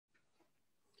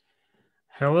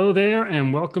Hello there,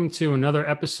 and welcome to another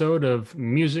episode of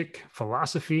Music,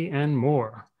 Philosophy, and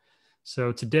More.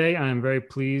 So today I am very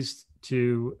pleased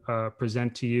to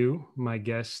present to you my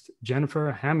guest,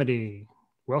 Jennifer Hamady.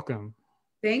 Welcome.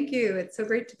 Thank you. It's so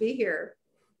great to be here.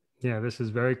 Yeah, this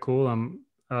is very cool. I'm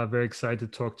very excited to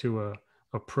talk to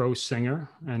a pro singer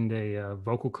and a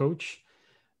vocal coach.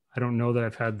 I don't know that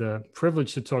I've had the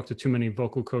privilege to talk to too many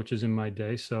vocal coaches in my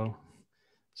day, so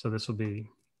this will be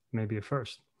maybe a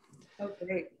first. Oh,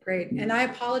 great. And I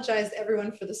apologize to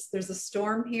everyone for this. There's a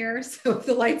storm here, so if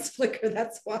the lights flicker,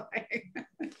 that's why.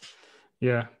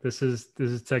 Yeah, this is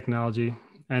technology,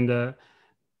 and at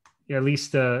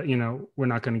least we're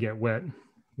not going to get wet.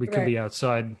 We could be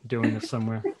outside doing this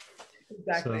somewhere.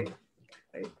 Exactly.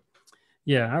 So,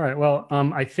 yeah. All right. Well,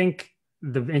 I think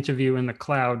the interview in the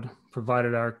cloud,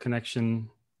 provided our connection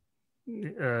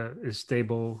is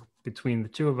stable between the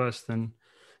two of us, then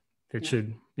it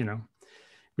should,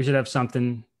 we should have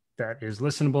something that is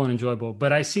listenable and enjoyable.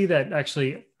 But I see that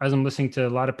actually, as I'm listening to a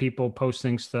lot of people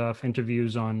posting stuff,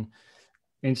 interviews on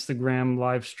Instagram,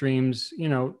 live streams,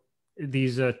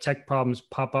 these tech problems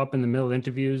pop up in the middle of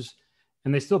interviews,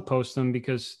 and they still post them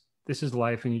because this is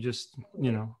life, and you just,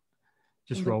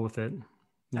 just roll with it,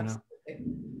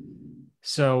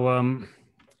 So,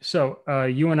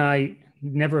 you and I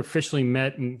never officially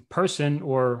met in person,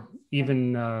 or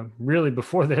even really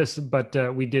before this, but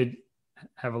we did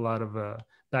have a lot of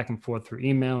back and forth through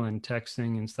email and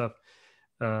texting and stuff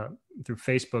through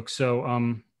Facebook. So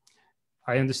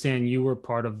I understand you were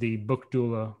part of the Book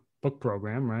Doula book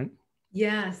program, right?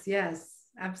 Yes,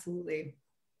 absolutely.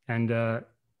 And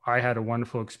I had a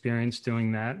wonderful experience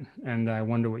doing that. And I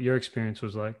wonder what your experience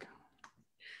was like.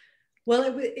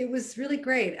 Well, it was really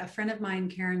great. A friend of mine,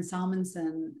 Karen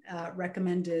Salmonson,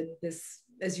 recommended this,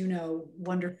 as you know,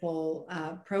 wonderful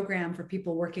program for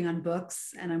people working on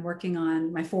books. And I'm working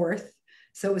on my fourth.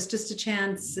 So it was just a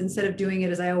chance, instead of doing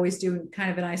it as I always do, kind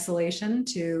of in isolation,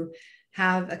 to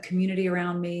have a community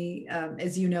around me,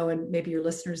 as you know, and maybe your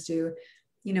listeners do,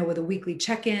 with a weekly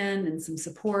check-in and some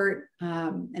support.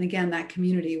 And again, that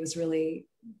community was really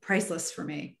priceless for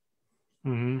me.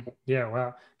 Mm-hmm. Yeah.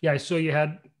 Wow. Yeah. I saw you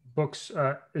had books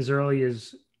as early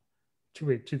as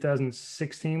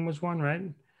 2016 was one, right?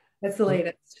 That's the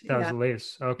latest. That was the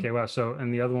latest. Okay. Wow. So,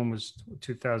 and the other one was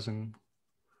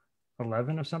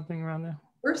 2011 or something around there.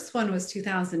 First one was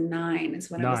 2009 is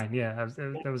when it was. Yeah.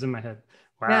 That was in my head.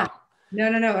 Wow. Yeah.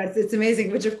 No. It's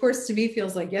amazing, which of course to me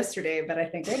feels like yesterday, but I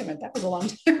think, wait a minute, that was a long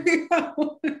time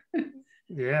ago.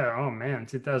 Yeah. Oh man.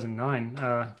 2009.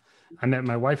 I met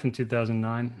my wife in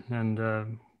 2009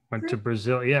 and went to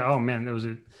Brazil. Yeah. Oh man. There was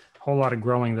a whole lot of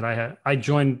growing that I had. I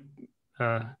joined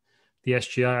the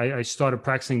SGI. I started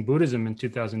practicing Buddhism in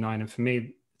 2009. And for me,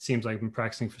 it seems like I've been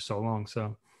practicing for so long.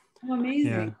 So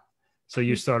amazing. Yeah. So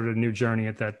you started a new journey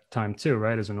at that time too,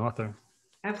 right? As an author.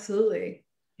 Absolutely.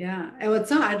 Yeah. And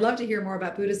I'd love to hear more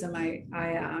about Buddhism.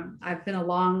 I've been a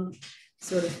long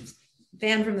sort of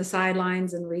fan from the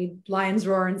sidelines and read Lion's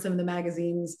Roar in some of the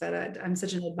magazines, but I'm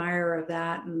such an admirer of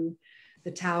that and the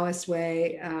Taoist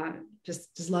way.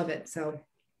 Just love it. So.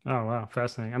 Oh, wow.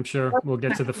 Fascinating. I'm sure we'll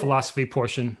get to the philosophy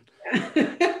portion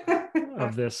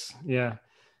of this. Yeah.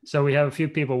 So we have a few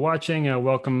people watching.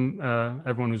 Welcome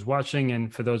everyone who's watching.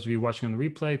 And for those of you watching on the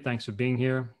replay, thanks for being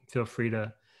here. Feel free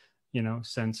to,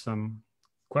 send some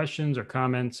questions or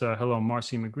comments. Hello,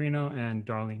 Marcy Magrino and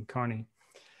Darlene Carney.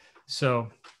 So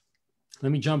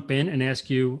let me jump in and ask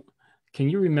you, can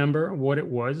you remember what it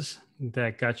was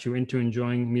that got you into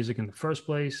enjoying music in the first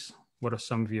place? What are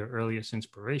some of your earliest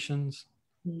inspirations?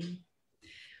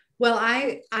 Well,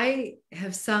 I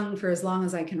have sung for as long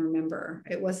as I can remember.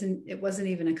 It wasn't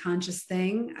even a conscious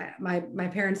thing. My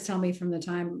parents tell me from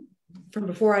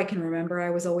before I can remember,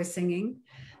 I was always singing.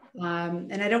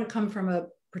 And I don't come from a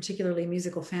particularly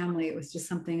musical family. It was just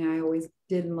something I always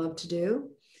did and loved to do.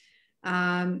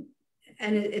 And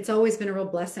it's always been a real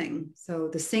blessing. So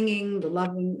the singing, the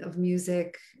loving of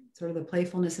music, sort of the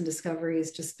playfulness and discovery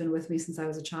has just been with me since I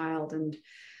was a child. And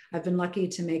I've been lucky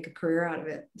to make a career out of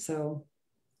it. So,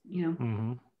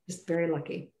 just very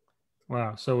lucky.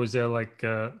 Wow. So was there like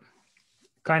kind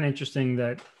of interesting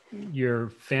that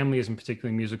your family isn't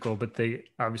particularly musical, but they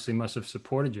obviously must have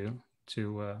supported you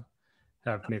to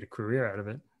have made a career out of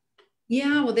it.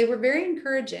 Yeah, well, they were very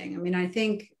encouraging. I mean, I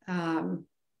think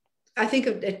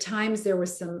at times there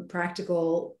was some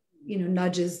practical,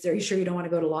 nudges. Are you sure you don't want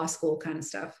to go to law school kind of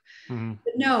stuff? Mm-hmm.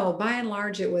 But no, by and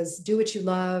large, it was do what you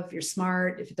love. You're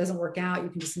smart. If it doesn't work out, you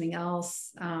can do something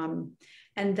else.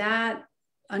 And that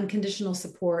unconditional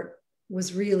support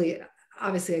was really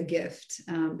obviously a gift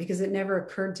because it never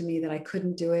occurred to me that I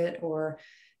couldn't do it or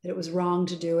that it was wrong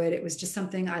to do it. It was just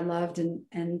something I loved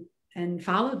and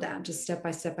followed that just step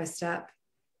by step by step.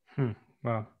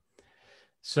 Wow.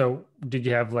 So did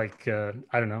you have like,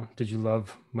 I don't know, did you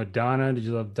love Madonna? Did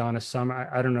you love Donna Summer?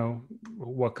 I don't know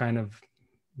what kind of,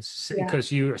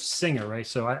 because you're a singer, right?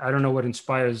 So I don't know what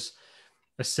inspires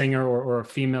a singer or a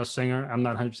female singer. I'm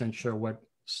not 100% sure what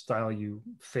style you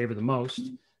favor the most.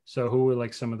 So who were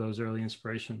like some of those early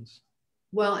inspirations?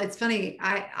 Well, it's funny.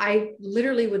 I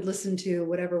literally would listen to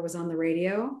whatever was on the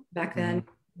radio back then,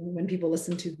 when people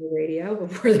listened to the radio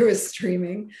before there was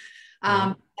streaming.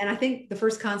 And I think the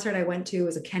first concert I went to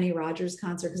was a Kenny Rogers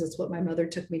concert because it's what my mother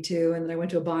took me to. And then I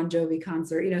went to a Bon Jovi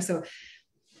concert, you know, so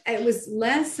it was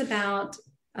less about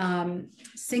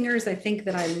singers, I think,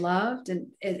 that I loved, and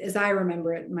as I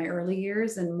remember it in my early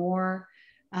years, and more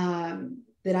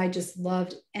that I just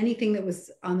loved anything that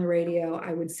was on the radio.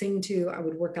 I would sing to, I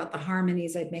would work out the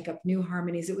harmonies, I'd make up new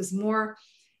harmonies. It was more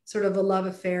sort of a love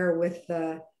affair with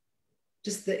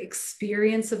just the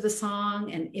experience of the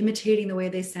song and imitating the way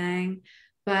they sang.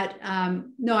 But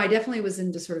no, I definitely was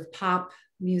into sort of pop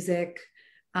music.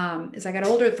 As I got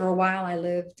older, for a while, I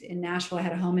lived in Nashville. I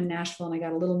had a home in Nashville, and I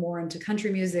got a little more into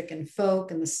country music and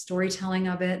folk and the storytelling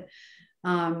of it.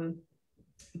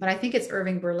 But I think it's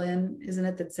Irving Berlin, isn't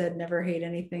it, that said, never hate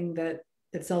anything that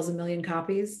sells a million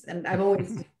copies. And I've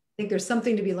always think there's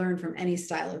something to be learned from any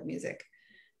style of music.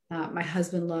 My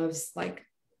husband loves like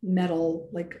metal,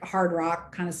 like hard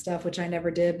rock kind of stuff, which I never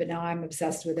did, but now I'm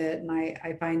obsessed with it. And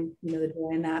I find, you know, the joy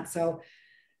in that. So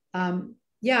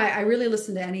yeah, I really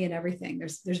listen to any and everything.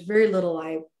 There's very little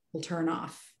I will turn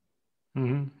off.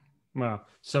 Wow.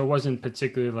 So it wasn't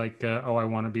particularly like, oh, I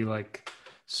want to be like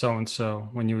so-and-so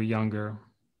when you were younger.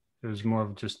 It was more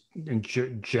of just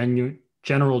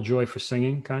general joy for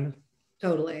singing, kind of.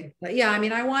 Totally. But yeah, I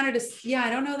mean, I wanted to, I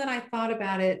don't know that I thought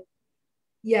about it.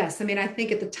 Yes. I mean, I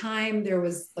think at the time there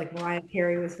was like Mariah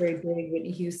Carey was very big,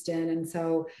 Whitney Houston. And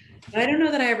so I don't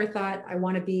know that I ever thought I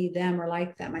want to be them or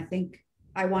like them. I think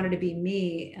I wanted to be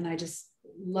me. And I just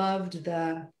loved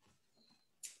the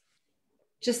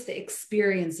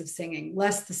experience of singing,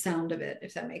 less the sound of it,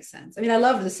 if that makes sense. I mean, I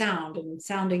loved the sound and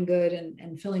sounding good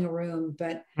and filling a room,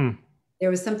 but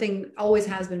there was something, always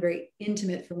has been very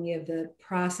intimate for me, of the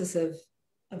process of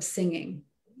singing,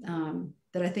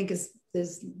 that I think has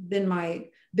been my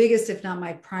biggest, if not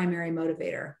my primary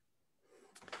motivator.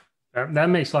 That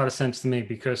makes a lot of sense to me,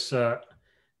 because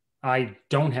I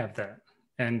don't have that.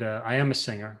 And I am a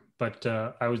singer, but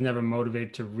I was never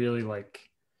motivated to really like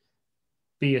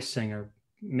be a singer.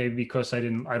 Maybe because I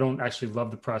don't actually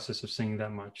love the process of singing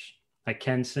that much. I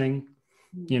can sing,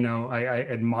 you know, I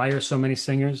admire so many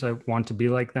singers. I want to be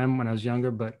like them when I was younger,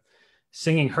 but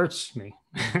singing hurts me.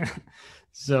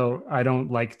 So I don't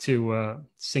like to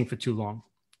sing for too long.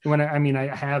 I mean,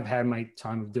 I have had my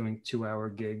time of doing 2-hour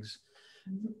gigs.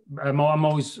 I'm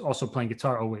always also playing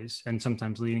guitar always, and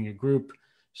sometimes leading a group.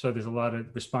 So there's a lot of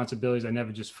responsibilities. I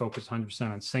never just focus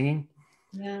 100% on singing.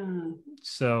 Yeah.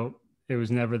 So it was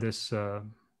never this, the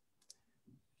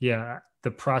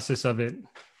process of it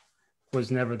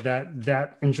was never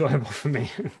that enjoyable for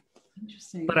me.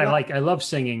 Interesting. But I love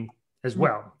singing as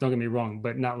well. Don't get me wrong,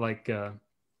 but not like, it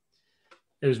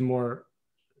was more,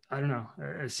 I don't know,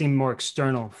 it seemed more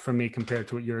external for me compared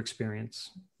to what your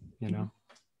experience, you know?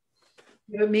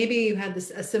 But maybe you had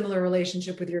a similar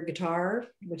relationship with your guitar,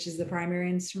 which is the primary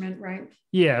instrument, right?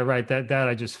 Yeah, right. That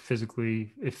I just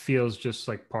physically, it feels just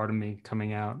like part of me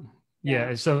coming out.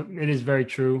 Yeah. So it is very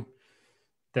true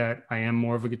that I am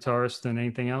more of a guitarist than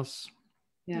anything else.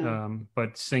 Yeah.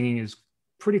 But singing is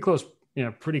pretty close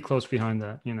behind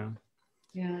that, you know?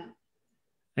 Yeah.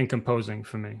 And composing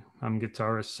for me. I'm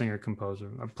guitarist, singer,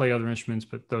 composer. I play other instruments,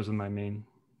 but those are my main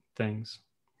things.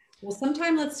 Well,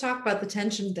 sometime let's talk about the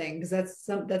tension thing, because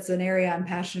that's an area I'm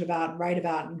passionate about, write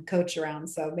about, and coach around.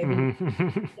 So maybe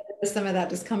some of that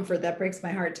discomfort that breaks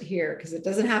my heart to hear, because it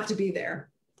doesn't have to be there.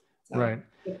 So. Right.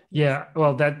 Yeah.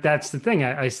 Well, that's the thing.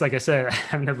 I like I said,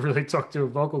 I've never really talked to a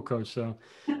vocal coach. So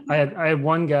I had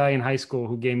one guy in high school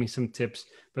who gave me some tips,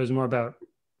 but it was more about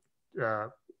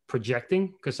projecting,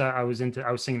 because I was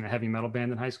singing a heavy metal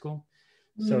band in high school.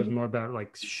 So it was more about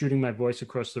like shooting my voice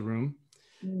across the room.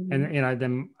 And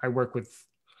I work with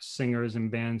singers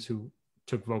and bands who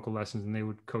took vocal lessons, and they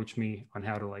would coach me on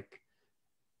how to like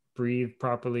breathe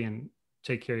properly and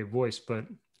take care of your voice, but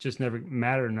just never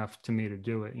mattered enough to me to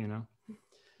do it, you know?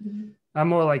 I'm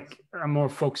more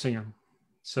folk singer.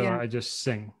 So I just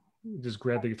sing, just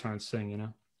grab the guitar and sing, you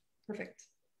know? Perfect.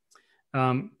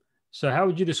 So how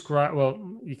would you describe,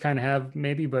 well, you kind of have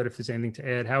maybe, but if there's anything to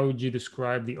add, how would you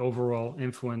describe the overall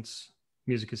influence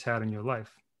music has had in your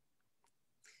life?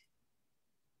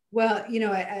 Well,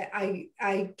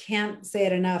 I can't say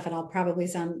it enough, and I'll probably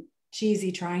sound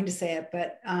cheesy trying to say it,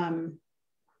 but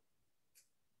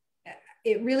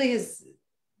it really is,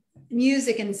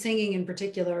 music and singing in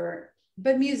particular,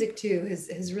 but music too,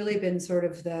 has really been sort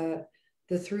of the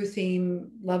through theme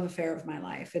love affair of my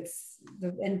life.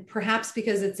 And perhaps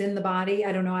because it's in the body,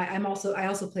 I don't know. I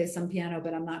also play some piano,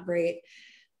 but I'm not great.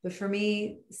 But for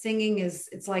me, singing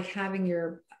it's like having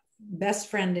your best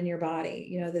friend in your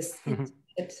body, this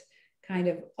intimate, kind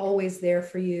of always there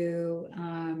for you.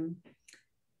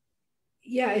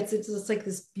 It's like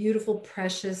this beautiful,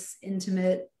 precious,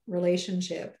 intimate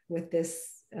relationship with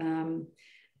this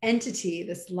entity,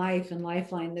 this life and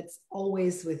lifeline that's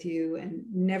always with you and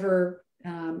never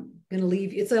going to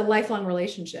leave you. It's a lifelong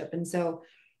relationship. And so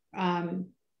try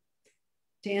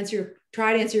to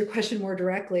answer your question more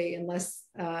directly and less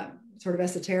sort of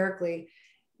esoterically.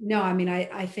 No, I mean,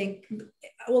 I think,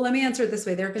 well, let me answer it this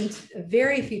way. There have been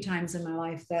very few times in my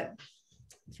life that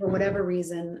for whatever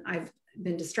reason, I've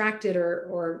been distracted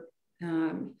or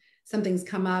something's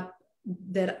come up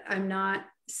that I'm not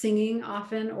singing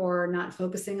often or not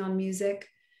focusing on music.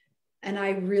 And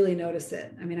I really notice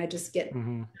it. I mean, I just get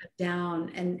down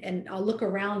and I'll look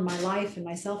around my life and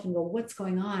myself and go, what's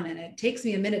going on? And it takes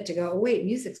me a minute to go, oh, wait,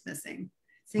 music's missing,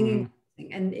 singing,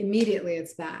 and immediately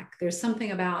it's back. There's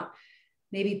something about,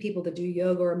 maybe people that do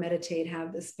yoga or meditate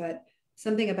have this, but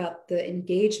something about the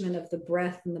engagement of the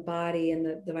breath and the body and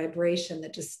the vibration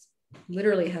that just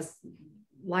literally has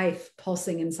life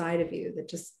pulsing inside of you that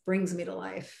just brings me to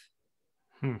life.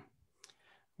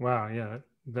 Wow. Yeah.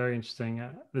 Very interesting.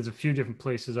 There's a few different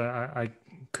places I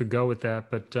could go with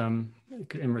that, but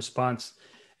in response,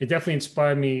 it definitely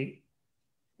inspired me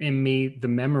the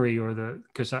memory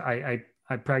because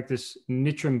I practice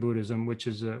Nichiren Buddhism, which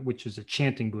is a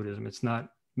chanting Buddhism. It's not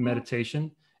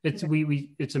meditation. It's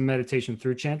it's a meditation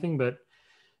through chanting, but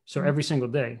so every single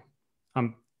day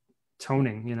I'm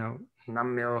toning,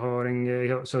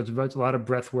 so it's a lot of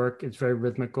breath work. It's very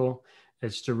rhythmical.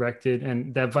 It's directed.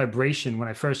 And that vibration, when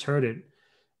I first heard it,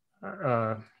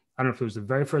 I don't know if it was the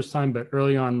very first time, but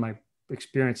early on in my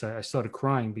experience, I started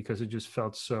crying because it just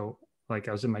felt so like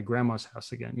I was in my grandma's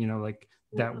house again, like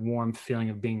that warm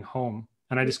feeling of being home.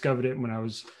 And I discovered it when I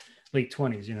was late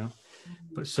 20s,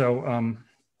 but so,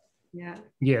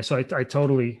 so I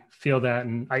totally feel that.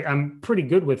 And I'm pretty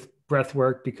good with breath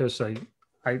work because I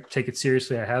take it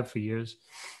seriously. I have for years.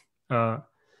 But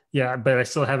I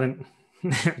still haven't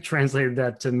translated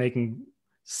that to making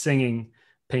singing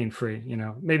pain-free.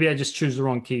 Maybe I just choose the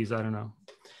wrong keys. I don't know,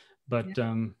 but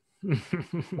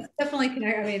definitely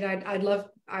connect. I mean,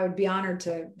 I would be honored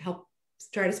to help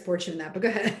try to support you in that, but go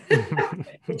ahead.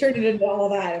 Turn it into all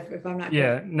that if I'm not.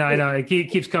 Yeah, no, I know. It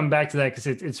keeps coming back to that because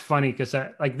it's funny because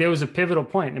there was a pivotal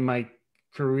point in my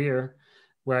career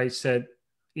where I said,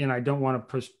 I don't want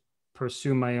to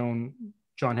pursue my own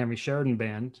John Henry Sheridan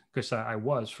band because I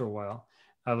was for a while.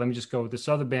 Let me just go with this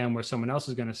other band where someone else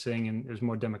is going to sing and it was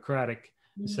more democratic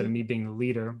instead of me being the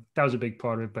leader. That was a big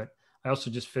part of it, but I also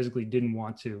just physically didn't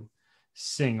want to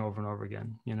sing over and over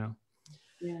again, Yeah.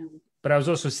 But I was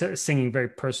also singing very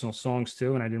personal songs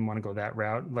too, and I didn't want to go that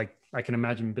route. Like I can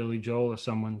imagine Billy Joel or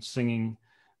someone singing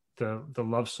the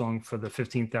love song for the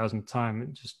 15,000th time.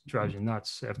 It just drives you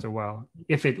nuts after a while.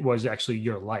 If it was actually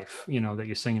your life, that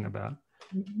you're singing about.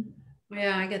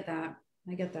 Yeah, I get that.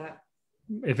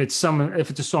 If it's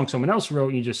a song someone else wrote,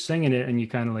 and you're just singing it and you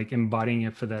kind of like embodying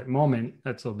it for that moment,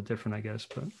 that's a little bit different, I guess.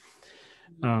 But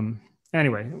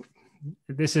anyway,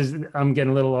 I'm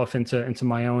getting a little off into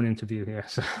my own interview here.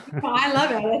 So. I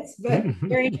love it. It's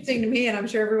very interesting to me, and I'm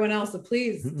sure everyone else. So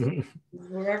please,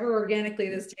 wherever organically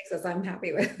this takes us, I'm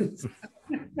happy with.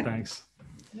 Thanks.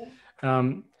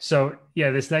 So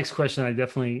this next question, I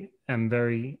definitely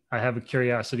I have a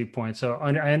curiosity point. So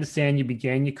I understand you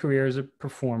began your career as a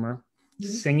performer,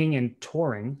 singing and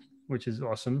touring, which is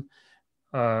awesome,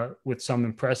 with some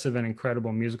impressive and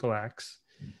incredible musical acts.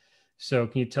 So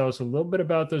can you tell us a little bit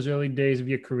about those early days of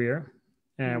your career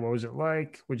and what was it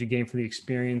like? What did you gain from the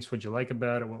experience? What did you like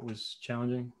about it? What was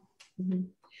challenging?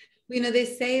 Well, they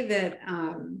say that,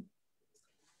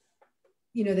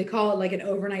 they call it like an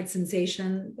overnight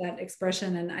sensation, that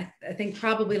expression. And I think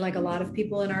probably like a lot of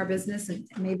people in our business and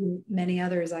maybe many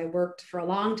others, I worked for a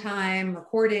long time,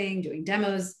 recording, doing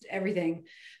demos, everything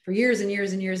for years and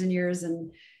years and years and years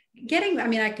and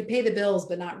I could pay the bills,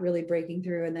 but not really breaking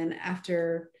through. And then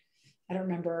after, I don't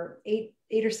remember, eight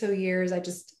or so years, I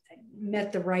just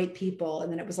met the right people.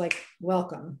 And then it was like,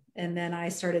 welcome. And then I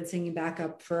started singing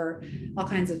backup for all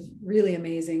kinds of really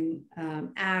amazing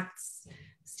acts.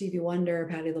 Stevie Wonder,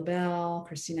 Patti LaBelle,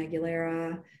 Christina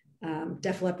Aguilera,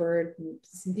 Def Leppard,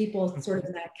 some people sort of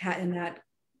in that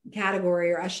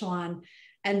category or echelon.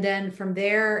 And then from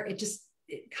there, it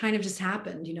kind of just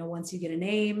happened, once you get a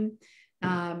name.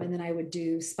 And then I would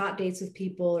do spot dates with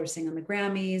people or sing on the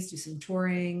Grammys, do some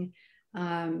touring.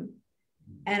 And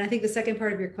I think the second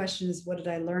part of your question is, what did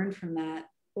I learn from that?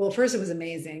 Well, first, it was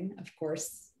amazing. Of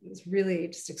course, it was really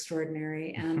just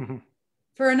extraordinary. And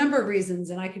for a number of reasons,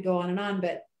 and I could go on,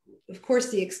 but of course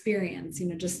the experience,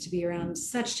 just to be around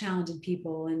such talented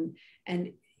people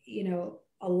and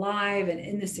alive and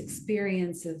in this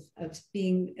experience of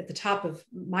being at the top of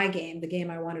my game, the game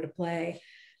I wanted to play.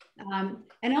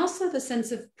 And also the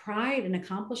sense of pride and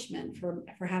accomplishment for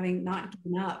having not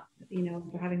given up,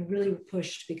 for having really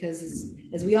pushed, because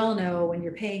as we all know, when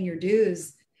you're paying your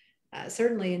dues,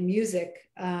 certainly in music,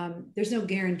 there's no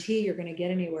guarantee you're going to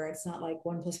get anywhere. It's not like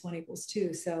 1 + 1 =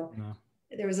 2. So no.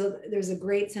 There's a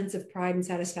great sense of pride and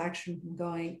satisfaction from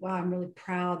going, wow, I'm really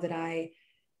proud that I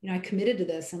committed to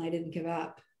this and I didn't give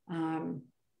up. And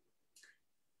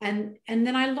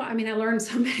then I learned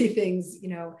so many things,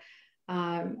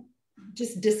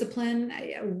 just discipline.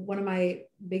 One of my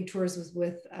big tours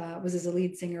was as a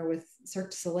lead singer with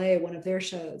Cirque du Soleil, one of their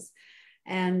shows.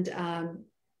 And,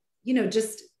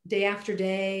 just day after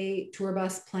day, tour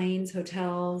bus, planes,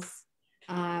 hotels,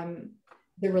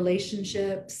 the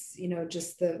relationships,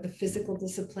 just the physical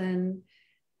discipline.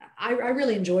 I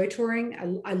really enjoy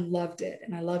touring. I loved it.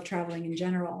 And I love traveling in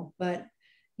general, but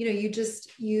you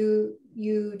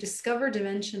discover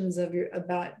dimensions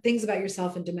about things about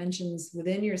yourself and dimensions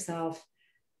within yourself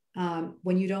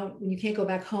when you can't go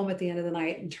back home at the end of the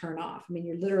night and turn off. I mean,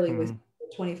 you're literally with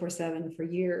 24/7 for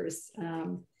years.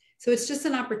 So it's just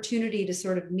an opportunity to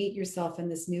sort of meet yourself in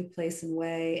this new place and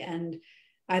way, and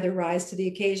either rise to the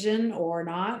occasion or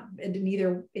not. And in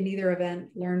either event,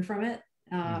 learn from it.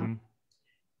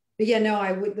 But yeah, no,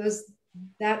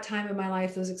 that time in my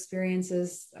life, those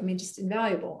experiences, just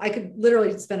invaluable. I could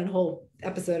literally spend a whole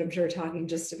episode, I'm sure, talking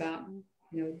just about,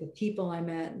 the people I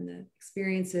met and the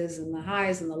experiences and the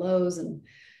highs and the lows, and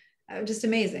just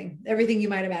amazing. Everything you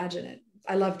might imagine it.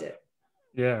 I loved it.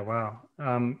 Yeah. Wow.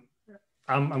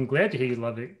 I'm glad to hear you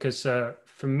love it, because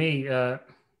for me,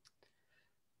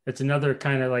 it's another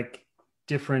kind of like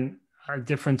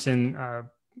difference in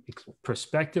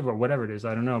perspective or whatever it is.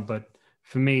 I don't know. But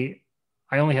for me,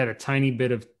 I only had a tiny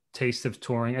bit of taste of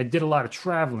touring. I did a lot of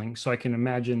traveling, so I can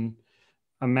imagine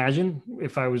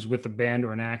if I was with a band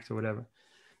or an act or whatever.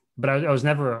 But I was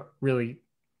never really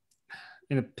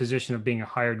in a position of being a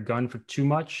hired gun for too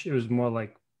much. It was more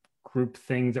like group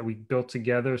things that we built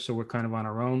together, so we're kind of on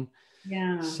our own.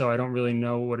 Yeah. So I don't really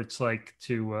know what it's like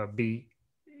to be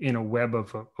in a web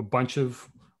of a bunch of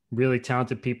really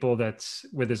talented people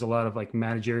where there's a lot of like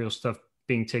managerial stuff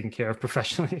being taken care of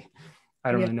professionally.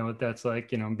 I don't really know what that's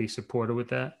like, and be supportive with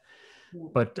that. Yeah.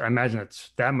 But I imagine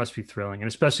that must be thrilling. And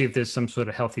especially if there's some sort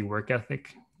of healthy work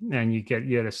ethic, and you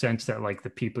get a sense that like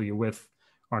the people you're with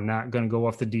are not going to go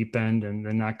off the deep end, and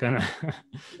they're not going to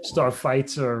start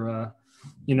fights or,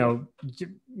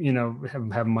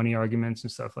 have money arguments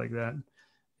and stuff like that.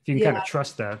 If you can kind of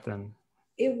trust that, then.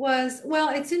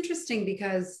 It's interesting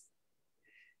because,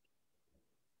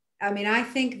 I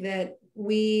think that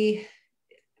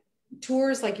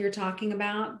tours like you're talking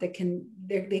about, they can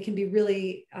be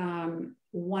really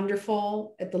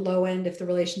wonderful at the low end if the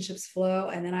relationships flow.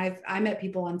 And then I met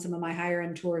people on some of my higher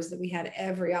end tours that we had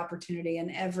every opportunity and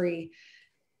every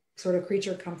sort of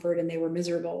creature comfort, and they were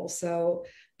miserable. So,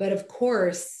 but of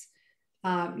course,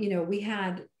 we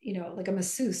had, like a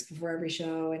masseuse before every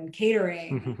show, and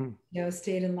catering,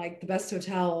 stayed in like the best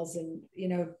hotels, and,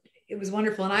 it was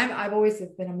wonderful. And I've always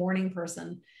been a morning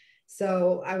person.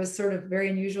 So I was sort of very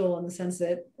unusual in the sense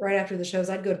that right after the shows,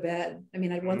 I'd go to bed.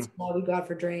 I'd once in a while we'd go out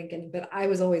for a drink, but I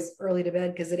was always early to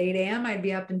bed, because at 8 a.m. I'd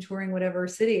be up and touring whatever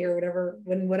city or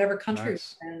whatever country.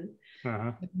 Nice. And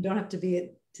you don't have to be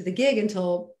to the gig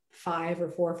until 5 or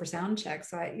 4 for sound checks.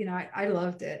 So I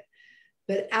loved it.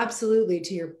 But absolutely,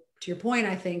 to your point,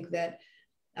 I think that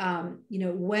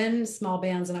when small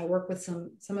bands, and I work with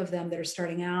some of them that are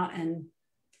starting out, and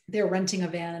they're renting a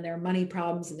van and there are money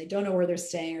problems and they don't know where they're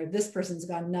staying, or this person's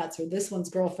gone nuts, or this one's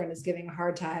girlfriend is giving a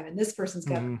hard time, and this person's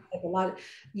got like a lot of,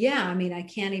 I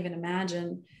can't even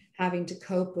imagine having to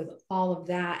cope with all of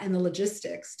that and the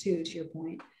logistics too, to your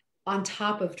point, on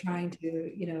top of trying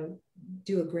to,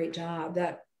 do a great job.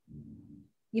 That,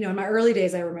 in my early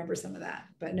days, I remember some of that,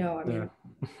 but no,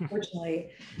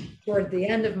 fortunately, toward the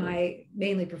end of my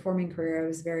mainly performing career, I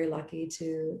was very lucky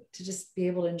to just be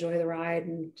able to enjoy the ride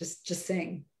and just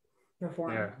sing,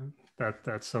 perform. Yeah,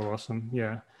 that's so awesome.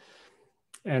 Yeah.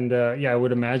 And I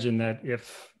would imagine that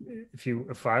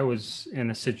if I was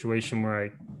in a situation where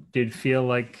I did feel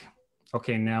like,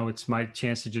 okay, now it's my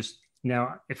chance to just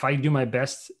Now, if I do my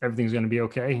best, everything's going to be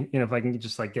okay. You know, if I can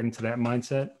just like get into that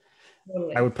mindset,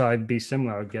 Totally. I would probably be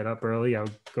similar. I would get up early. I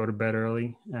would go to bed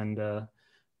early and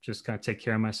just kind of take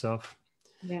care of myself.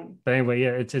 Yeah. But anyway,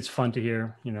 yeah, it's fun to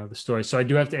hear, you know, the story. So I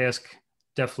do have to ask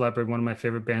Def Leppard, one of my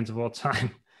favorite bands of all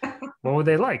time. What were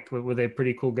they like? Were they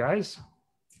pretty cool guys?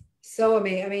 So I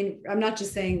mean, I'm not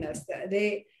just saying this.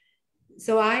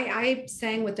 So I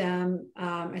sang with them.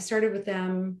 I started with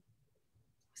them.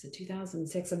 Was it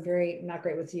 2006? I'm very not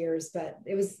great with years, but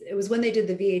it was when they did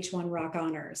the VH1 Rock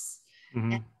Honors.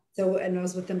 Mm-hmm. And I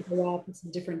was with them for a while, for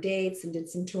some different dates, and did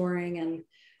some touring. And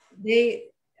they,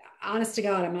 honest to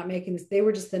God, I'm not making this. They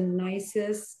were just the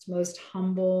nicest, most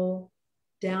humble,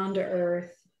 down to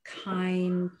earth,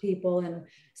 kind people. And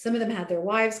some of them had their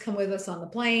wives come with us on the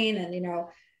plane, and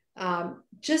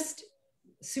just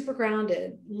super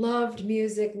grounded. Loved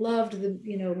music, loved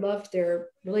their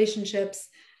relationships,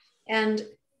 and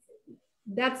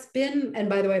that's been. And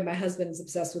by the way, my husband is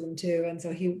obsessed with them too. And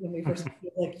so when we first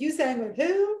like, you sang with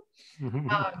who?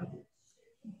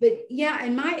 But yeah,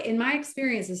 in my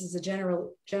experience, this is a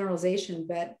generalization,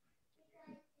 but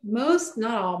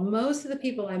not all, most of the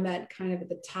people I met kind of at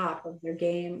the top of their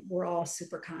game were all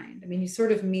super kind. I mean, you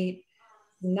sort of meet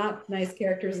not nice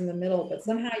characters in the middle, but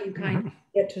somehow you kind of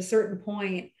get to a certain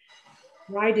point,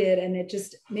 where I did, and it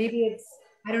just,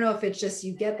 I don't know if it's just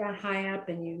you get that high up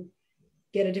and you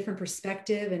get a different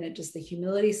perspective, and it just, the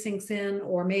humility sinks in,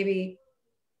 or maybe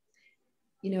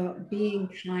being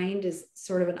kind is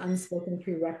sort of an unspoken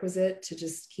prerequisite to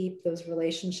just keep those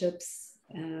relationships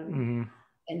and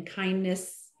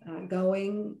kindness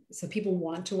going. So people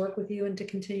want to work with you and to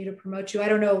continue to promote you. I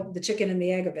don't know the chicken and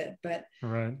the egg of it, but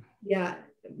right. Yeah,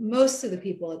 most of the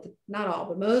people not all,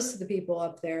 but most of the people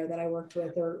up there that I worked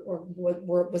with or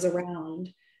was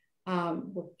around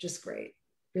were just great.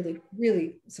 Really,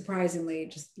 really surprisingly,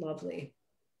 just lovely.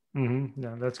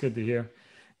 Yeah, that's good to hear.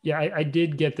 Yeah, I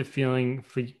did get the feeling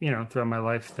throughout my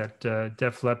life that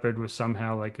Def Leppard was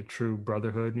somehow like a true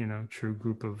brotherhood, true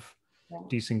group of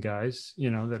decent guys,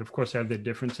 that of course have their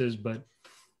differences, but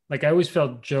like I always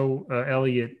felt Joe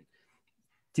Elliott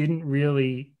didn't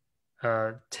really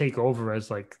take over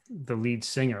as like the lead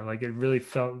singer. Like it really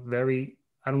felt very,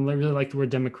 I don't really like the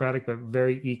word democratic, but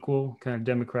very equal, kind of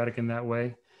democratic in that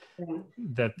way,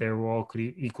 that they were all could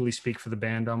equally speak for the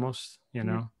band almost, And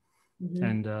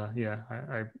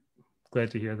I'm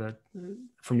glad to hear that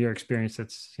from your experience.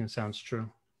 That's sounds true.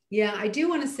 Yeah, I do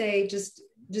want to say just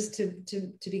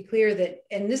to be clear that,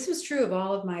 and this was true of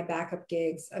all of my backup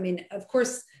gigs. I mean, of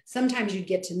course, sometimes you'd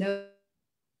get to know.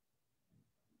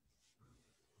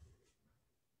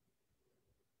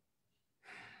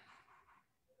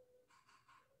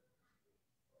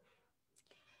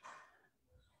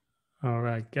 All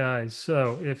right, guys.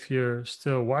 So if you're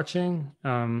still watching,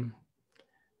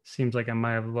 seems like I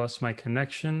might have lost my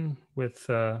connection with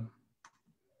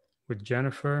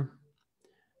Jennifer.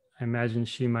 I imagine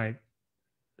she might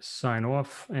sign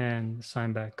off and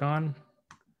sign back on.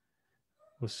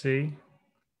 We'll see.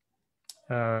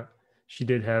 She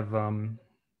did have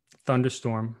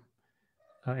thunderstorm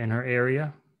in her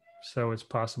area, so it's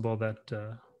possible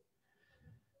that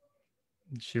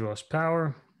she lost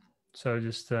power. So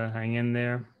just hang in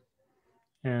there.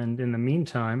 And in the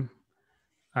meantime,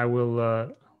 I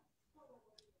will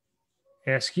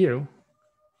ask you,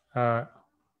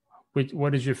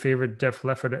 what is your favorite Def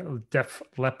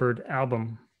Leppard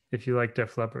album, if you like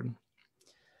Def Leppard?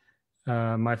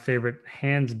 My favorite,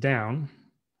 hands down,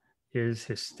 is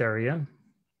Hysteria.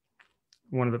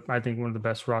 I think one of the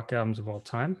best rock albums of all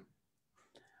time.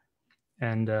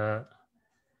 And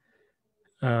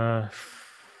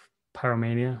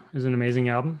Pyromania is an amazing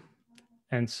album.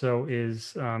 And so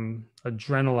is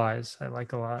Adrenalize. I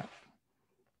like a lot.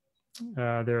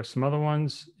 There are some other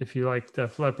ones. If you like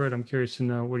Def Leppard, I'm curious to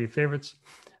know what are your favorites.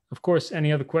 Of course,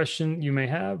 any other question you may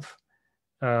have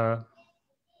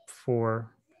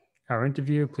for our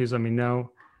interview, please let me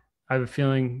know. I have a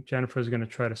feeling Jennifer is going to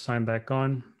try to sign back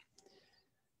on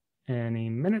any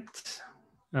minute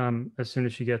as soon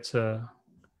as she gets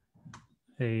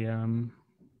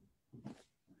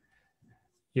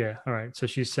yeah, all right. So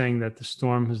she's saying that the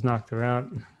storm has knocked her out.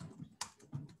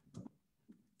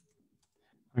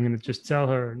 I'm going to just tell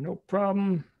her, no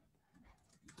problem.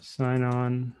 Sign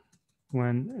on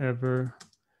whenever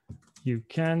you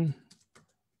can.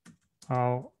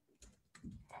 I'll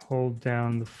hold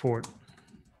down the fort.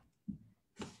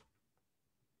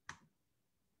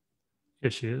 Here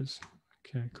she is.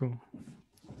 Okay, cool.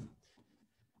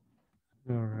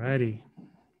 All righty.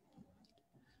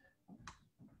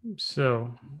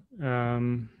 So,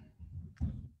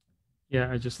 yeah,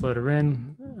 I just let her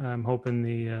in. I'm hoping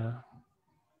the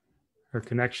her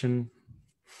connection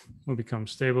will become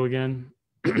stable again.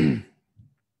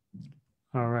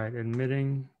 All right,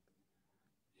 admitting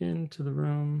into the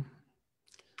room.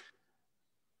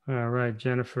 All right,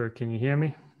 Jennifer, can you hear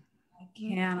me? I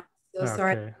can. I'm so Okay.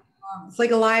 sorry. It's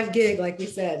like a live gig, like we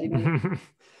said.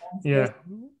 Yeah.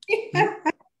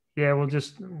 Yeah, we'll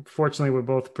just, fortunately, we're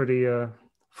both pretty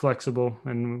flexible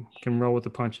and can roll with the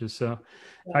punches. So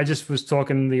yeah. I just was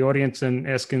talking to the audience and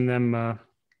asking them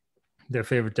their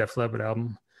favorite Def Leppard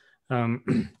album.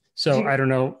 So I don't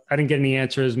know. I didn't get any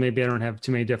answers. Maybe I don't have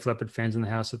too many Def Leppard fans in the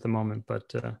house at the moment,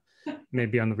 but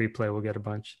maybe on the replay we'll get a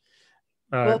bunch.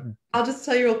 Well, I'll just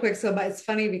tell you real quick. So it's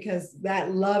funny because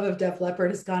that love of Def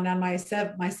Leppard has gone down. My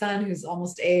son, who's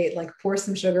almost 8, like pour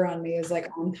some sugar on me, is like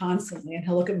on constantly. And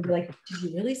he'll look at me and be like, did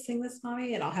you really sing this,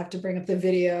 mommy? And I'll have to bring up the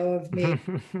video of me,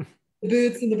 the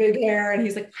boots and the big hair. And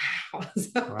he's like, wow.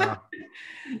 Wow.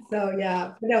 So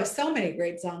yeah, but no, so many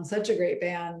great songs, such a great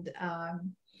band.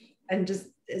 And just,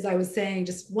 as I was saying,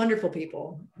 just wonderful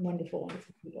people, wonderful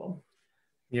people.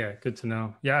 Yeah, good to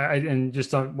know. Yeah, and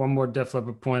just on one more Def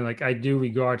Leppard point, like I do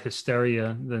regard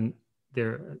Hysteria,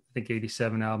 their I think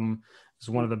 87 album, is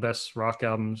one of the best rock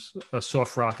albums,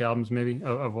 soft rock albums maybe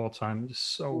of all time.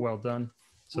 Just so well done,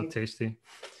 so tasty.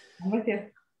 I'm with you.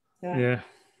 Yeah.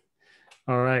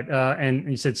 All right, and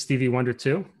you said Stevie Wonder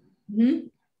too. Mm-hmm.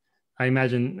 I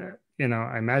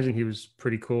imagine he was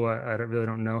pretty cool. I really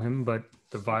don't know him, but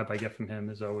the vibe I get from him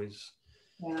is always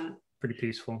pretty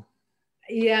peaceful.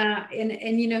 Yeah, and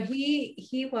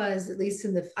he was, at least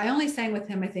I only sang with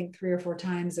him I think 3 or 4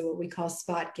 times at what we call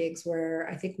spot gigs, where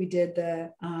I think we did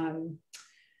the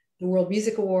World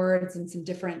Music Awards and some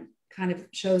different kind of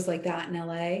shows like that in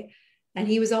LA, and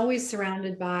he was always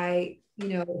surrounded by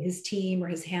his team or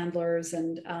his handlers,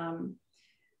 and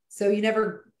so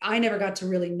I never got to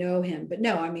really know him, but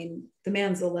no, I mean the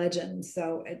man's a legend,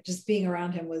 so just being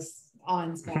around him was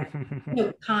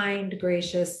awe-inspiring. Kind,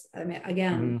 gracious. I mean,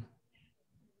 again,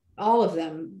 all of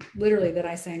them literally that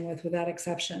I sang with, without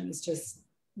exception, is just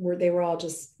they were all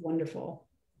just wonderful.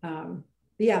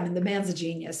 Yeah, I mean the man's a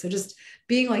genius. So just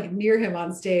being like near him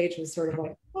on stage was sort of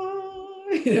like,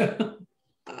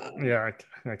 yeah,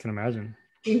 I can imagine.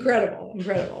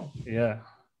 Incredible. Yeah.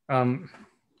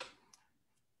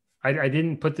 I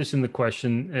didn't put this in the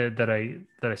question that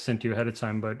I sent you ahead of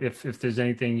time, but if there's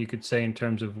anything you could say in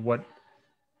terms of what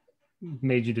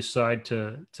made you decide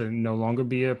to no longer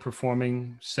be a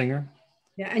performing singer?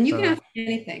 Yeah, and you can ask me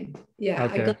anything. Yeah,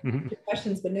 okay. I got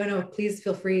questions, but no, please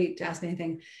feel free to ask me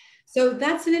anything. So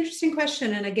that's an interesting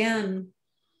question, and again,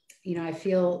 I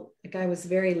feel like I was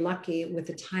very lucky with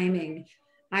the timing.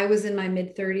 I was in my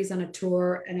mid-30s on a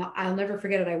tour, and I'll never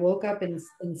forget it. I woke up in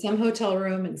some hotel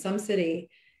room in some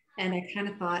city, and I kind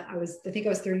of thought I think I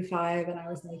was 35, and I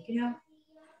was like,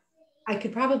 I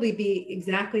could probably be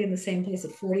exactly in the same place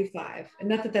at 45. And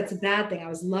not that that's a bad thing. I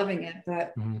was loving it.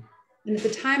 But and at the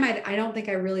time, I don't think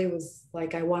I really was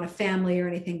like, I want a family or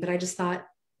anything, but I just thought,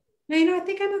 no, I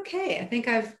think I'm okay. I think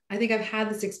I've had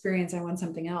this experience. I want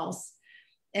something else.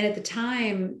 And at the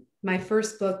time, my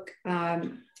first book,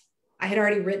 I had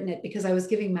already written it because I was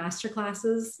giving master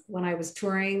classes when I was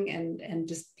touring, and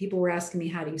just people were asking me,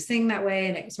 how do you sing that way?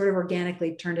 And it sort of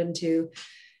organically turned into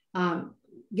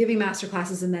giving master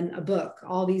classes, and then a book.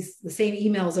 The same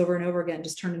emails over and over again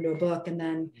just turned into a book. And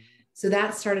then, so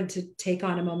that started to take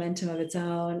on a momentum of its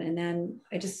own. And then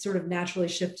I just sort of naturally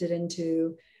shifted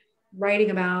into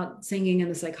writing about singing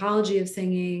and the psychology of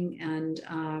singing and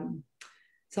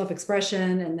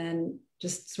self-expression. And then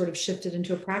just sort of shifted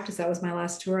into a practice. That was my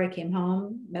last tour. I came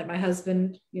home, met my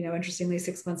husband, interestingly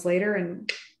 6 months later, and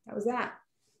that was that.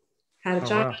 Had a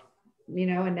child,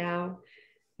 wow. And now,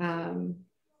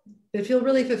 I feel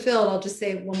really fulfilled. I'll just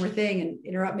say one more thing and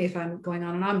interrupt me if I'm going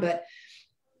on and on, but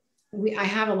I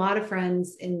have a lot of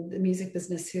friends in the music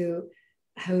business who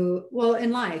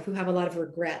in life, who have a lot of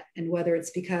regret, and whether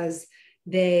it's because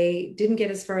they didn't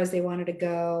get as far as they wanted to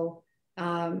go,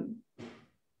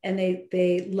 and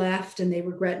they left and they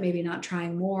regret maybe not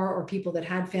trying more, or people that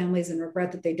had families and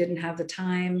regret that they didn't have the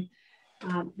time.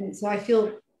 And so I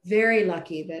feel very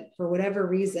lucky that for whatever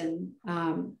reason,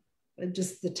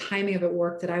 just the timing of it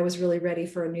worked, that I was really ready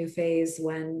for a new phase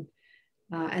when,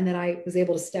 and that I was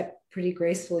able to step pretty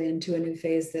gracefully into a new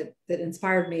phase that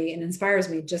inspired me and inspires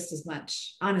me just as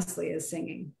much, honestly, as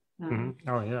singing.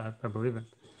 Oh yeah, I believe it.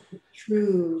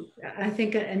 True, I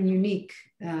think, and unique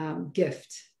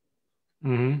gift.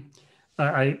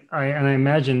 I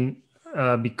imagine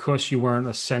because you weren't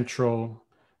a central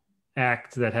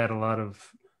act that had a lot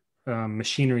of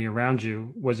machinery around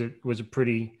you, was it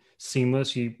pretty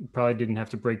seamless? You probably didn't have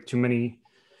to break too many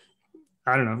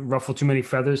I don't know, ruffle too many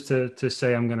feathers to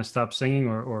say I'm going to stop singing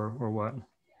or what?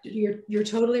 You're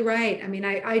totally right. I mean,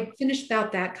 I finished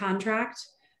out that contract.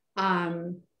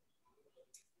 Um,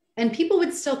 and people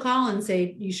would still call and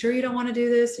say, you sure you don't want to do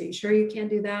this? Are you sure you can't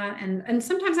do that? And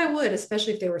sometimes I would,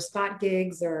 especially if they were spot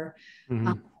gigs or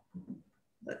Mm-hmm.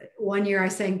 one year I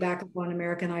sang backup on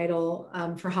American Idol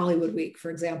for Hollywood Week,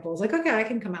 for example. I was like, okay, I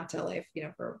can come out to LA,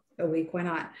 for a week. Why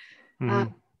not?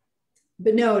 Mm-hmm.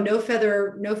 But no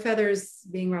feathers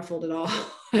being ruffled at all.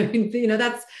 I mean,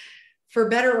 that's for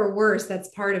better or worse. That's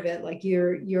part of it. Like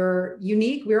you're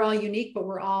unique. We're all unique, but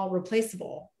we're all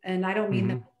replaceable. And I don't mean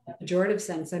that in a pejorative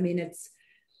sense. I mean, it's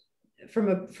from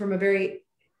a very,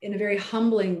 in a very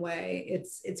humbling way.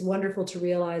 It's wonderful to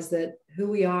realize that who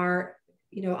we are.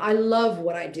 I love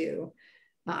what I do.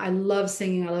 I love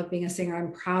singing. I love being a singer.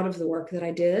 I'm proud of the work that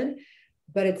I did,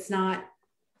 but it's not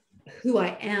who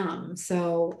I am.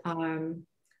 So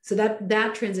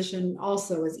that transition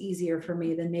also is easier for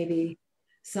me than maybe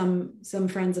some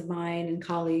friends of mine and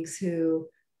colleagues who,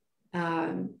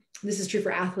 this is true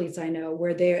for athletes I know,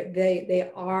 where they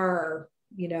are,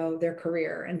 their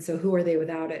career. And so who are they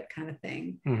without it, kind of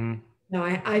thing. Mm-hmm. No,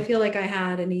 I feel like I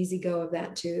had an easy go of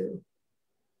that too.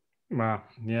 Wow.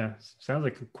 Yeah. Sounds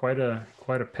like quite a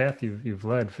path you've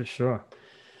led for sure.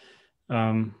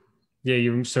 Yeah,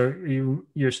 your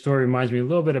story reminds me a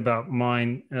little bit about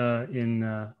mine in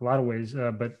a lot of ways.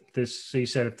 But so you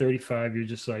said at 35, you're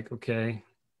just like, okay, I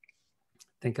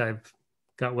think I've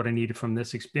got what I needed from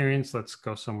this experience. Let's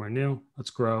go somewhere new. Let's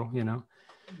grow,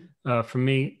 For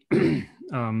me,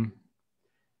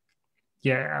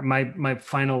 yeah, my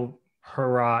final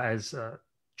hurrah as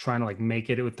trying to like make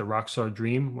it with the Rockstar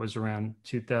Dream was around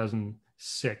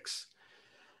 2006,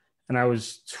 and I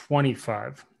was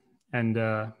 25, and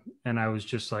I was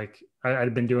just like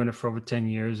I'd been doing it for over 10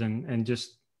 years, and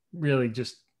just really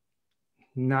just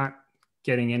not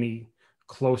getting any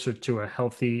closer to a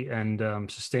healthy and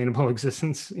sustainable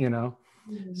existence, Yeah.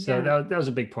 So that was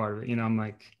a big part of it. I'm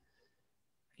like,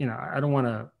 I don't want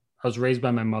to. I was raised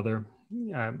by my mother.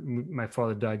 My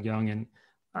father died young, and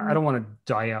I don't want to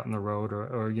die out on the road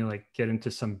or like get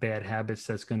into some bad habits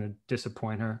that's going to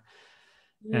disappoint her.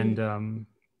 And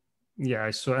yeah,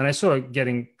 I saw it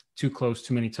getting too close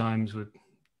too many times with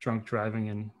drunk driving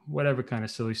and whatever kind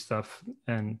of silly stuff,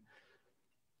 and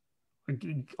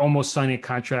almost signing a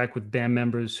contract with band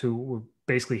members who were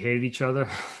basically hated each other.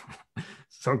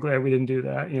 So glad we didn't do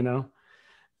that,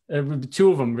 The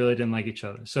two of them really didn't like each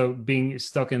other. So being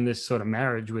stuck in this sort of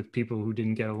marriage with people who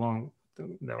didn't get along, that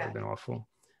would have been awful.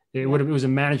 It was a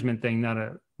management thing, not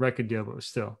a record deal, but it was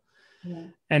still. Yeah.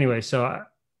 Anyway, so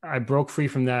I broke free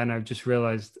from that, and I just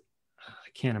realized I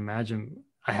can't imagine.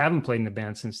 I haven't played in a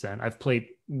band since then. I've played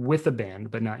with a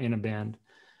band, but not in a band.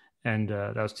 And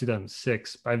that was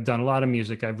 2006. I've done a lot of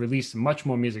music. I've released much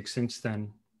more music since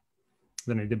then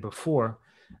than I did before,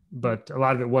 but a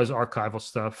lot of it was archival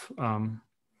stuff.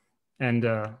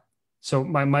 So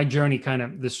my journey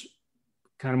this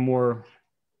kind of more,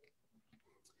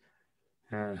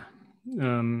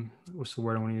 what's the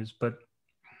word I want to use, but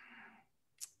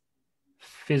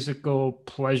physical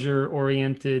pleasure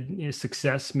oriented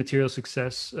success, material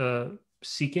success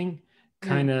seeking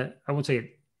kind of, I won't say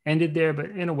it ended there,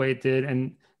 but in a way it did.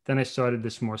 And then I started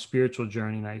this more spiritual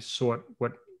journey, and I sought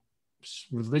what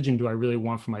religion do I really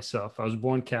want for myself. I was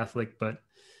born Catholic, but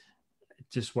it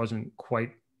just wasn't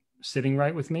quite sitting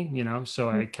right with me, so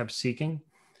I kept seeking.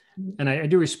 And I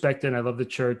do respect it. And I love the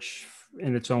church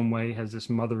in its own way, has this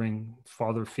mothering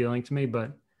father feeling to me,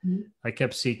 but I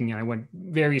kept seeking, and I went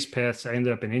various paths. I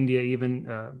ended up in India,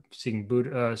 even seeking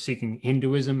Buddha, seeking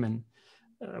Hinduism, and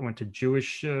I went to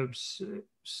Jewish services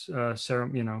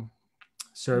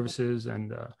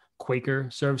and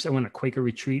Quaker service. I went to a Quaker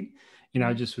retreat.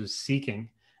 I just was seeking.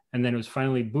 And then it was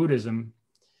finally Buddhism,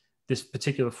 this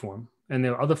particular form. And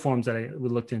there were other forms that I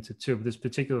looked into too, but this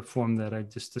particular form that I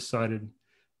just decided,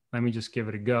 let me just give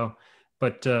it a go.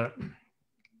 But so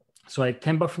I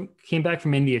came back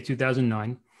from India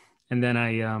 2009. And then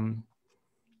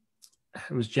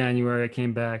it was January. I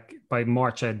came back. By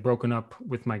March, I had broken up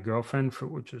with my girlfriend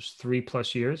which was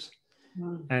 3+ years.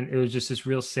 Wow. And it was just this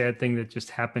real sad thing that just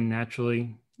happened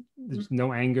naturally. There's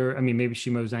no anger. I mean, maybe she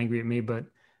was angry at me, but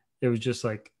it was just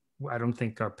like, I don't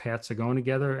think our paths are going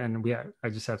together. And I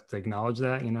just have to acknowledge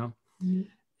that,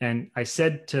 And I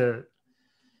said to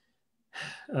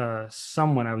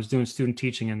someone, I was doing student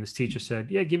teaching, and this teacher said,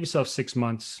 yeah, give yourself 6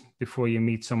 months before you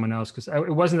meet someone else. Because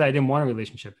it wasn't that I didn't want a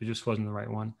relationship. It just wasn't the right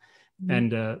one.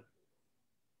 And and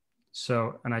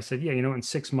I said, yeah, in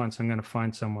 6 months, I'm going to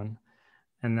find someone.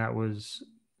 And that was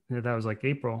that was like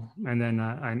April. And then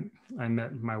I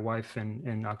met my wife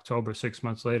in October, 6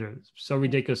 months later. So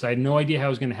ridiculous. I had no idea how it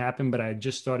was going to happen, but I had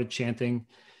just started chanting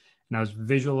and I was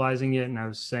visualizing it. And I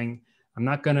was saying, I'm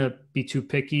not going to be too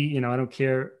picky. You know, I don't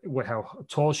care how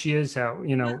tall she is, how,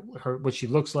 you know, what she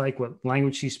looks like, what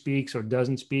language she speaks or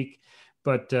doesn't speak.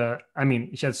 But I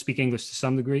mean, she had to speak English to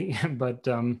some degree, but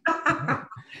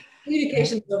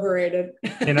communication is overrated.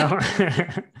 You know,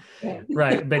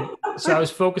 right. But so I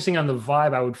was focusing on the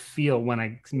vibe I would feel when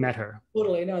I met her.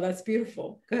 Totally. No, that's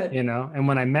beautiful. Good. You know, and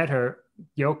when I met her,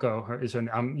 Yoko,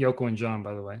 I'm Yoko and John,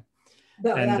 by the way.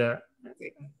 No, And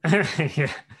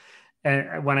yeah.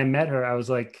 And when I met her, I was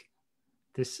like,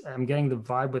 I'm getting the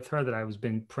vibe with her that I was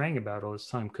been praying about all this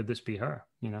time. Could this be her?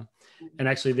 You know? And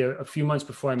actually there, a few months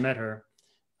before I met her,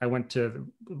 I went to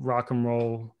the Rock and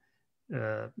Roll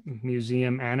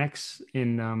Museum Annex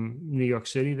in New York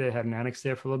City. They had an annex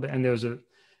there for a little bit. And there was a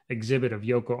exhibit of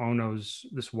Yoko Ono's,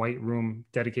 this white room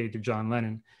dedicated to John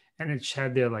Lennon. And it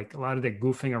had their, like, a lot of their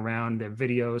goofing around, their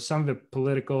videos, some of it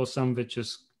political, some of it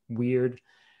just weird.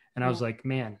 And I was like,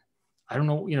 man, I don't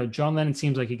know, you know, John Lennon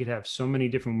seems like he could have so many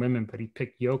different women, but he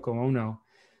picked Yoko Ono.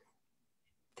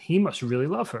 He must really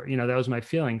love her. You know, that was my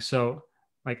feeling. So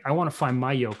like, I want to find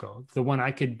my Yoko, the one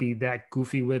I could be that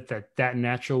goofy with, that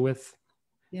natural with.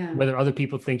 Yeah. Whether other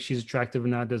people think she's attractive or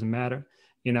not, doesn't matter,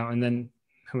 you know. And then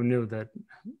who knew that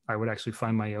I would actually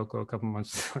find my Yoko a couple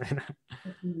months later.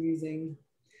 That's amazing.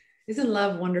 Isn't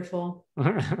love wonderful?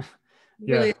 Yeah.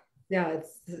 Really,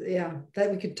 that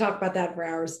we could talk about that for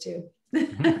hours too.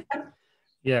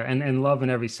 Yeah, and love in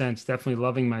every sense. Definitely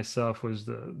loving myself was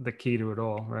the key to it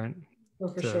all, right? Oh,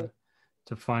 for sure.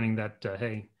 To finding that,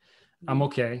 hey, I'm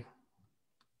okay.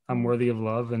 I'm worthy of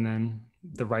love, and then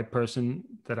the right person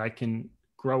that I can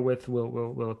grow with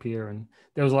will appear. And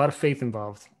there was a lot of faith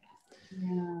involved.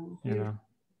 Yeah. You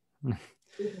know.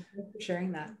 Thanks for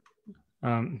sharing that.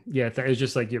 Yeah, it was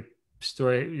just like your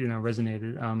story, you know,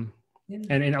 resonated.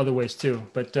 And in other ways too.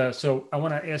 But so I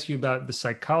want to ask you about the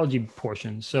psychology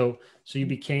portion. So you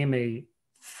became a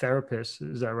therapist,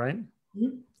 is that right?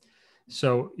 Mm-hmm.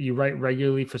 So you write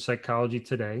regularly for Psychology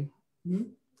Today. Mm-hmm.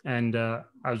 And I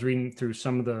was reading through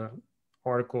some of the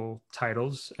article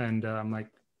titles, and I'm like,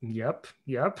 yep.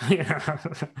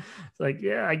 It's like,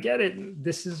 yeah, I get it.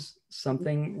 This is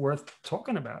something worth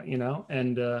talking about, you know?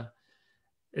 And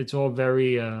it's all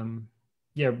very,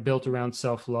 built around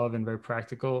self-love and very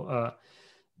practical.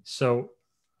 So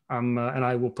and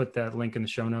I will put that link in the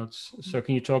show notes. So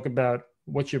can you talk about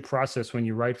what's your process when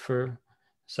you write for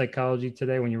Psychology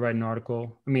Today, when you write an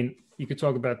article? I mean, you could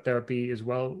talk about therapy as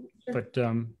well, sure. But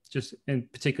just in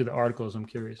particular the articles, I'm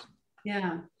curious.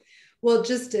 Yeah. Well,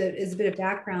 just as a bit of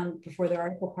background before the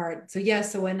article part. So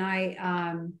when I,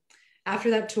 after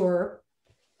that tour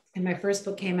and my first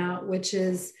book came out, which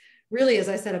is really, as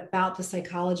I said, about the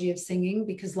psychology of singing,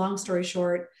 because long story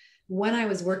short, when I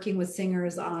was working with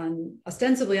singers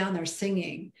ostensibly on their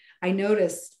singing, I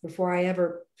noticed before I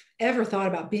ever thought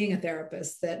about being a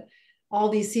therapist that all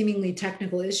these seemingly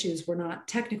technical issues were not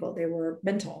technical, they were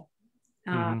mental.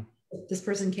 This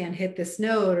person can't hit this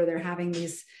note, or they're having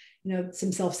these, you know,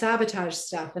 some self-sabotage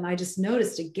stuff. And I just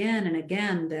noticed again and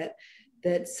again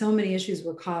that so many issues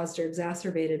were caused or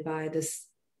exacerbated by this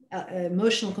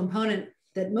emotional component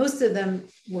that most of them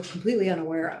were completely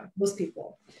unaware of, most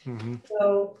people. Mm-hmm.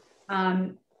 So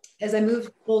as I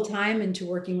moved full time into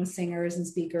working with singers and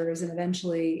speakers, and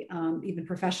eventually even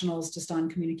professionals just on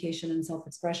communication and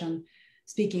self-expression,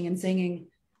 speaking and singing,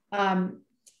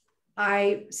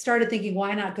 I started thinking,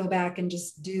 why not go back and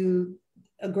just do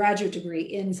a graduate degree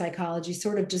in psychology,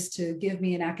 sort of just to give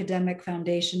me an academic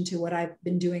foundation to what I've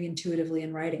been doing intuitively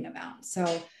and writing about.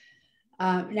 So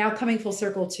now coming full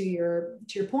circle to your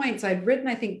point. So I'd written,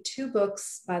 I think, 2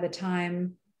 books by the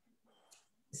time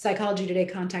Psychology Today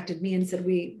contacted me and said,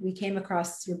 we came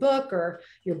across your book or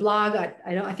your blog.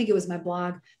 I think it was my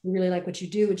blog. We really like what you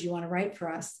do. Would you want to write for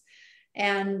us?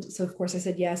 And so of course I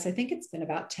said, yes. I think it's been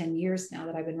about 10 years now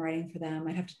that I've been writing for them.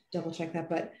 I'd have to double check that,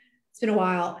 but it's been a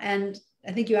while. And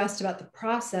I think you asked about the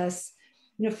process.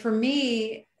 You know, for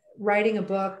me, writing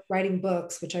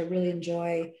books, which I really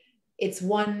enjoy, it's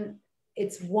one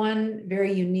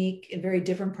very unique and very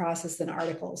different process than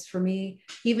articles. For me,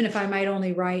 even if I might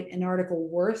only write an article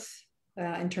worth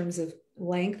in terms of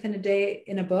length in a day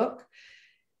in a book,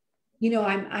 you know,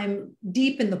 I'm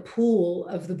deep in the pool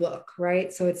of the book,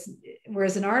 right? So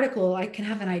whereas an article, I can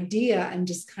have an idea and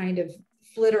just kind of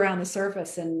flit around the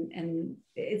surface, and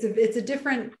it's a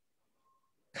different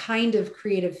kind of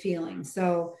creative feeling.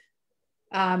 So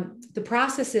the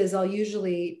process is I'll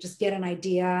usually just get an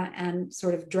idea and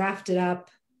sort of draft it up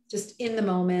just in the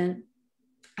moment.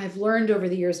 I've learned over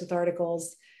the years with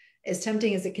articles as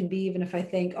tempting as it can be, even if I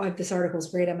think, oh, if this article is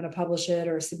great, I'm going to publish it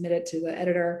or submit it to the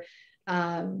editor,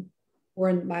 or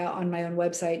on my own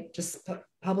website, just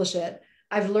publish it.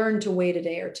 I've learned to wait a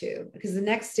day or two, because the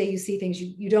next day you see things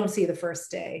you don't see the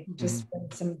first day, just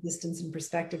some distance and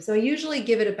perspective. So I usually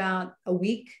give it about a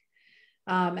week,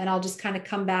 and I'll just kind of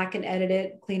come back and edit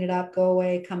it, clean it up, go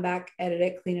away, come back, edit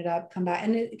it, clean it up, come back.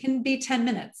 And it can be 10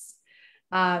 minutes.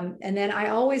 And then I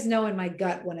always know in my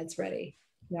gut when it's ready.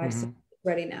 You know, I've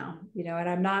ready now, you know, and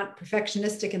I'm not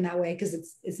perfectionistic in that way, because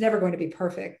it's never going to be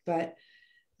perfect, but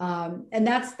and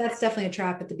that's definitely a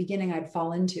trap at the beginning I'd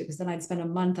fall into, because then I'd spend a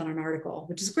month on an article,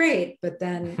 which is great, but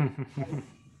then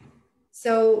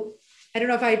so I don't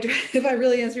know if I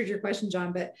really answered your question,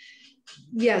 John, but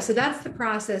yeah, so that's the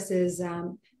process. Is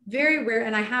very rare,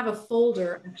 and I have a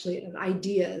folder actually of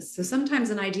ideas. So sometimes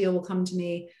an idea will come to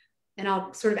me and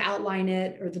I'll sort of outline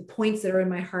it, or the points that are in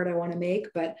my heart I want to make,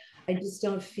 but I just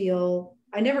don't feel,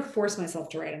 I never force myself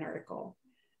to write an article.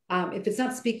 If it's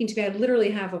not speaking to me, I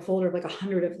literally have a folder of like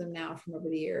 100 of them now from over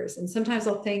the years. And sometimes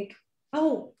I'll think,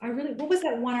 oh, what was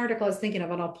that one article I was thinking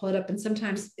of? And I'll pull it up, and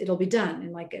sometimes it'll be done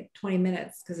in like 20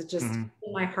 minutes, because it's just in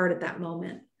my heart at that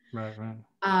moment. Right.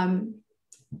 And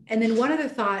then one other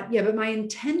thought, yeah, but my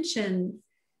intention,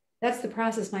 that's the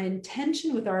process. My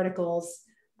intention with articles,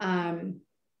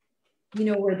 you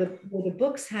know, where the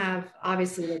books have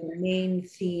obviously like a main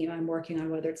theme I'm working on,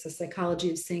 whether it's the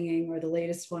psychology of singing, or the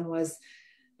latest one was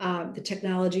the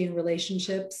technology and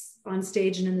relationships on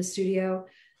stage and in the studio.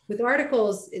 With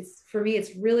articles, for me,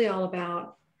 it's really all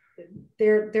about,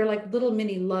 they're like little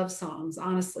mini love songs,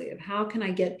 honestly, of how can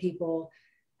I get people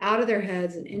out of their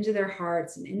heads and into their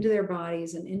hearts and into their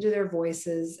bodies and into their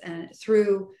voices. And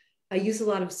I use a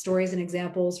lot of stories and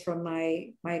examples from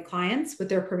my clients with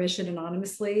their permission,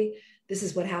 anonymously. This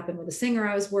is what happened with a singer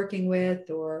I was working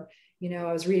with, or, you know,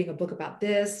 I was reading a book about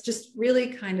this, just really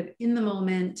kind of in the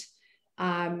moment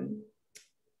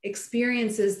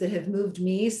experiences that have moved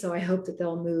me. So I hope that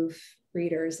they'll move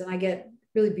readers, and I get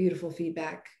really beautiful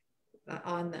feedback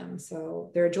on them.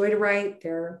 So they're a joy to write.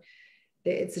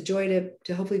 It's a joy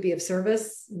to hopefully be of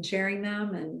service in sharing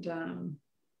them. And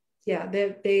yeah,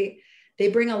 they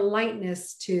bring a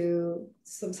lightness to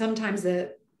sometimes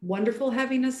the wonderful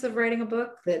heaviness of writing a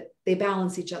book, that they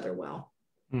balance each other well.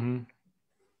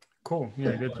 Cool.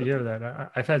 Yeah, good to hear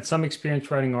that. I've had some experience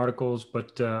writing articles,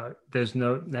 but there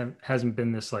hasn't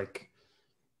been this like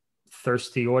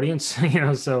thirsty audience, you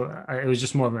know, so it was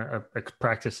just more of a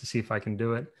practice to see if I can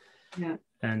do it. Yeah.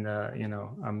 And, you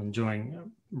know, I'm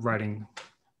enjoying writing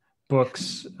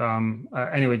books.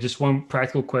 Anyway, just one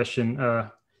practical question.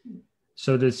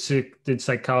 So did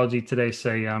Psychology Today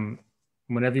say,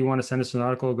 whenever you want to send us an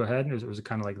article, go ahead? Was it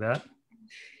kind of like that?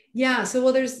 Yeah. So,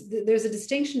 well, there's a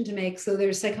distinction to make. So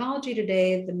there's Psychology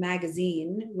Today, the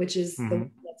magazine, which is the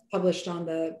one that's published on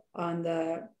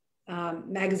the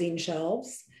magazine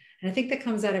shelves. And I think that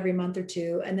comes out every month or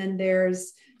two. And then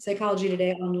there's Psychology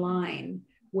Today online,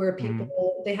 where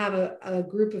people, they have a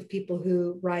group of people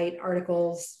who write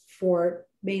articles for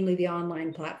mainly the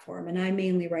online platform. And I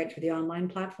mainly write for the online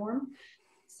platform.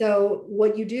 So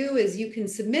what you do is you can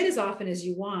submit as often as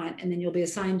you want, and then you'll be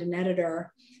assigned an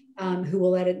editor who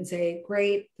will edit and say,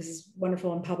 great, this is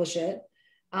wonderful, and publish it.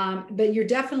 But you're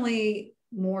definitely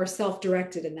more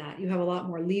self-directed in that. You have a lot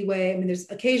more leeway. I mean,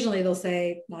 occasionally they'll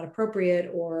say not appropriate,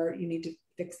 or you need to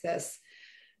fix this.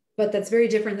 But that's very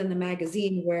different than the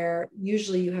magazine, where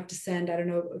usually you have to send, I don't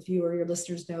know if you or your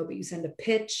listeners know, but you send a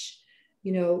pitch,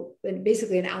 you know, and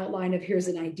basically an outline of, here's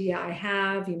an idea I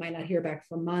have. You might not hear back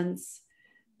for months.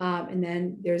 And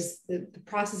then there's the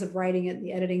process of writing it.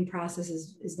 The editing process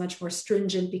is much more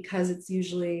stringent, because it's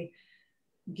usually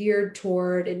geared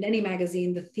toward, in any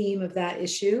magazine, the theme of that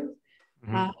issue.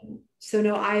 So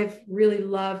no, I've really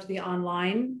loved the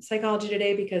online Psychology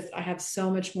Today, because I have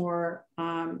so much more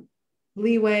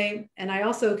leeway. And I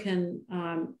also can,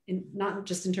 not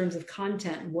just in terms of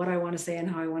content, what I want to say and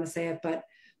how I want to say it, but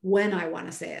when I want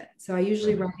to say it. So I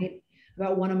usually write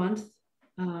about one a month.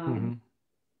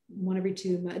 One every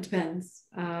 2 months, it depends.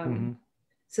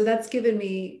 So that's given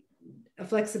me a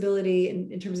flexibility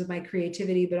in terms of my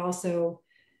creativity, but also,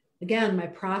 again, my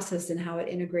process and how it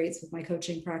integrates with my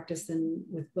coaching practice and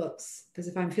with books. Because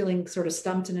if I'm feeling sort of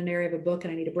stumped in an area of a book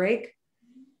and I need a break,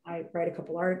 I write a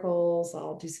couple articles,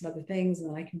 I'll do some other things, and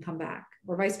then I can come back,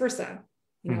 or vice versa.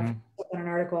 You know, if I on an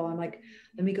article, I'm like,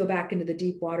 let me go back into the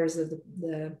deep waters of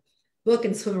the book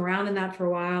and swim around in that for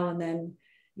a while. And then,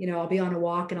 you know, I'll be on a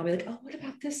walk and I'll be like, oh, what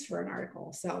about this for an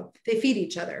article? So they feed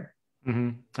each other.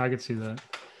 I could see that.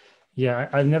 Yeah,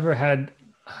 I've never had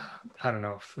I don't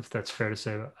know if that's fair to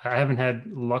say. I haven't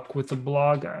had luck with the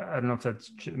blog. I don't know if that's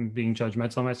being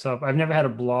judgmental of myself. I've never had a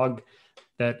blog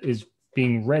that is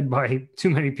being read by too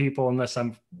many people unless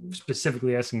I'm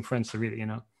specifically asking friends to read it, you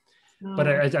know. But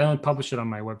I only publish it on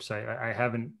my website. I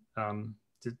haven't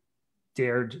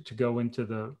dared to go into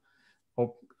the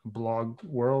blog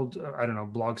world. I don't know,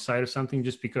 blog site or something,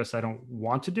 just because I don't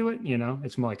want to do it, you know.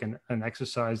 It's more like an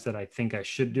exercise that I think I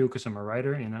should do because I'm a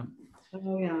writer, you know.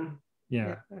 Oh yeah.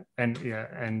 Yeah.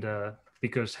 And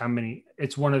because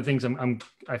it's one of the things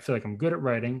I feel like I'm good at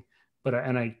writing, but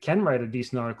I can write a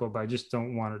decent article, but I just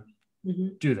don't want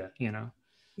to do that, you know.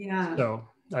 Yeah. So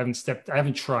I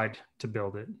haven't tried to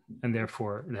build it, and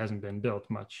therefore it hasn't been built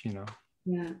much, you know.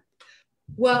 Yeah.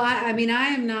 Well, I mean,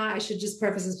 I should just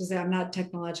preface this to say I'm not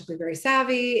technologically very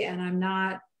savvy, and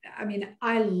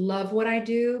I love what I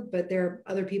do, but there are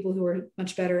other people who are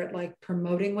much better at like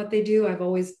promoting what they do. I've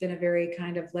always been a very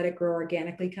kind of let it grow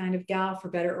organically kind of gal, for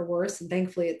better or worse. And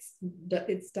thankfully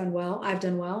it's done well. I've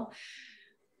done well.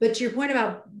 But to your point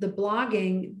about the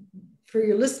blogging, for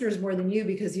your listeners more than you,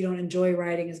 because you don't enjoy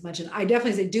writing as much. And I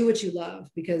definitely say do what you love,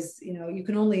 because you know you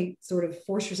can only sort of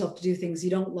force yourself to do things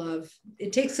you don't love.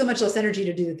 It takes so much less energy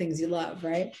to do the things you love,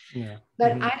 right? Yeah.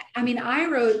 But I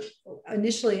wrote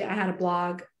initially, I had a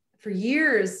blog for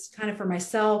years, kind of for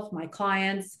myself, my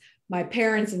clients, my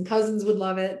parents and cousins would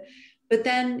love it. But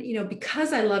then, you know,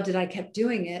 because I loved it, I kept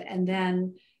doing it. And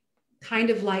then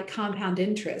kind of like compound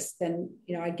interest, then,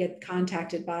 you know, I'd get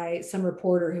contacted by some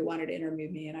reporter who wanted to interview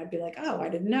me, and I'd be like, oh, I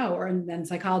didn't know. Or and then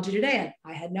Psychology Today,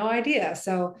 I had no idea.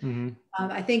 So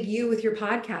I think you with your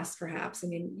podcast, perhaps, I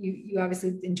mean, you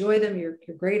obviously enjoy them. You're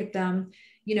great at them.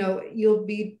 You know, you'll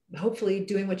be hopefully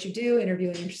doing what you do,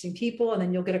 interviewing interesting people, and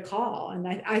then you'll get a call. And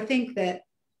I think that,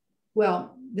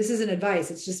 well, this isn't advice.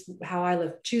 It's just how I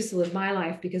choose to live my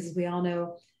life, because as we all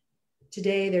know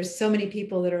today, there's so many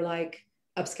people that are like,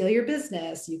 upscale your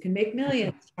business, you can make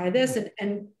millions, try this.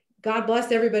 And God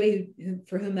bless everybody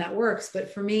for whom that works.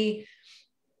 But for me,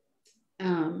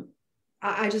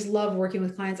 I just love working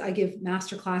with clients. I give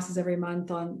master classes every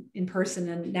month in person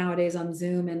and nowadays on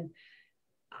Zoom. And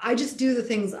I just do the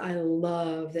things I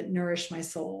love that nourish my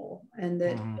soul and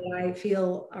that I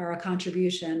feel are a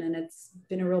contribution. And it's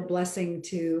been a real blessing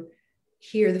to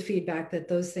hear the feedback that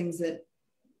those things that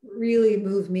really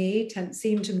move me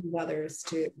seem to move others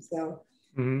too. So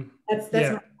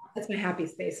that's my happy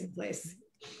space and place.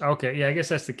 Okay. Yeah, I guess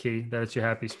that's the key, that it's your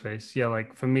happy space. Yeah,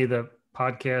 like for me, the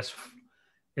podcast,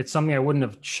 it's something I wouldn't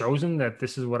have chosen, that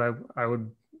this is what I would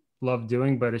love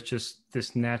doing, but it's just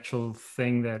this natural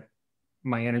thing that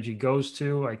my energy goes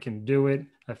to. I can do it.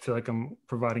 I feel like I'm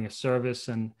providing a service,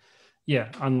 and yeah,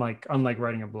 unlike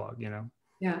writing a blog, you know?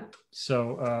 Yeah.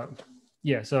 So,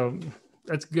 so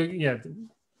that's good. Yeah.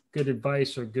 Good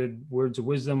advice or good words of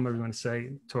wisdom, whatever you want to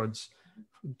say, towards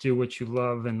do what you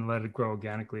love and let it grow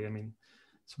organically. I mean,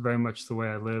 it's very much the way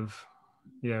I live.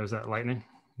 Yeah. Was that lightning?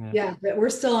 Yeah, but we're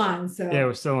still on. So yeah,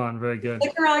 we're still on. Very good.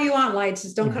 Flicker all you want, lights.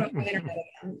 Just don't cut off the internet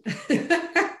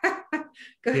again.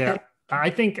 Go ahead.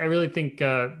 I really think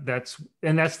that's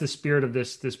the spirit of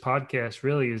this podcast.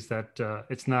 Really, is that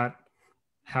it's not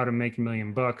how to make $1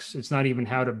 million. It's not even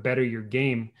how to better your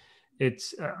game.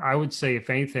 It's I would say, if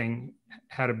anything,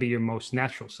 how to be your most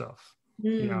natural self.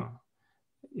 You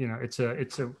know, it's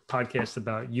a podcast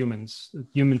about humans,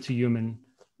 human to human,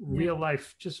 real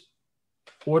life, just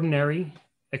ordinary,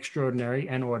 extraordinary,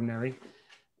 and ordinary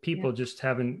people, just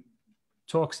having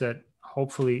talks that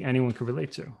hopefully anyone could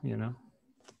relate to, you know?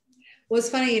 Well, it's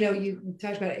funny, you know, you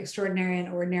talked about extraordinary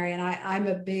and ordinary, and I'm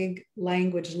a big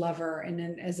language lover. And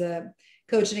then as a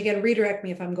coach, and again, redirect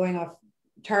me if I'm going off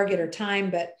target or time,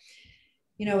 but,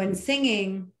 you know, in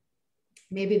singing,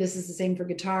 maybe this is the same for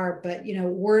guitar, but, you know,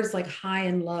 words like high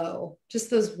and low, just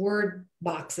those word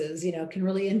boxes, you know, can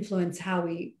really influence how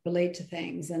we relate to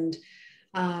things. And,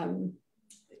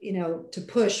 you know, to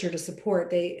push or to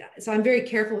support, so I'm very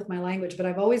careful with my language, but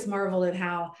I've always marveled at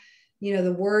how, you know,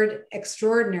 the word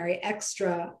extraordinary,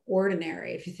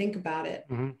 extraordinary, if you think about it,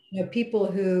 you know,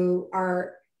 people who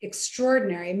are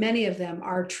extraordinary, many of them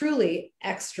are truly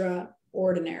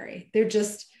extraordinary.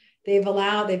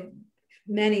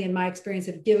 Many in my experience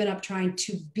have given up trying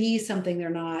to be something they're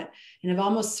not, and have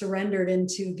almost surrendered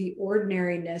into the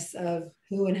ordinariness of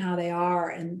who and how they are.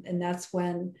 And that's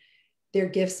when their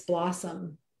gifts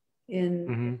blossom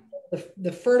in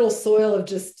the fertile soil of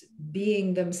just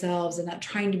being themselves and not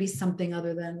trying to be something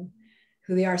other than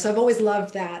who they are. So I've always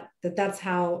loved that's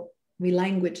how we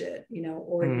language it, you know,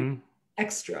 or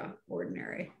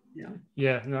extraordinary, you know?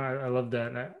 Yeah, no, I love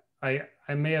that. I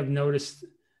may have noticed,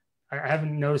 I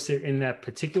haven't noticed it in that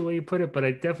particular way you put it, but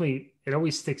I definitely it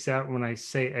always sticks out when I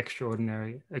say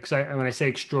extraordinary. When I say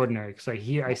extraordinary, because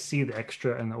I see the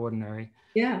extra and the ordinary.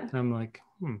 Yeah. And I'm like,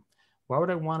 why would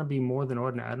I want to be more than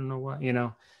ordinary? I don't know why,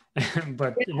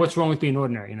 but Yeah. what's wrong with being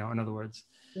ordinary, in other words.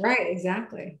 Right,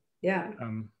 exactly. Yeah.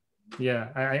 Yeah,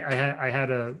 I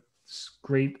had a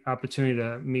great opportunity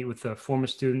to meet with a former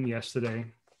student yesterday.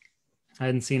 I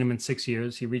hadn't seen him in 6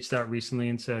 years. He reached out recently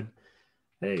and said,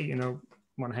 hey,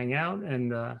 want to hang out?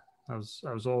 And I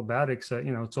was all about it, because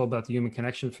it's all about the human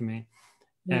connection for me.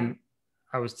 Yeah. And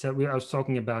I was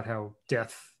talking about how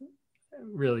death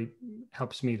really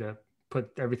helps me to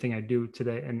put everything I do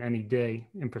today and any day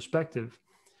in perspective.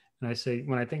 And I say,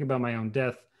 when I think about my own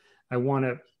death, I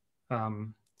want to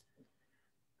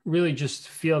really just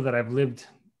feel that I've lived.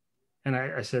 And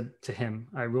I said to him,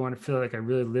 I really want to feel like I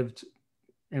really lived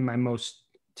in my most,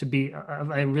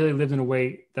 I really lived in a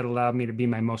way that allowed me to be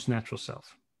my most natural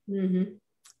self. Mm-hmm.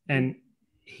 And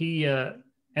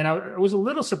I was a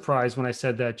little surprised when I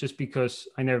said that, just because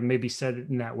I never maybe said it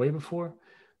in that way before.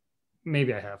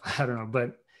 Maybe I have, I don't know.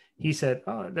 But he said,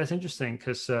 oh, that's interesting,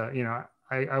 because,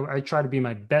 I try to be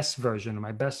my best version of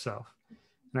my best self.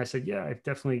 And I said, yeah, I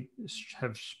definitely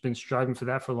have been striving for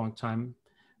that for a long time.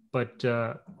 But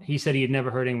he said he had never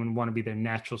heard anyone want to be their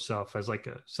natural self as like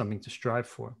something to strive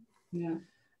for. Yeah.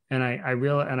 And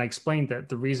I explained that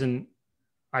the reason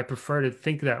I prefer to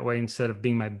think that way instead of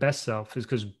being my best self is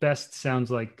because best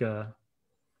sounds like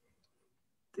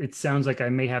it sounds like I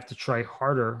may have to try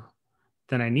harder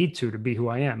than I need to be who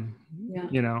I am.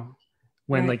 Yeah.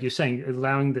 When, right. Like you're saying,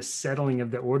 allowing the settling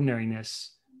of the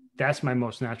ordinariness, that's my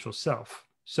most natural self.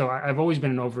 So I've always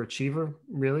been an overachiever,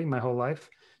 really, my whole life.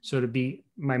 So to be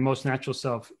my most natural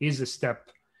self is a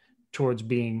step towards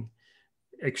being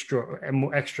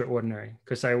extraordinary,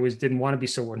 because I always didn't want to be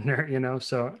so ordinary,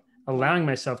 So allowing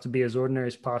myself to be as ordinary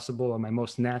as possible, or my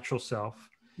most natural self,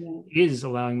 is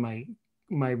allowing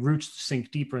my roots to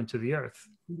sink deeper into the earth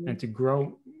and to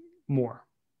grow more,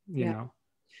 you know.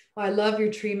 Well, I love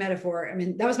your tree metaphor. I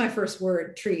mean, that was my first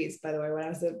word, trees, by the way, when I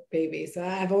was a baby. So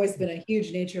I've always been a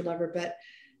huge nature lover, but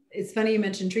it's funny you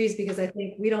mentioned trees, because I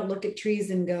think we don't look at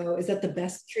trees and go, is that the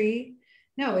best tree?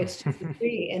 No, it's just a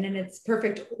tree. And in its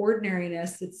perfect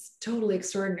ordinariness, it's totally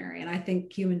extraordinary. And I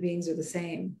think human beings are the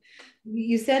same.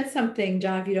 You said something,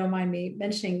 John, if you don't mind me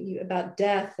mentioning about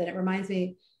death, and it reminds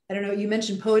me, I don't know, you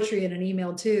mentioned poetry in an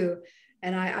email too.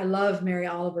 And I love Mary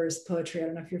Oliver's poetry. I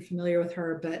don't know if you're familiar with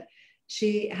her, but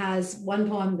she has one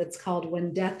poem that's called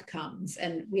When Death Comes.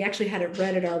 And we actually had it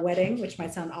read at our wedding, which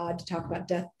might sound odd to talk about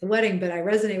death at the wedding, but I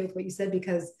resonate with what you said,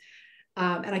 because,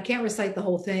 and I can't recite the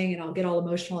whole thing and I'll get all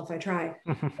emotional if I try.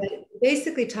 But it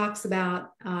basically talks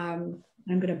about, I'm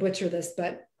going to butcher this,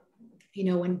 but,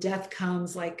 when death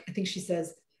comes, like, I think she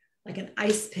says, like an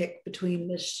ice pick between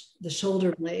the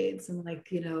shoulder blades, and like,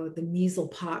 the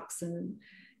measles pox, and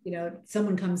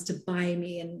someone comes to buy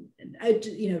me and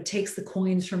takes the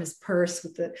coins from his purse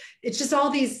it's just all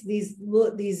these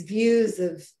views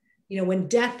of, when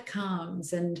death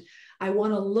comes. And I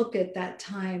want to look at that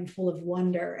time full of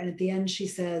wonder. And at the end, she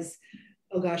says,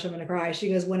 oh gosh, I'm going to cry. She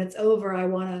goes, when it's over, I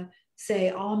want to say,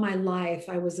 all my life,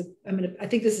 I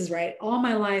think this is right. All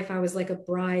my life, I was like a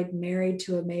bride married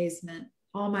to amazement.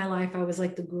 All my life, I was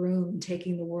like the groom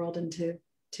taking the world into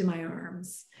my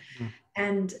arms. Mm.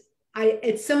 And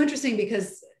it's so interesting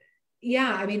because,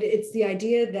 it's the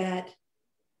idea that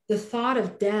the thought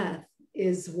of death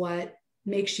is what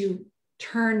makes you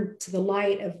turn to the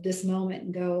light of this moment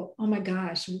and go, oh my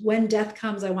gosh, when death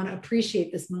comes, I want to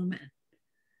appreciate this moment.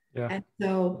 Yeah. And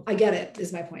so I get it,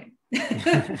 is my point.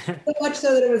 So much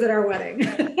so that it was at our wedding.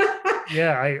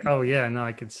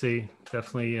 I could see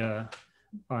definitely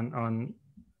on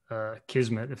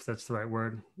kismet, if that's the right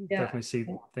word. Definitely see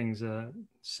things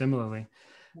similarly.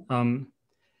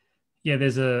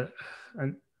 There's a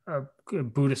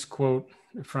Buddhist quote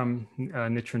from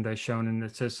Nichiren Daishonin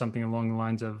that says something along the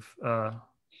lines of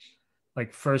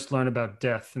like, first learn about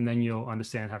death and then you'll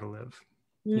understand how to live.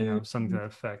 Something to that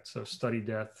effect. So study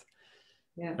death.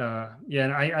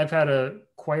 And I've had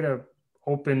quite a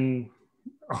open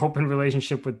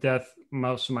relationship with death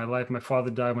most of my life. My father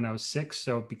died when I was 6,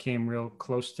 so it became real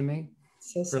close to me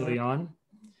early on.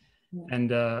 And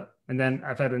then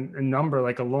I've had a number,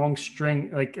 like a long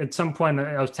string, like at some point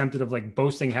I was tempted of like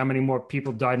boasting how many more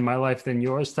people died in my life than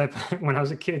yours type when I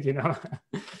was a kid,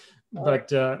 But,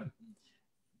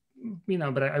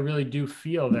 but I really do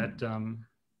feel that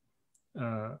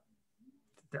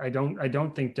I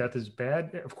don't think death is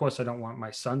bad. Of course, I don't want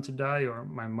my son to die, or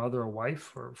my mother or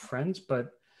wife or friends,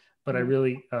 but I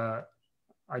really, I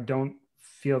don't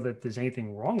feel that there's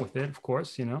anything wrong with it, of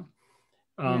course,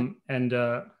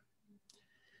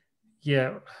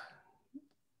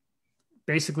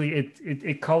 basically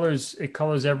it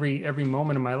colors every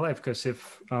moment of my life. Because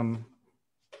if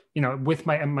with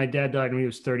my dad died when he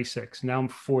was 36. Now I'm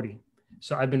 40.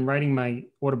 So I've been writing my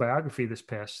autobiography this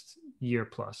past year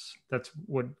plus. That's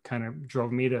what kind of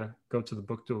drove me to go to the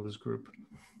book duelist group.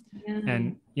 Yeah.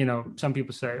 And, some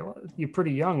people say, well, you're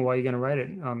pretty young. Why are you going to write it?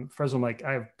 First, I'm like,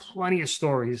 I have plenty of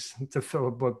stories to fill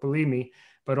a book, believe me.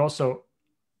 But also,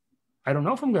 I don't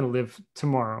know if I'm going to live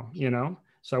tomorrow,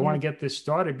 So I want to get this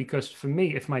started, because for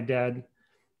me, if my dad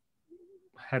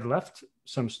had left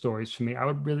some stories for me, I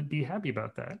would really be happy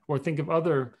about that. Or think of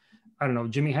other, I don't know,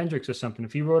 Jimi Hendrix or something.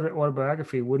 If he wrote an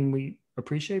autobiography, wouldn't we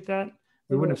appreciate that?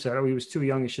 We wouldn't have said, oh, he was too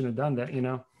young, he shouldn't have done that,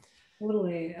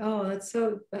 Totally. Oh, that's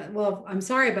so, well, I'm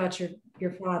sorry about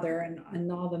your father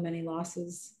and all the many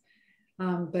losses.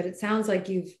 But it sounds like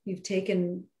you've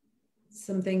taken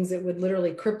some things that would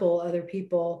literally cripple other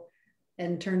people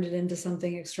and turned it into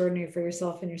something extraordinary for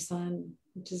yourself and your son,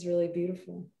 which is really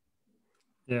beautiful.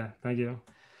 Yeah, thank you.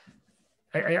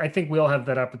 I think we all have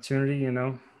that opportunity,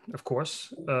 of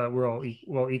course. We're all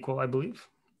equal, I believe.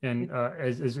 And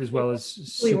as well as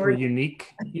super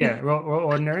unique. Yeah, we're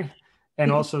ordinary.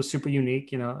 And also super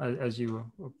unique, as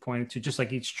you pointed to, just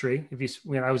like each tree.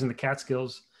 I was in the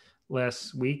Catskills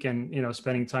last week, and,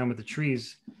 spending time with the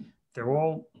trees, they're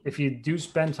all, if you do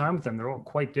spend time with them, they're all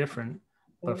quite different.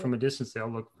 But from a distance, they all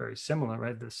look very similar,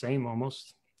 right? The same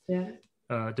almost. Yeah.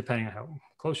 Depending on how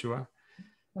close you are.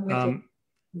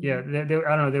 Yeah, I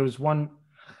don't know. There was one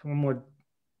more.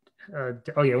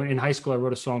 In high school, I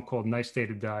wrote a song called "Nice Day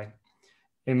to Die"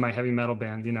 in my heavy metal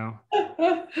band.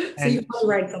 So you want to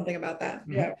write something about that?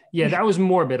 Yeah. Yeah, that was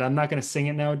morbid. I'm not going to sing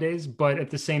it nowadays, but at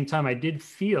the same time, I did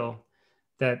feel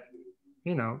that,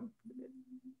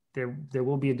 there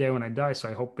will be a day when I die. So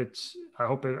I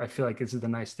feel like this is the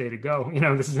nice day to go.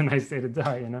 This is a nice day to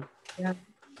die. Yeah.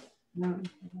 No.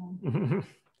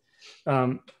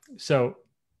 So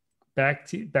back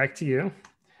to you.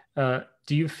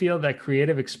 Do you feel that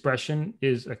creative expression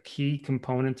is a key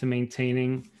component to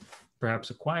maintaining, perhaps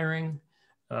acquiring,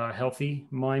 healthy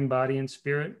mind, body, and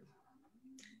spirit?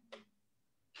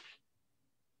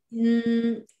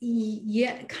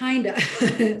 Yeah, kind of,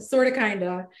 sort of, kind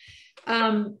of.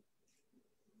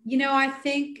 I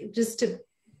think, just to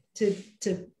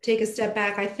take a step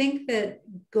back, I think that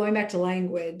going back to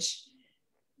language,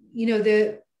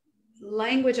 the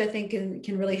language, I think,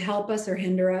 can really help us or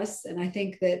hinder us. And I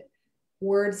think that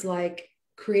words like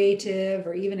creative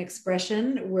or even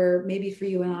expression, where maybe for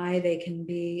you and I, they can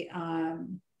be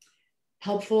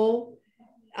helpful.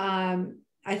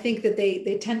 I think that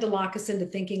they tend to lock us into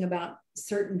thinking about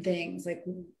certain things. Like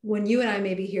when you and I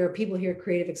maybe people hear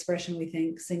creative expression, we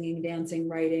think singing, dancing,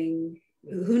 writing,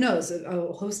 who knows,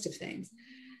 a host of things.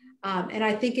 And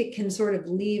I think it can sort of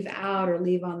leave out or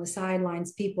leave on the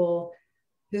sidelines people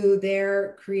who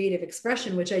their creative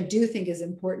expression, which I do think is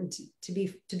important to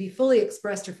be fully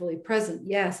expressed or fully present.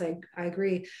 Yes, I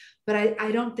agree. But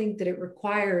I don't think that it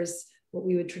requires what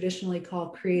we would traditionally call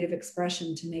creative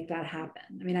expression to make that happen.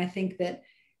 I mean, I think that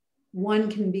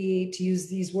one can be, to use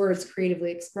these words,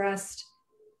 creatively expressed,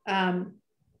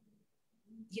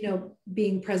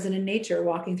 being present in nature,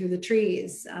 walking through the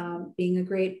trees, being a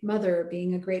great mother,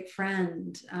 being a great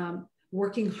friend,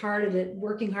 working hard at it,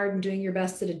 working hard and doing your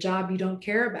best at a job you don't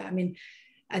care about. I mean,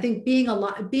 I think being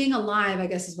alive, I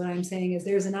guess is what I'm saying, is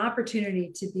there's an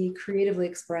opportunity to be creatively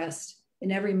expressed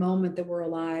in every moment that we're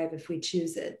alive if we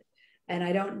choose it. And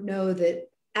I don't know that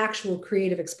actual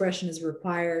creative expression is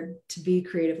required to be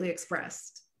creatively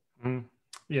expressed.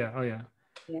 Yeah. Oh yeah.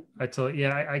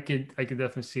 Yeah. I could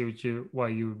definitely see why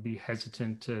you would be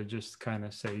hesitant to just kind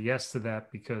of say yes to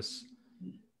that, because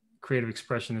creative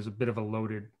expression is a bit of a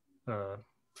loaded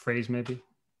phrase. Maybe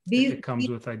it comes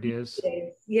with ideas.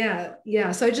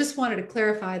 Yeah. So I just wanted to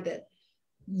clarify that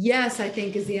yes, I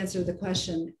think, is the answer to the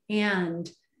question, and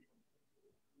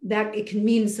that it can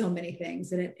mean so many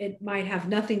things, and it might have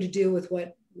nothing to do with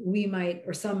what we might,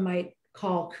 or some might,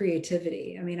 call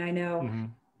creativity. I mean, I know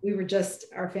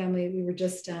my family, we were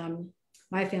just on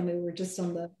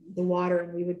the water,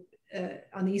 and we would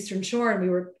on the eastern shore,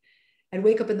 and I'd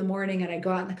wake up in the morning and I'd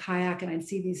go out in the kayak and I'd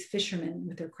see these fishermen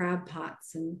with their crab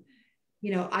pots, and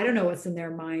I don't know what's on their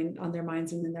minds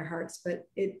and in their hearts, but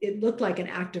it looked like an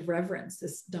act of reverence.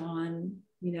 This dawn,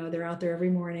 they're out there every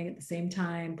morning at the same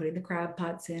time, putting the crab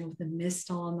pots in with the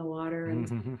mist all on the water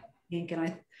and pink.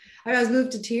 And I was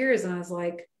moved to tears, and I was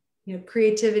like,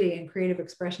 creativity and creative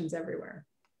expressions everywhere.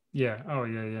 Yeah. Oh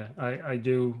yeah. I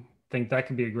do think that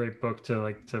could be a great book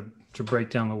to break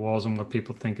down the walls on what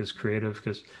people think is creative,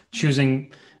 because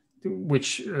choosing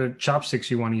which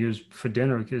chopsticks you want to use for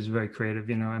dinner is very creative.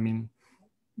 I mean,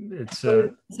 it's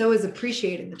so is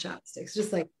appreciating the chopsticks,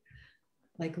 just like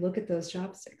look at those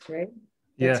chopsticks, right?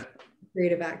 That's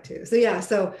creative act too. So yeah,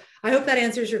 so I hope that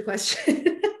answers your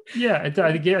question. Yeah,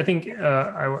 I think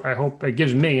I hope it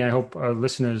gives me, I hope our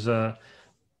listeners a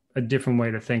different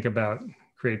way to think about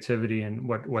creativity and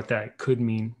what that could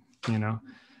mean. You know,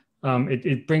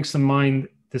 it brings to mind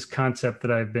this concept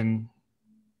that I've been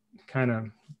kind of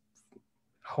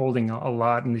holding a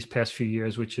lot in these past few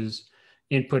years, which is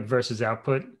input versus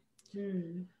output.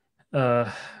 And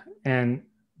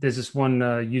there's this one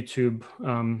YouTube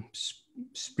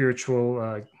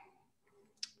spiritual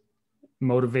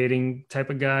motivating type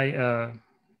of guy.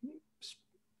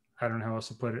 I don't know how else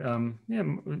to put it.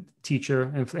 Teacher,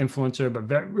 influencer,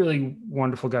 but really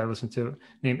wonderful guy to listen to,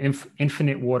 named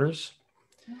Infinite Waters.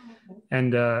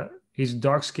 And he's a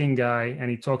dark-skinned guy, and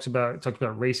he talks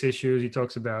about race issues. He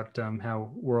talks about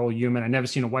how we're all human. I've never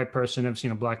seen a white person, never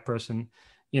seen a black person,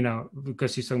 you know,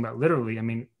 because he's talking about literally. I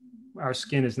mean, our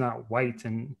skin is not white,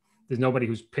 and there's nobody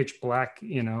who's pitch black,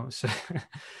 you know. So,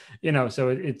 you know, so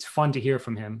it's fun to hear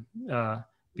from him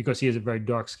because he is a very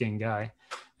dark-skinned guy.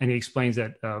 And he explains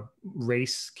that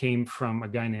race came from a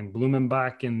guy named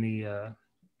Blumenbach in the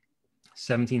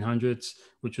 1700s,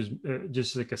 which was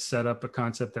just like a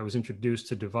concept that was introduced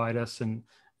to divide us and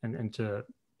to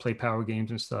play power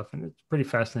games and stuff. And it's pretty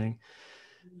fascinating.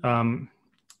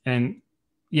 And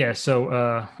yeah,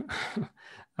 so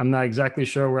I'm not exactly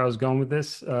sure where I was going with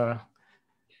this. So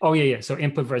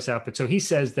input versus output. So he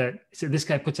says so this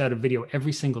guy puts out a video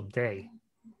every single day.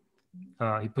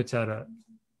 He puts out a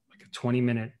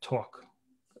 20-minute talk,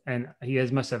 and he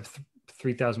must have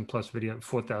 3,000 plus video,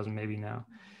 4,000 maybe now.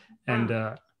 And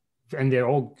they're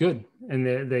all good, and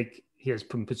he has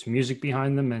put some music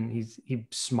behind them, and he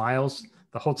smiles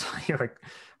the whole time. You're like,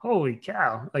 holy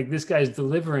cow, like this guy's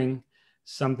delivering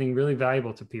something really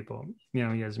valuable to people. You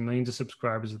know, he has millions of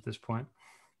subscribers at this point.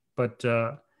 But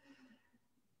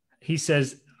he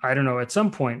says, I don't know, at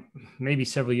some point, maybe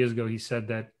several years ago, he said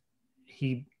that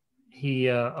he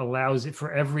allows it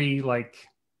for every, like,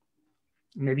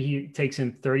 maybe he takes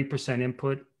in 30%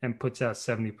 input and puts out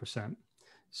 70%.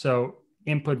 So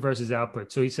input versus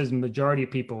output. So he says the majority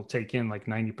of people take in like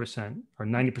 90% or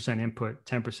 90% input,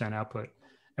 10% output.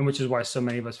 And which is why so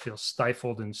many of us feel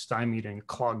stifled and stymied and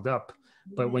clogged up.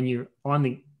 But when you're on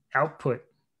the output,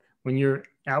 when your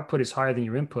output is higher than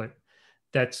your input,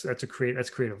 that's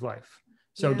creative life.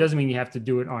 So It doesn't mean you have to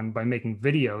do it by making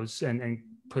videos and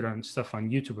put on stuff on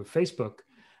YouTube or Facebook.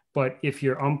 But if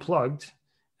you're unplugged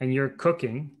and you're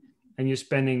cooking and you're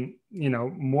spending, you know,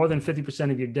 more than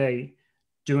 50% of your day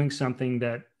doing something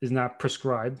that is not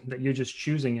prescribed, that you're just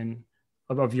choosing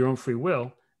of your own free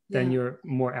will, then you're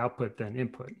more output than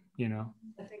input, you know?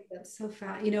 I think that's so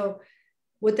fast. You know,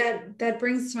 what that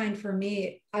brings to mind for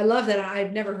me, I love that.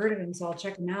 I've never heard of him, so I'll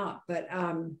check him out. But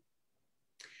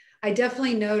I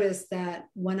definitely notice that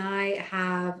when I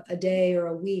have a day or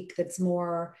a week that's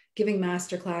more giving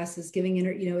master classes, giving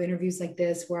interviews like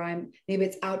this, where maybe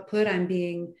it's output,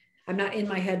 I'm not in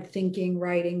my head thinking,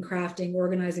 writing, crafting,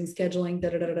 organizing, scheduling,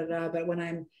 But when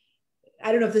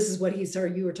I don't know if this is what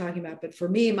you were talking about, but for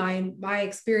me, my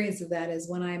experience of that is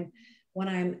when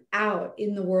I'm out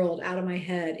in the world, out of my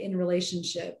head, in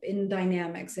relationship, in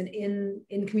dynamics, and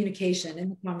in communication,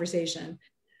 in conversation,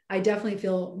 I definitely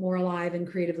feel more alive and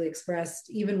creatively expressed,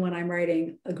 even when I'm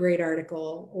writing a great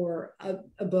article or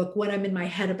a book, when I'm in my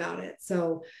head about it.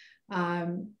 So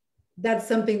that's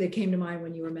something that came to mind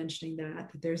when you were mentioning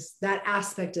that there's that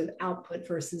aspect of output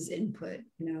versus input,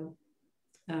 you know,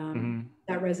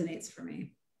 that resonates for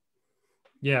me.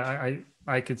 Yeah,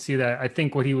 I could see that. I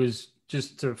think what he was,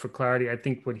 for clarity, I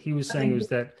think what he was saying was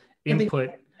that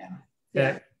input,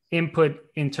 input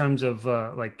in terms of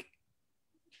like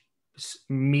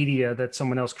media that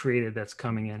someone else created that's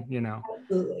coming in, you know,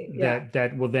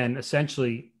 that will then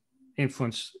essentially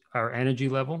influence our energy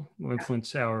level, will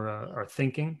influence our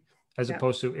thinking, as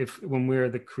opposed to when we're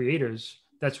the creators.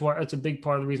 That's a big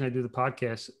part of the reason I do the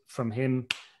podcast, from him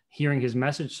hearing his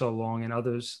message so long and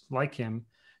others like him,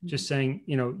 just saying,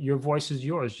 you know, your voice is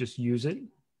yours, just use it,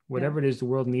 whatever it is, the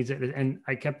world needs it. And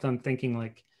I kept on thinking,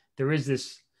 like, there is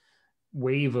this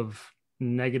wave of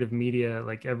negative media,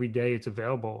 like every day it's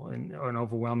available in an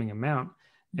overwhelming amount.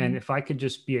 And if I could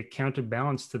just be a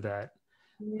counterbalance to that,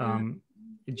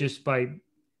 just by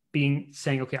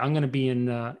saying, okay, I'm going to be in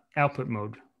output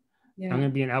mode. I'm going to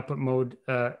be in output mode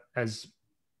as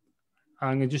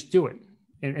I'm going to just do it.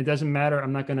 And it doesn't matter.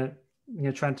 I'm not going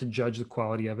to, try to judge the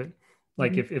quality of it.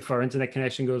 Like if our internet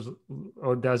connection goes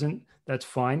or doesn't, that's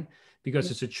fine,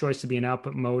 because it's a choice to be in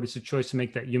output mode. It's a choice to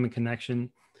make that human connection.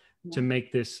 to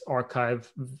make this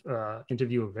archive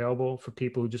interview available for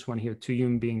people who just want to hear two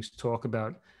human beings talk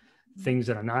about things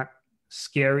that are not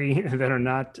scary, that are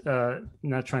not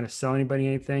trying to sell anybody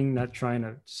anything, not trying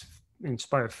to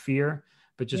inspire fear,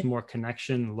 but just more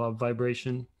connection, love,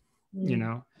 vibration, you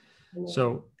know?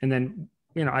 So, and then,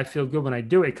 you know, I feel good when I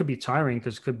do it. It could be tiring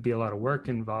because it could be a lot of work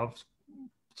involved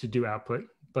to do output.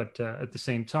 But at the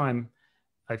same time,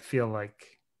 I feel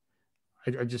like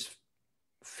I just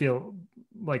feel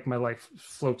like my life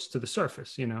floats to the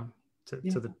surface, you know, to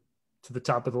the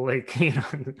top of the lake, you know.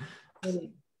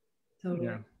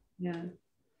 Totally. Yeah.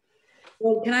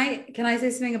 Well, can I say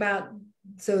something about,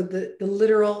 so the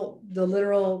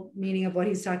literal meaning of what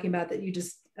he's talking about that you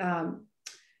just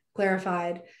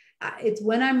clarified? It's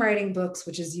when I'm writing books,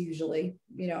 which is usually,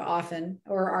 you know, often,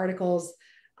 or articles,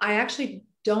 I actually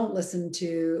don't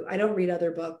read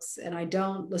other books, and I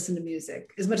don't listen to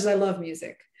music as much as I love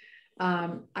music.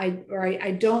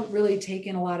 I don't really take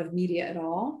in a lot of media at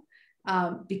all,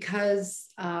 because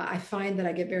I find that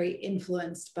I get very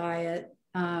influenced by it.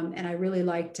 And I really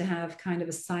like to have kind of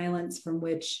a silence from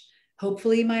which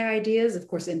hopefully my ideas, of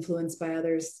course, influenced by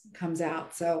others, comes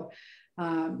out. So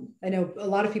I know a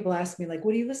lot of people ask me, like,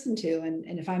 what do you listen to?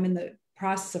 And if I'm in the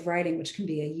process of writing, which can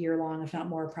be a year long, if not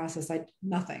more, process,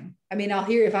 nothing. I mean, I'll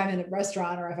hear if I'm in a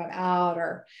restaurant or if I'm out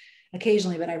or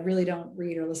occasionally, but I really don't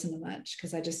read or listen to much,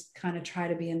 because I just kind of try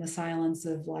to be in the silence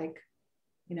of, like,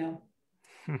 you know,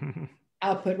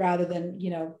 output rather than,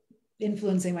 you know,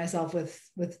 influencing myself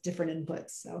with different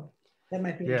inputs. So that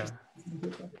might be interesting to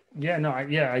people. Yeah, no,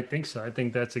 I think so. I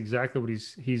think that's exactly what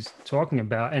he's talking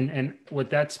about. And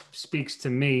what that speaks to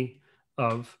me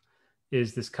of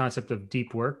is this concept of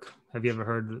deep work. Have you ever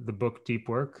heard the book Deep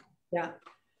Work? Yeah.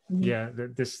 Mm-hmm. Yeah,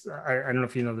 I don't know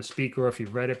if you know the speaker or if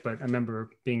you've read it, but I remember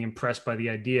being impressed by the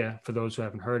idea, for those who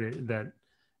haven't heard it, that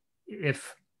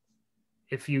if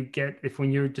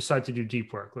when you decide to do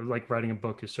deep work, like writing a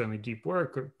book is certainly deep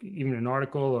work, or even an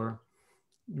article, or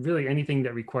really anything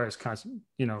that requires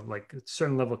like a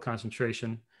certain level of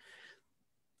concentration.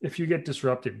 If you get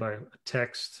disrupted by a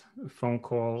text, a phone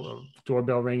call, a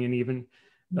doorbell ringing, even,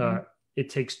 it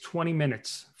takes 20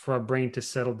 minutes for our brain to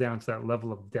settle down to that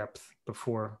level of depth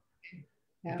before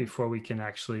we can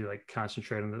actually, like,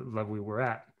 concentrate on the level we were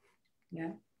at.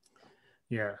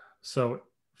 Yeah. So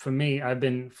for me,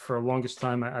 for the longest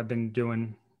time, I've been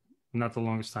doing, not the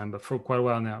longest time, but for quite a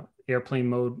while now, airplane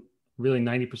mode. Really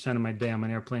 90% of my day I'm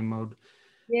in airplane mode.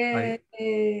 Yay.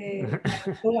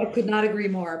 I could not agree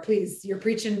more. Please, you're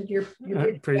preaching to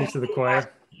the choir.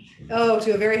 Oh,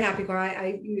 to a very happy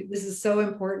choir. This is so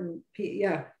important.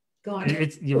 Yeah, go on.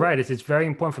 You're right. It's very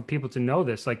important for people to know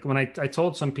this. Like, when I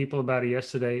told some people about it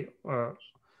yesterday,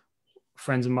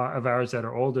 friends of ours that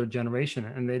are older generation,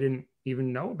 and they didn't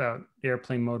even know about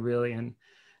airplane mode really, and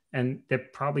they're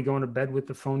probably going to bed with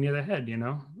the phone near their head, you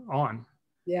know, on.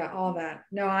 Yeah, all that.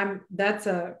 No,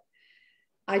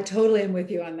 I totally am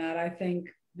with you on that. I think,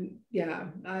 yeah,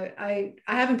 I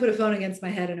haven't put a phone against my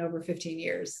head in over 15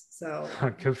 years. So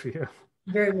good for you.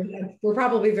 We're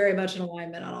probably very much in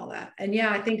alignment on all that. And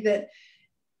yeah, I think that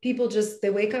people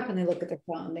they wake up and they look at their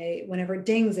phone. Whenever it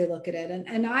dings, they look at it.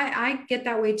 And I get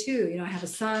that way too. You know, I have a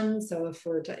son, so if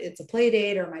it's a play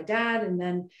date, or my dad,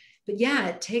 but yeah,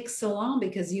 it takes so long,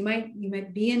 because you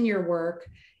might be in your work,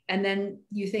 and then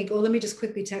you think, oh, let me just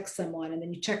quickly text someone, and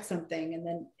then you check something, and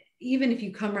then even if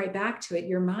you come right back to it,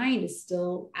 your mind is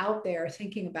still out there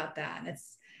thinking about that. And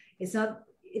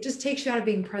it just takes you out of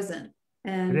being present.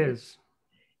 And it is.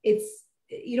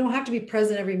 You don't have to be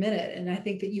present every minute. And I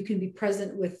think that you can be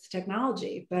present with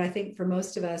technology, but I think for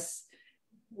most of us,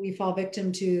 we fall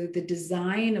victim to the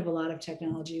design of a lot of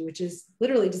technology, which is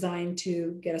literally designed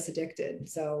to get us addicted.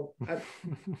 So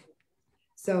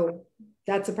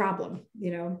that's a problem,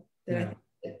 you know, that I think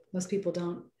that most people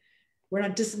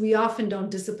we often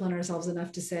don't discipline ourselves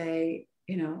enough to say,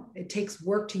 you know, it takes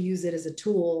work to use it as a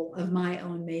tool of my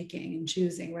own making and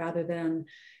choosing, rather than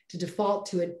to default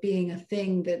to it being a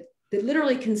thing that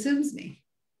literally consumes me.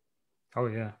 Oh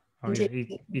yeah.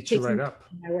 Eats you right up.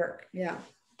 My work. Yeah.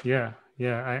 Yeah.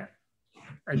 Yeah.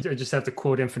 I just have to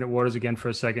quote Infinite Waters again for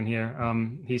a second here.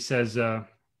 He says,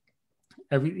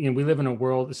 we live in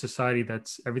a society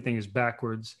that's, everything is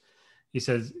backwards. He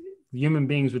says, human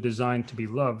beings were designed to be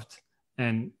loved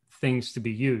and things to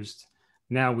be used.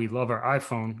 Now we love our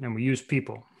iPhone and we use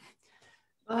people.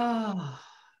 Oh,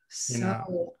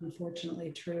 so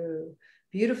unfortunately true.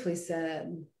 Beautifully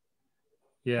said.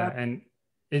 Yeah. Wow. And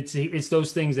it's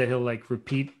those things that he'll, like,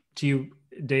 repeat to you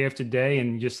day after day,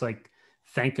 and just, like,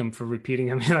 thank him for repeating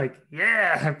them. You're like,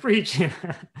 yeah, I preach.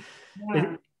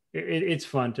 Yeah. It's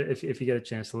fun to if you get a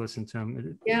chance to listen to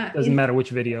him. Yeah. It doesn't matter which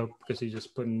video because he's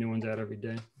just putting new ones out every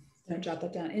day. I'm gonna jot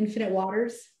that down. Infinite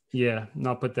Waters. Yeah, and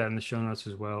I'll put that in the show notes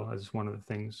as well as one of the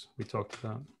things we talked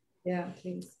about. Yeah,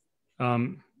 please.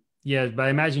 Yeah, but I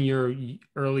imagine your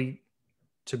early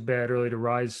to bed, early to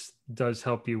rise does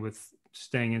help you with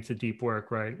staying into deep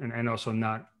work, right? And also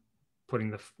not putting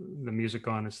the music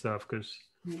on and stuff, because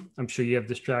I'm sure you have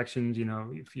distractions, you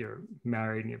know, if you're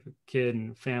married and you have a kid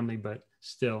and family, but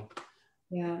still,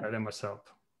 that must help.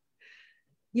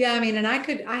 Yeah, I mean, and I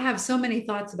have so many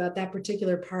thoughts about that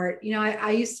particular part. You know,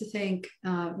 I used to think,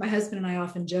 my husband and I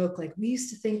often joke, like, we used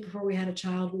to think before we had a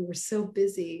child, we were so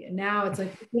busy. And now it's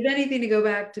like, if anything to go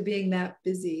back to being that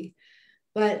busy.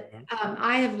 But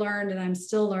I have learned, and I'm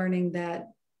still learning,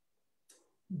 that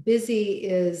busy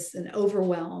is an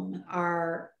overwhelm.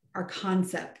 Our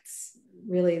concepts,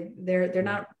 really, they're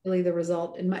not really the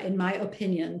result, in my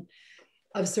opinion,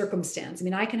 of circumstance. I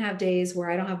mean, I can have days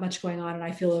where I don't have much going on and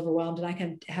I feel overwhelmed, and I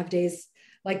can have days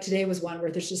like today was one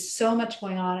where there's just so much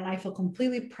going on and I feel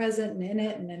completely present and in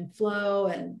it and in flow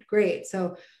and great.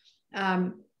 So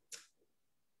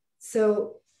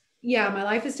yeah, my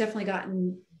life has definitely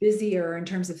gotten busier in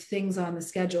terms of things on the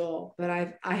schedule, but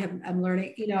I'm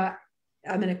learning, you know,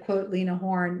 I'm going to quote Lena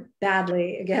Horne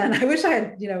badly again. I wish I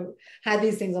had, you know, had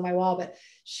these things on my wall, but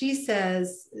she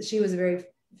says, she was a very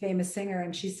famous singer,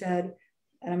 and she said,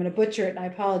 and I'm going to butcher it, and I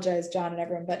apologize, John and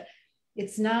everyone, but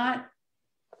it's not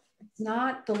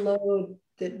the load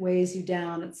that weighs you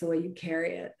down, it's the way you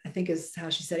carry it, I think is how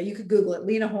she said it. You could Google it,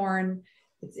 Lena Horne.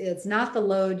 It's not the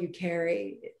load you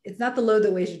carry. It's not the load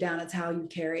that weighs you down. It's how you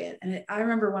carry it. And I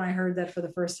remember when I heard that for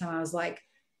the first time, I was like,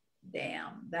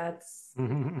 damn, that's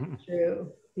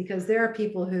true. Because there are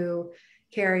people who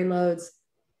carry loads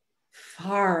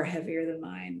far heavier than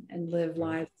mine and live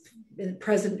lives in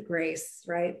present grace,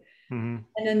 right? And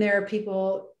then there are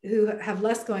people who have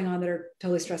less going on that are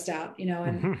totally stressed out, you know,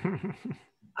 and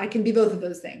I can be both of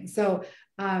those things. So,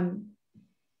 and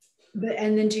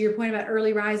then to your point about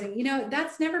early rising, you know,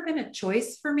 that's never been a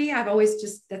choice for me. I've always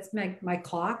just, that's my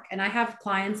clock. And I have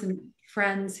clients and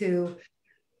friends who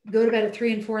go to bed at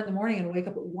 3 and 4 in the morning and wake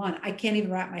up at 1. I can't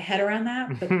even wrap my head around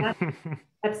that, but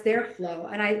that's their flow.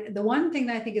 And the one thing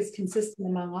that I think is consistent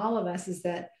among all of us is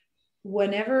that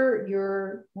whenever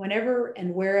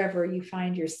and wherever you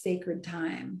find your sacred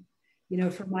time, you know,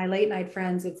 for my late night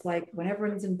friends, it's like when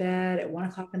everyone's in bed at 1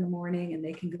 o'clock in the morning and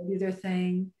they can go do their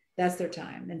thing, that's their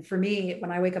time. And for me,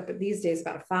 when I wake up these days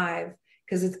about 5,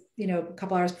 because it's, you know, a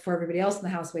couple hours before everybody else in the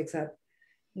house wakes up,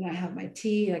 you know, I have my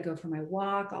tea, I go for my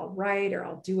walk, I'll write or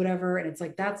I'll do whatever. And it's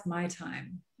like, that's my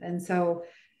time. And so,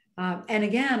 and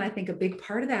again, I think a big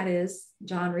part of that is,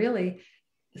 John, really,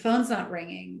 the phone's not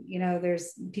ringing, you know,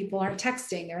 people aren't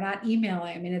texting, they're not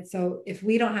emailing. I mean, it's so, if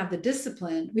we don't have the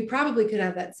discipline, we probably could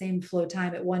have that same flow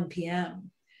time at 1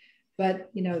 p.m. But,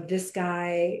 you know, this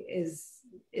guy is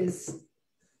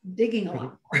digging a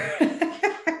lot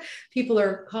more. People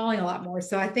are calling a lot more.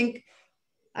 So I think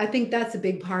that's a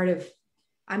big part of,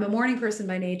 I'm a morning person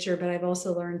by nature, but I've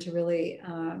also learned to really,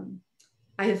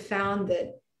 I have found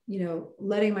that, you know,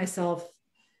 letting myself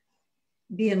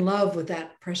be in love with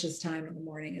that precious time in the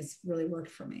morning has really worked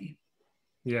for me.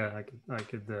 Yeah, I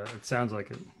could. It sounds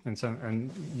like it,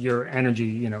 and your energy,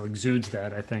 you know, exudes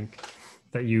that. I think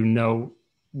that you know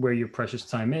where your precious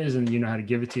time is, and you know how to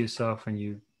give it to yourself, and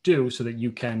you do, so that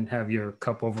you can have your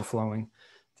cup overflowing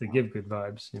to give good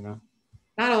vibes. You know,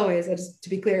 not always. Just to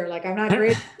be clear, like I'm not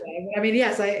great. I mean,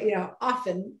 yes,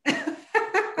 often.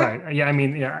 Right. Yeah. I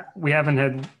mean, yeah, we haven't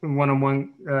had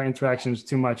one-on-one interactions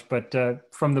too much, but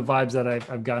from the vibes that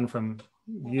I've gotten from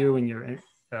you and your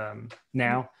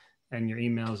now and your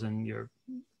emails and your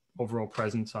overall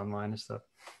presence online and stuff.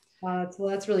 Well,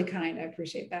 that's really kind. I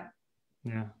appreciate that.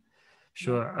 Yeah,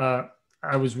 sure.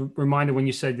 I was reminded when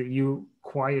you said that you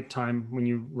quiet time when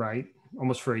you write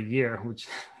almost for a year, which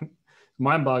is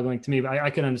mind-boggling to me, but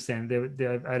I can understand.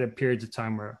 I had periods of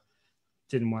time where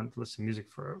didn't want to listen to music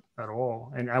at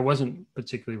all, and I wasn't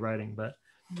particularly writing, but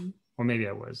or maybe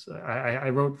I was. I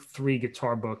wrote 3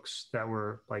 guitar books that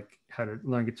were like how to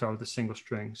learn guitar with a single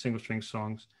string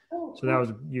songs. So that was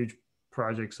a huge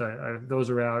project. So those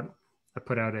are out. I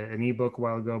put out an ebook a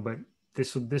while ago, but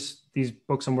these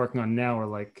books I'm working on now are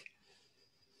like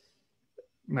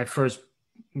my first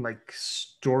like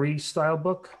story style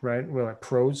book, right? Well, a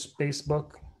prose based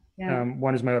book. Yeah.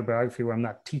 One is my autobiography where I'm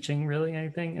not teaching really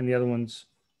anything. And the other one's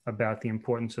about the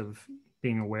importance of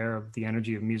being aware of the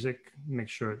energy of music. Make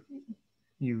sure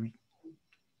you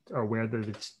are aware that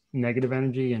it's negative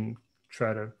energy and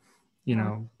try to, you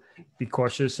know, be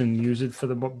cautious and use it for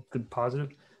the positive.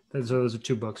 Those are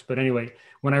 2 books. But anyway,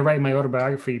 when I write my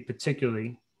autobiography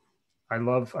particularly,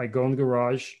 I go in the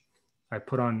garage, I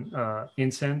put on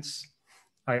incense.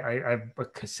 I have a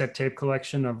cassette tape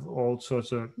collection of all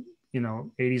sorts of,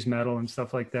 80s metal and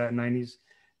stuff like that, 90s.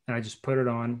 And I just put it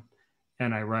on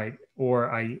and I write,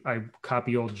 or I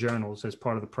copy old journals as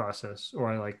part of the process, or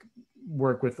I like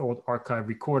work with old archive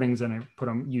recordings and I put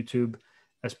on YouTube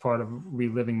as part of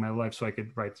reliving my life so I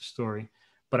could write the story.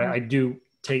 But I do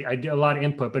a lot of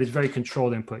input, but it's very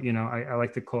controlled input. I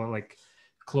like to call it like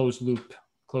closed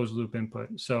loop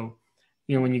input. So,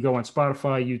 when you go on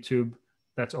Spotify, YouTube,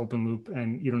 that's open loop,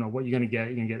 and you don't know what you're going to get.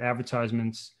 You're going to get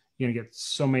advertisements. You're going to get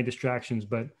so many distractions.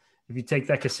 But if you take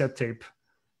that cassette tape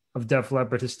of Def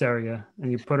Leppard Hysteria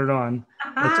and you put it on,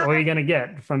 that's all you're going to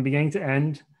get from beginning to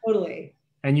end. Totally.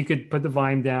 And you could put the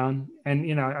volume down,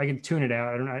 and I can tune it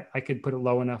out. I could put it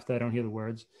low enough that I don't hear the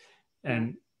words,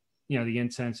 and the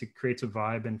incense, it creates a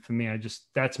vibe. And for me,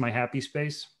 that's my happy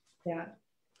space. Yeah.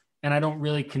 And I don't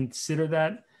really consider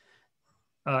that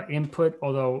input,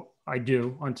 although I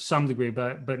do on some degree,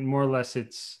 but more or less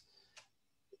it's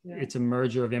a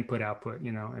merger of input output,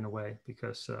 in a way,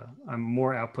 because I'm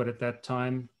more output at that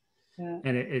time,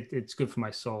 and it's good for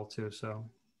my soul too. So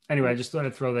anyway, I just thought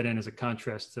I'd throw that in as a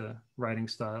contrast to writing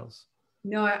styles.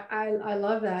 No, I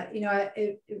love that.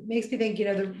 It makes me think,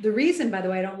 the reason, by the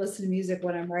way, I don't listen to music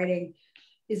when I'm writing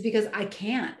is because I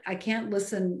can't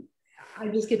listen. I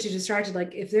just get too distracted.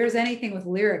 Like if there's anything with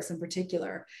lyrics in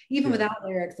particular, even without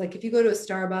lyrics, like if you go to a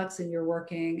Starbucks and you're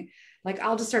working, like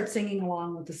I'll just start singing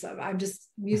along with the stuff.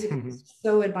 Music is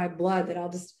so in my blood that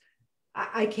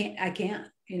I can't,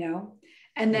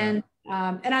 and then,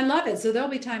 and I love it. So there'll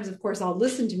be times, of course, I'll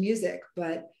listen to music,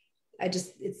 but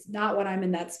it's not when I'm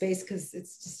in that space, because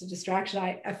it's just a distraction.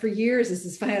 I for years, this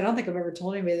is funny, I don't think I've ever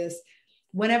told anybody this.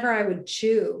 Whenever I would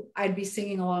chew, I'd be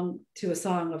singing along to a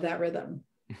song of that rhythm.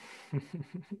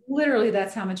 Literally,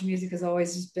 that's how much music has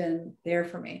always just been there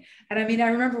for me. And I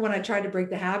remember when I tried to break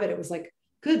the habit, it was like,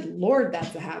 good Lord,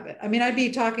 that's a habit. I'd be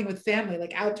talking with family,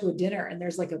 like out to a dinner, and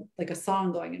there's like a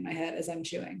song going in my head as I'm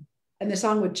chewing, and the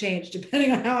song would change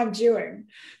depending on how I'm chewing.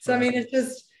 So, it's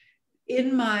just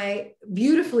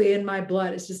beautifully in my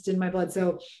blood. It's just in my blood.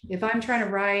 So if I'm trying to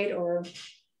write or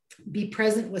be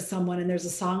present with someone and there's a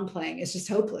song playing, it's just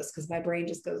hopeless, because my brain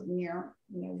just goes,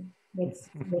 what's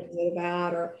it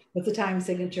about, or what's the time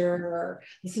signature, or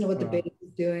listen to what the bass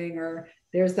is doing, or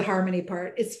there's the harmony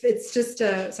part. It's just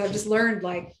so I've just learned,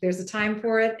 like, there's a time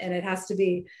for it, and it has to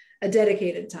be a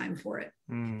dedicated time for it.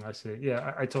 I see.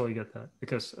 Yeah, I totally get that,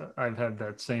 because I've had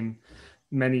that same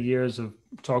many years of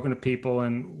talking to people,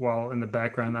 and while in the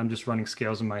background I'm just running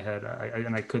scales in my head,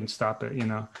 and I couldn't stop it,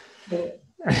 and I'm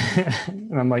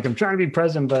like, I'm trying to be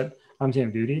present, but I'm saying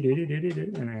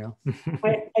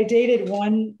I dated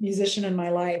one musician in my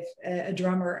life, a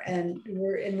drummer, and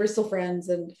we're still friends,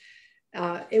 and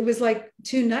it was like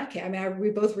two nutcase.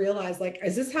 We both realized, like,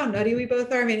 is this how nutty we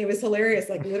both are? It was hilarious.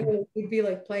 Like, literally, we'd be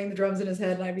like playing the drums in his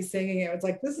head, and I'd be singing it. It's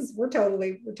like, we're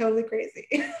totally crazy.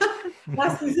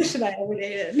 Last musician I ever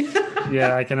dated.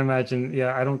 Yeah, I can imagine.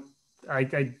 Yeah,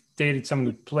 I dated someone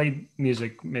who played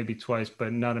music maybe twice,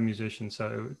 but not a musician,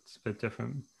 so it's a bit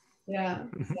different. Yeah.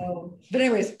 So, but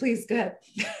anyways, please go ahead.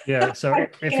 Yeah. So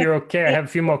if you're okay, I have a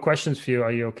few more questions for you.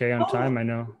 Are you okay on time? I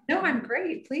know. No, I'm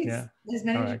great. Please. Yeah.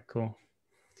 All right, cool.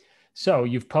 So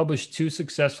you've published 2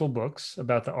 successful books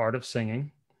about the art of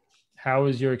singing. How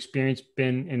has your experience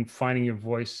been in finding your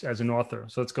voice as an author?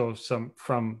 So let's go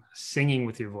from singing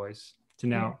with your voice to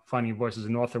now finding your voice as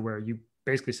an author, where you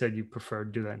basically said you prefer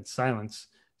to do that in silence.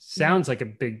 Sounds like a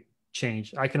big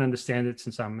change. I can understand it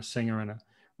since I'm a singer and a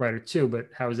writer too, but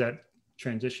how has that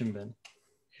transition been?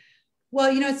 Well,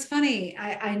 it's funny.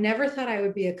 I never thought I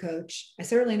would be a coach. I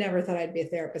certainly never thought I'd be a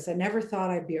therapist. I never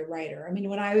thought I'd be a writer.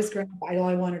 When I was growing up, all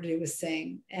I wanted to do was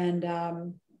sing. And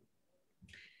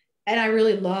I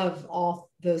really love all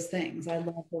those things. I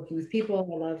love working with people.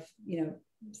 I love,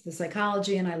 the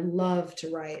psychology, and I love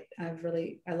to write. I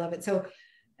love it. So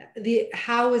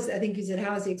how is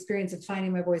the experience of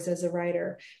finding my voice as a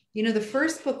writer? The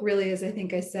first book really is, I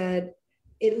think I said,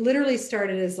 it literally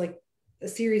started as like a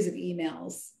series of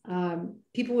emails.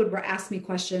 People would ask me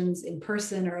questions in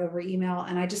person or over email,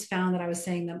 and I just found that I was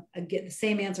saying them again, the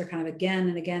same answer kind of again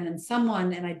and again. And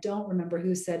someone, and I don't remember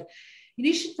who, said,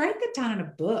 you should write that down in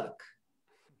a book.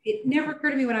 It never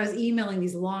occurred to me when I was emailing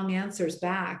these long answers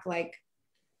back, like,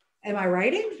 am I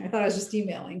writing? I thought I was just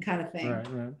emailing, kind of thing.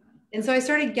 Right. And so I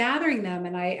started gathering them,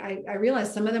 and I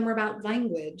realized some of them were about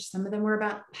language. Some of them were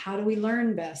about how do we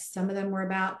learn best. Some of them were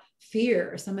about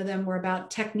fear. Some of them were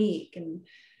about technique. And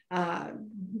a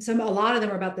lot of them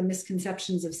were about the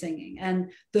misconceptions of singing.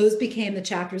 And those became the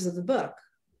chapters of the book,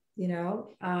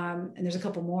 and there's a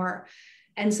couple more.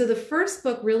 And so the first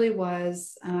book really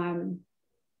was,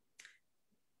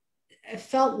 it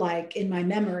felt like in my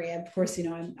memory, of course, you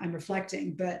know, I'm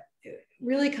reflecting, but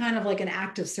really kind of like an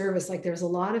act of service. Like there's a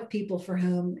lot of people for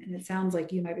whom, and it sounds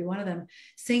like you might be one of them,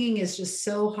 singing is just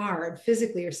so hard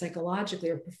physically or psychologically,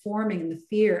 or performing in the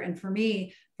fear. And for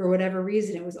me, for whatever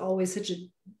reason, it was always such an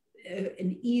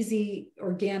easy,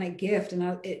 organic gift.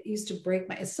 And it used to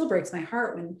it still breaks my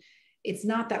heart when it's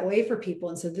not that way for people.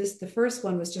 And so the first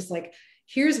one was just like,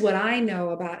 here's what I know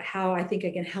about how I think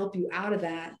I can help you out of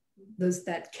that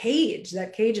cage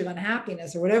of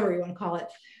unhappiness, or whatever you want to call it.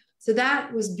 So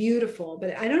that was beautiful,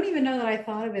 but I don't even know that I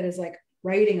thought of it as like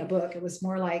writing a book. It was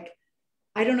more like,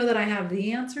 I don't know that I have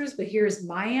the answers, but here's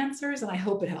my answers and I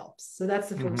hope it helps. So that's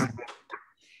the first book.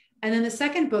 And then the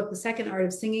second book, the second Art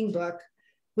of Singing book,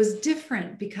 was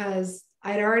different because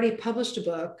I'd already published a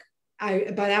book.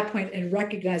 I, by that point, had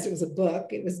recognized it was a book.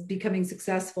 It was becoming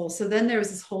successful. So then there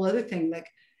was this whole other thing, like,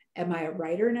 am I a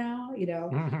writer now? You know,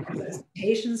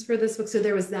 expectations for this book. So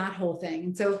there was that whole thing.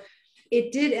 And so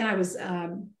it did.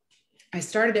 And I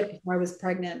started it before I was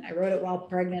pregnant. I wrote it while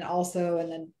pregnant also.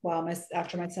 And then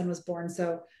after my son was born.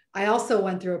 So I also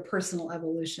went through a personal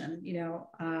evolution, you know,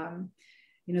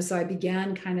 so I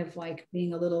began kind of like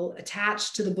being a little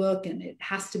attached to the book, and it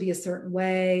has to be a certain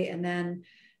way. And then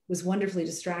was wonderfully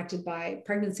distracted by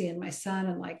pregnancy and my son.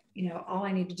 And like, you know, all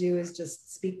I need to do is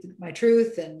just speak my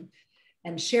truth and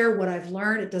share what I've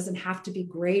learned. It doesn't have to be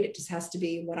great. It just has to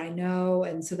be what I know.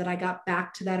 And so that I got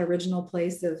back to that original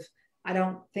place of, I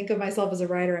don't think of myself as a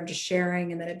writer. I'm just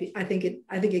sharing. And then I think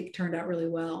it turned out really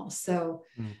well. So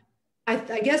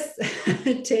I guess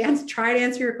try to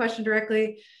answer your question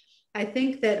directly, I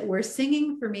think that where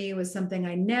singing for me was something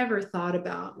I never thought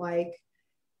about. Like,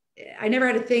 I never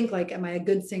had to think like, am I a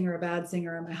good singer, a bad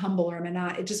singer? Am I humble or am I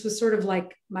not? It just was sort of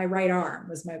like my right arm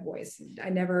was my voice. I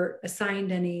never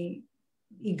assigned any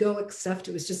egoic stuff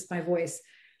to it. It was just my voice.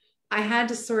 I had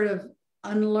to sort of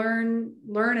learn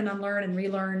and unlearn and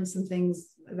relearn some things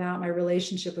about my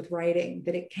relationship with writing,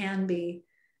 that it can be,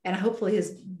 and hopefully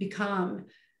has become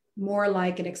more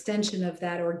like an extension of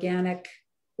that organic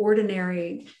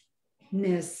ordinariness.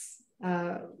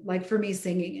 Like for me,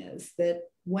 singing is that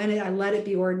when I let it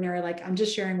be ordinary, like I'm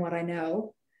just sharing what I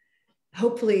know,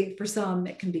 hopefully for some,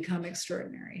 it can become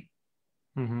extraordinary.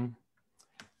 Mm-hmm.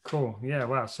 Cool. Yeah.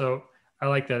 Wow. So I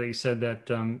like that you said that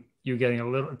you're getting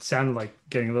it sounded like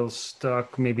getting a little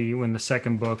stuck, maybe when the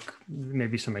second book,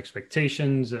 maybe some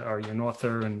expectations. Are you an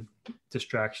author? And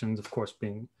distractions, of course,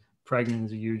 being pregnant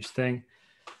is a huge thing.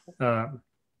 But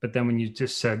then when you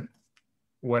just said,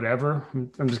 whatever,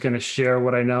 I'm just going to share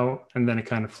what I know, and then it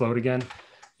kind of flowed again.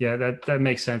 Yeah, that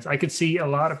makes sense. I could see a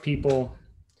lot of people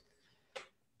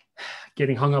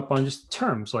getting hung up on just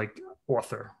terms like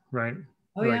author, right?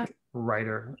 Oh, like yeah.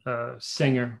 Writer,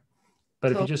 singer.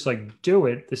 But if you just like do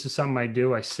it, this is something I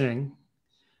do, I sing.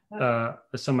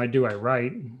 It's something I do, I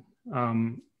write.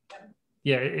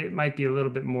 It might be a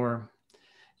little bit more.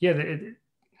 Yeah,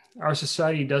 our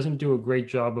society doesn't do a great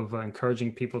job of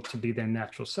encouraging people to be their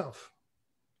natural self.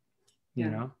 You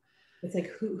know, it's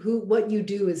like what you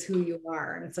do is who you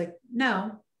are, and it's like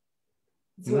no,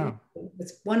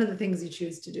 it's one of the things you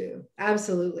choose to do.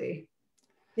 Absolutely,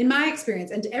 in my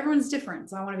experience, and everyone's different.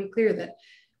 So I want to be clear that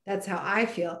that's how I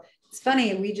feel. It's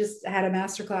funny. We just had a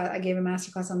masterclass. I gave a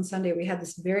masterclass on Sunday. We had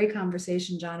this very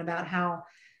conversation, John, about how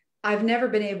I've never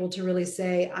been able to really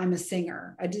say I'm a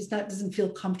singer. That doesn't feel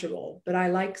comfortable, but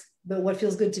what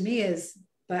feels good to me is,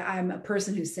 but I'm a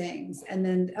person who sings. And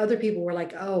then other people were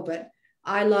like, oh, but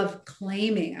I love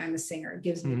claiming I'm a singer. It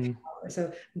gives me power.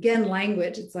 So again,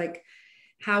 language, it's like,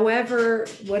 whatever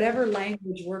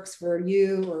language works for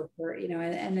you or for, you know,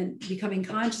 and then becoming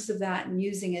conscious of that and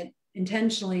using it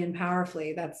intentionally and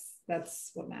powerfully,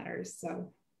 that's what matters.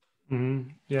 So.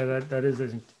 Yeah, that is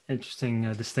an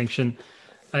interesting distinction.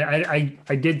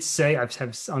 I did say I've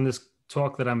on this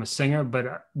talk that I'm a singer,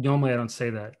 but normally I don't say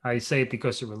that. I say it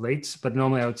because it relates, but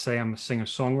normally I would say I'm a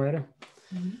singer-songwriter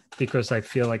because I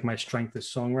feel like my strength is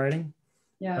songwriting.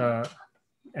 Yeah.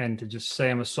 And to just say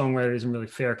I'm a songwriter isn't really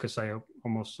fair because I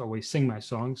almost always sing my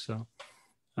songs. So,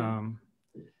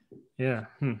 yeah.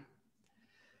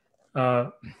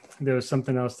 There was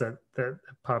something else that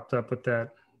popped up with that.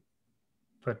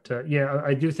 But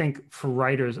I do think for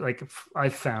writers, like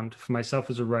I've found for myself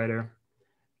as a writer,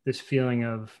 this feeling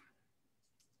of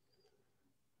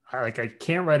I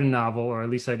can't write a novel, or at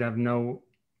least I'd have no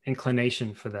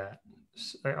inclination for that.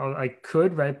 I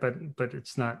could write, but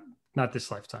it's not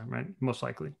this lifetime, right? Most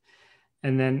likely.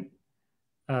 And then,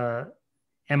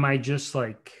 am I just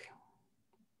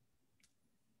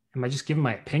giving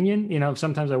my opinion? You know,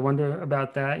 sometimes I wonder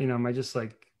about that. You know, am I just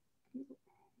like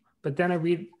but then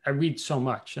I read so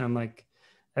much, and I'm like,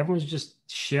 everyone's just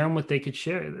sharing what they could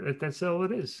share. That's all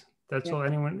it is. That's all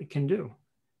anyone can do.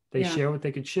 They share what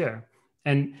they could share.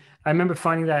 And I remember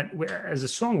finding that as a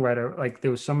songwriter, like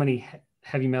there was so many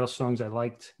heavy metal songs I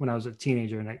liked when I was a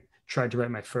teenager, and I tried to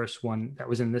write my first one that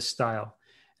was in this style,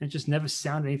 and it just never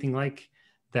sounded anything like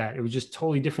that. It was just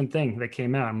totally different thing that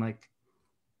came out. I'm like,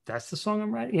 that's the song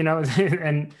I'm writing, you know?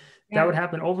 And that would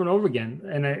happen over and over again.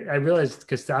 And I realized,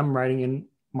 because I'm writing in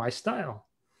my style.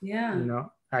 Yeah. You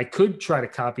know, I could try to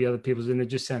copy other people's, and it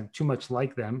just sounded too much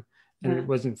like them. And it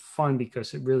wasn't fun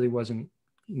because it really wasn't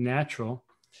natural.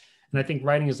 And I think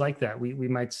writing is like that. We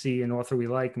might see an author we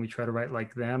like, and we try to write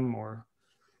like them, or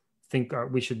think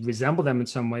we should resemble them in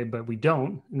some way, but we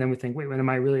don't. And then we think, wait, am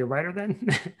I really a writer then?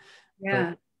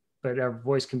 Yeah. But our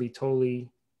voice can be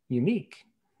totally unique.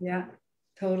 Yeah,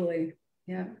 totally.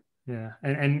 Yeah. Yeah.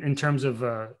 And in terms of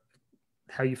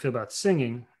how you feel about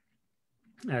singing,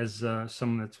 as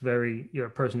someone that's you're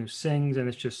a person who sings, and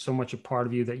it's just so much a part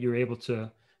of you that you're able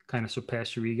to kind of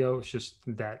surpass your ego. It's just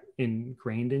that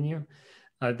ingrained in you.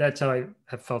 That's how I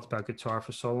have felt about guitar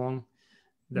for so long,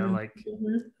 that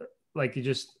like you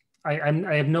just, I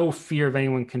have no fear of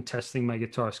anyone contesting my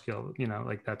guitar skill, you know,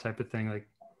 like that type of thing. Like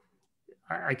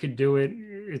I could do it.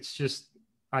 It's just,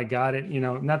 I got it, you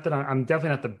know, not that I'm definitely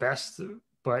not the best,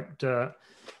 but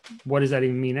what does that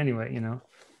even mean anyway, you know?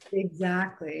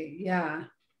 Exactly. Yeah.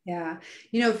 Yeah.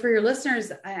 You know, for your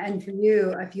listeners and for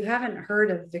you, if you haven't heard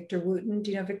of Victor Wooten,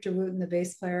 do you know Victor Wooten, the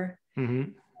bass player?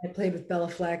 Mm-hmm. I played with Bella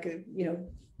Fleck, you know,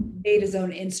 made his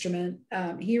own instrument.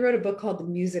 He wrote a book called The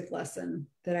Music Lesson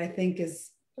that I think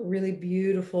is a really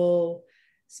beautiful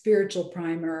spiritual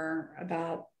primer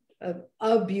about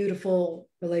a beautiful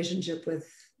relationship with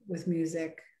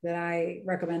music that I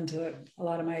recommend to a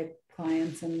lot of my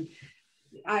clients. And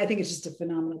I think it's just a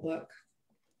phenomenal book.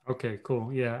 Okay,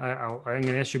 cool. Yeah, I'm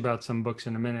going to ask you about some books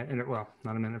in a minute. Well,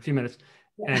 not a minute, a few minutes.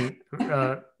 Yeah. And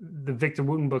the Victor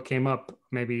Wooten book came up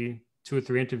maybe 2 or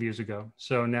 3 interviews ago.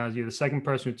 So now you're the second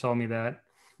person who told me that.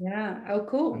 Yeah. Oh,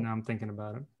 cool. And now I'm thinking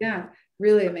about it. Yeah,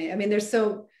 really amazing. I mean,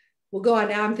 we'll go on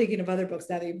now. I'm thinking of other books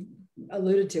now that you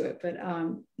alluded to it, but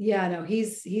yeah, no,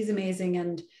 he's amazing.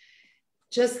 And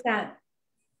just that,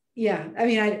 yeah, I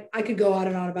mean, I could go on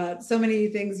and on about so many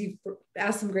things. You've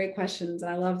asked some great questions,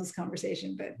 and I love this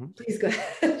conversation, but please go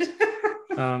ahead.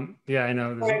 Yeah, I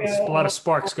know. There's a lot of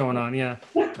sparks going on. Yeah.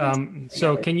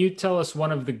 So can you tell us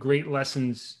one of the great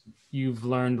lessons you've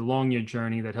learned along your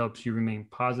journey that helps you remain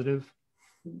positive,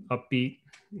 upbeat,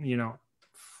 you know,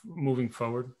 moving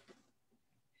forward?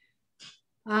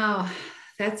 Oh,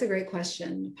 that's a great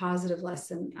question. Positive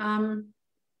lesson.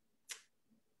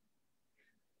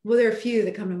 Well, there are a few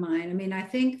that come to mind. I mean, I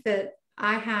think that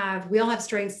we all have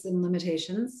strengths and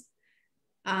limitations.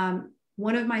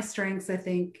 One of my strengths, I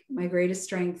think my greatest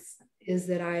strengths, is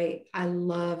that I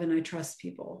love and I trust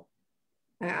people.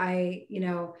 I you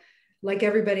know, like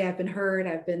everybody, I've been hurt,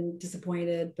 I've been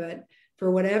disappointed, but for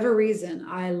whatever reason,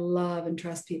 I love and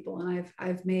trust people. And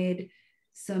I've made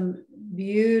some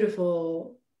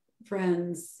beautiful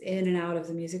friends in and out of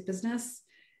the music business.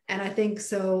 And I think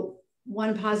so.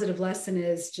 One positive lesson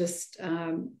is just,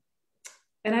 and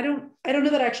I don't know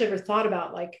that I actually ever thought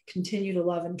about like continue to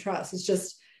love and trust. It's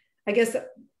just, I guess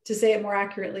to say it more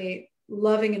accurately,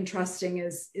 loving and trusting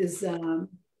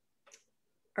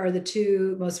are the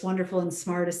two most wonderful and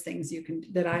smartest things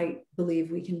that I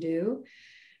believe we can do.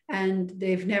 And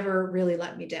they've never really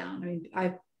let me down. I mean,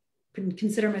 I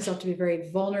consider myself to be very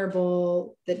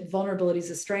vulnerable, that vulnerability is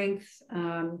a strength,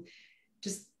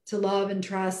 just to love and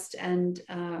trust, and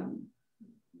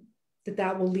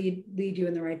that will lead you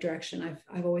in the right direction.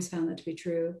 I've always found that to be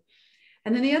true.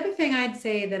 And then the other thing I'd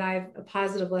say that a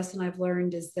positive lesson I've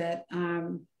learned is that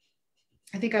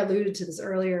I think I alluded to this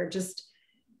earlier, just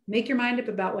make your mind up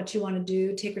about what you want to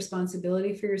do, take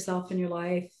responsibility for yourself in your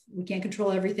life. We can't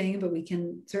control everything, but we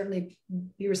can certainly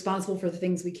be responsible for the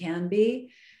things we can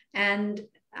be. And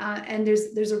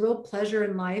there's a real pleasure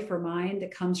in life or mind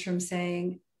that comes from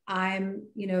saying, I'm,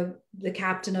 you know, the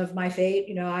captain of my fate,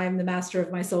 you know, I'm the master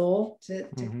of my soul, to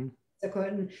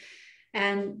quote.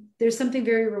 And there's something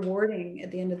very rewarding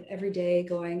at the end of every day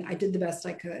going, I did the best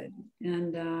I could,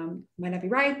 and might not be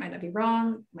right, might not be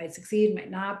wrong, might succeed,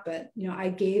 might not, but, you know, I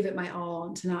gave it my all,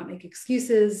 and to not make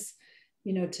excuses,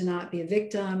 you know, to not be a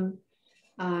victim.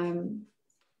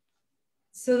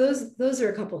 So those are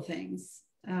a couple of things,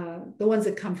 the ones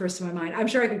that come first to my mind. I'm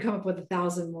sure I could come up with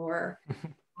 1,000 more.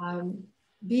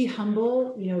 Be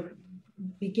humble, you know,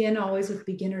 begin always with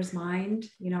beginner's mind.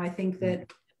 You know, I think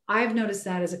that I've noticed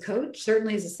that as a coach,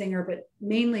 certainly as a singer, but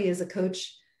mainly as a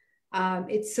coach.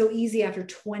 It's so easy after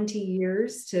 20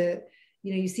 years to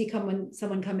you see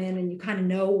someone come in and you kind of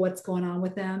know what's going on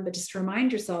with them, but just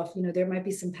remind yourself, there might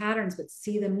be some patterns, but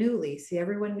see them newly, see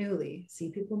everyone newly, see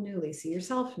people newly, see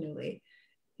yourself newly,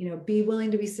 be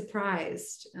willing to be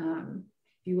surprised,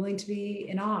 be willing to be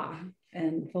in awe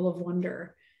and full of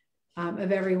wonder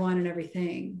of everyone and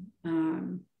everything.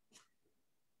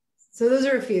 So those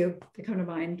are a few that come to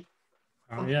mind.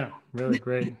 Oh yeah, really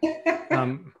great.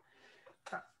 I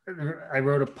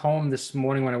wrote a poem this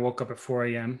morning when I woke up at 4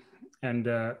 a.m. And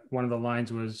one of the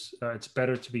lines was, it's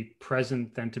better to be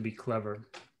present than to be clever.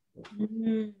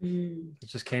 Mm-hmm. It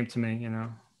just came to me, in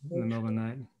the middle of the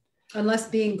night. Unless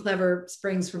being clever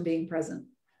springs from being present.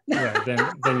 Right, then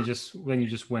you just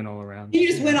win all around. You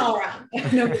just win all around.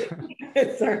 No,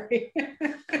 sorry.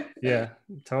 Yeah,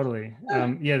 totally.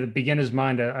 The beginner's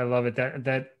mind, I love it.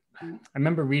 That I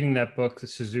remember reading that book, the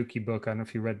Suzuki book. I don't know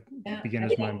if you read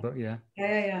Beginner's Mind book.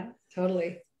 Yeah,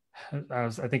 totally. I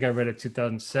think I read it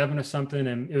 2007 or something,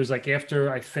 and it was like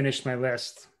after I finished my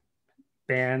last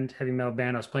band, heavy metal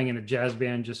band. I was playing in a jazz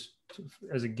band just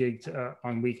as a gig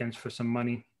on weekends for some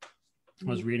money. I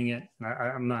was reading it. And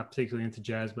I'm not particularly into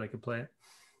jazz, but I could play it.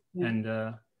 And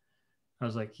I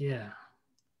was like, yeah.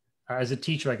 As a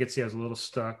teacher, I could see I was a little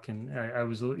stuck, and I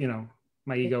was,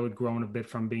 my ego had grown a bit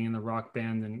from being in the rock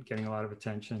band and getting a lot of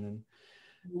attention,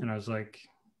 and I was like,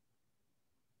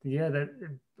 yeah, that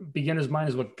beginner's mind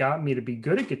is what got me to be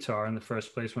good at guitar in the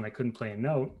first place when I couldn't play a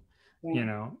note,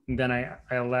 and then I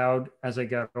allowed, as I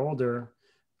got older,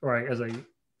 or as I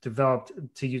developed,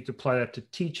 to apply that to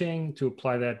teaching, to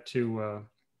apply that to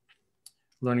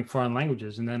learning foreign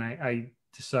languages. And then I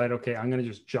decided, okay, I'm going to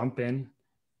just jump in.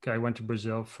 I went to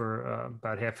Brazil for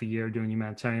about half a year doing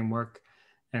humanitarian work,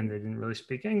 and they didn't really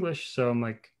speak English. So I'm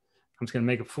like, I'm just going to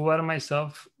make a fool out of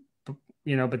myself.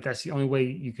 But that's the only way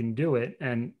you can do it.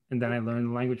 And then I learned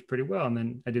the language pretty well. And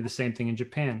then I did the same thing in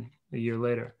Japan a year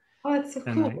later. Oh, that's so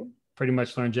and cool. I pretty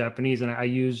much learned Japanese. And I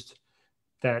used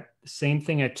that same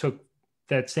thing. I took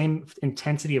that same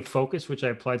intensity of focus, which I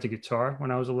applied to guitar when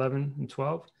I was 11 and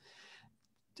 12.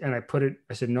 And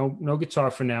I said, no guitar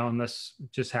for now, unless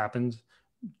it just happens.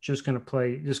 Just going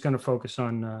to focus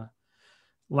on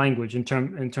language in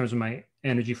terms of my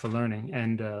energy for learning.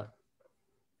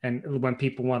 And when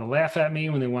people want to laugh at me,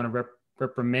 when they want to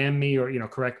reprimand me or,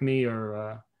 correct me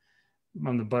or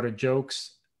on the butt of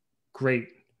jokes, great.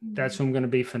 That's who I'm going to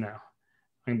be for now.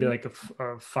 I'm going to be like a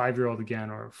 5-year-old again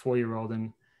or a 4-year-old.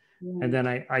 And then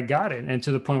I got it. And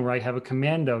to the point where I have a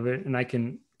command of it and I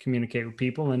can communicate with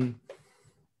people. And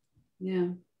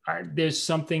there's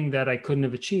something that I couldn't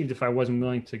have achieved if I wasn't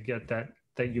willing to get that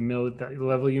humility, that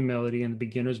level of humility in the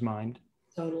beginner's mind.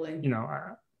 Totally.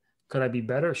 Could I be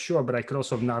better? Sure. But I could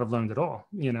also not have learned at all,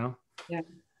 Yeah.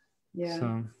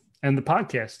 So, and the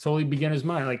podcast, totally beginner's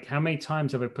mind. Like, how many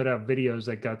times have I put out videos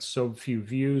that got so few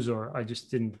views, or I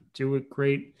just didn't do it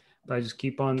great, but I just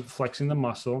keep on flexing the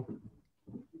muscle.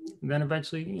 And then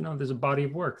eventually, there's a body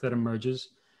of work that emerges.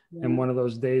 And one of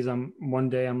those days, one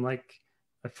day I'm like,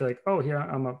 I feel like, oh, here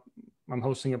I'm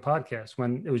hosting a podcast,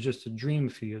 when it was just a dream a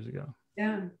few years ago.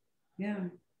 Yeah.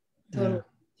 Totally.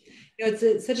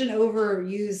 It's such an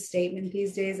overused statement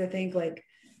these days. I think, like,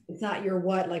 it's not your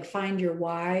what, like find your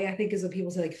why, I think is what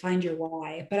people say, like find your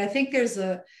why. But I think there's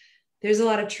a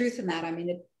lot of truth in that. I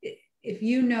mean, if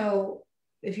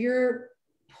you're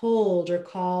pulled or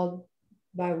called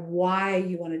by why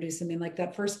you want to do something, like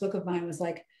that first book of mine was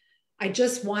like, I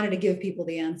just wanted to give people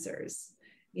the answers.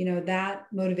 That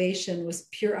motivation was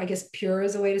pure, I guess pure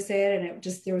is a way to say it. And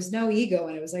there was no ego.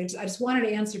 And it was like, I just wanted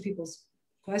to answer people's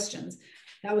questions.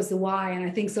 That was the why. And I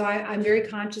think so I'm very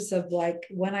conscious of, like,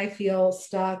 when I feel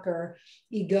stuck or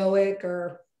egoic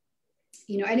or,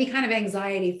 any kind of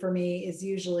anxiety for me is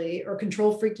usually, or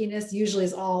control freakiness usually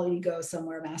is all ego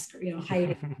somewhere,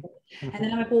 hiding. And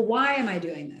then I'm like, well, why am I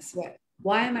doing this?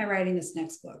 Why am I writing this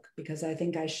next book? Because I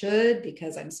think I should,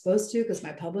 because I'm supposed to, because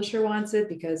my publisher wants it,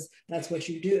 because that's what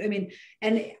you do. I mean,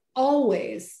 and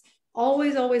always,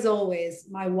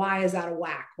 my why is out of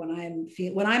whack. When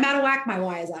I'm out of whack, my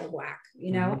why is out of whack,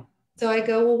 Mm-hmm. So I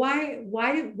go, well,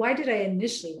 why did I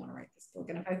initially want to write this book?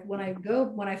 And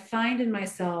when I find in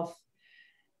myself,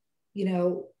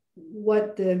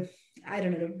 what the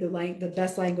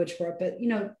best language for it, but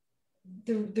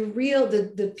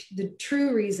the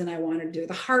true reason I wanted to do it,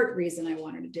 the heart reason I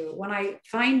wanted to do it, when I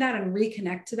find that and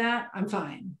reconnect to that, I'm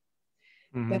fine.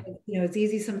 Mm-hmm. But it's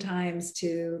easy sometimes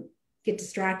to get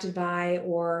distracted by,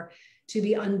 or to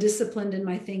be undisciplined in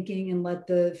my thinking and let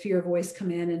the fear voice come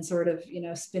in and sort of,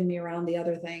 spin me around the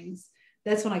other things.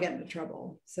 That's when I get into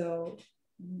trouble. So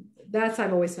that's,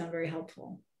 I've always found very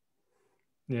helpful.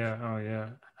 Yeah. Oh, yeah.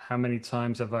 How many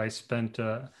times have I spent?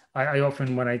 I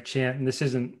often, when I chant, and this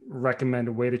isn't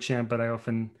recommended way to chant, but I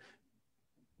often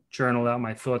journal out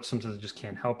my thoughts. Sometimes I just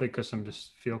can't help it because I'm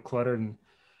just feel cluttered,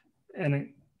 and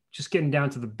just getting down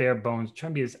to the bare bones,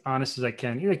 trying to be as honest as I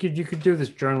can. You could do this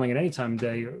journaling at any time of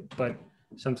day, but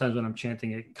sometimes when I'm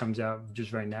chanting, it comes out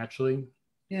just very naturally.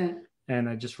 Yeah. And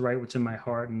I just write what's in my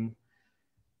heart, and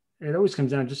it always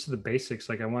comes down just to the basics.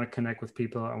 Like I want to connect with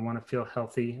people. I want to feel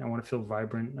healthy. I want to feel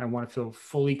vibrant. I want to feel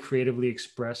fully creatively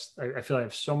expressed. I feel I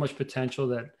have so much potential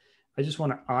that I just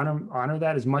want to honor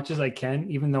that as much as I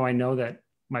can, even though I know that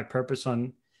my purpose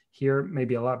on here may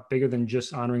be a lot bigger than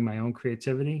just honoring my own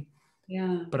creativity.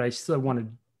 Yeah. But I still want to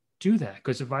do that,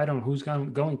 because if I don't, who's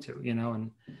going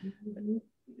to,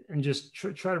 and just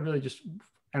try to really just,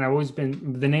 and I've always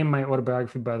been, the name of my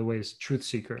autobiography, by the way, is Truth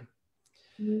Seeker.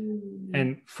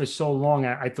 And for so long,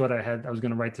 I thought I was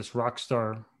going to write this rock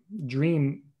star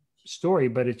dream story,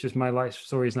 but it's just, my life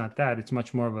story is not that. It's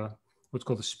much more of what's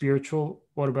called a spiritual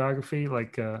autobiography.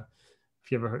 Like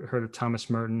if you ever heard of Thomas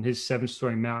Merton, his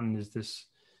 7-Story Mountain is this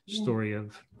story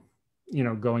of,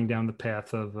 going down the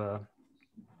path of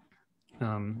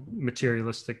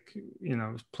materialistic,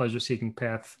 pleasure-seeking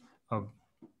path of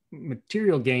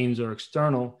material gains or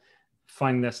external,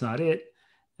 finding that's not it,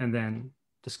 and then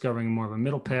discovering more of a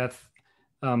middle path.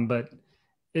 But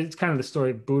it's kind of the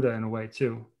story of Buddha in a way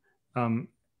too. And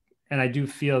I do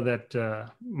feel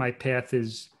that my path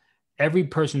is, every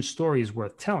person's story is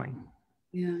worth telling.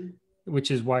 Yeah. Which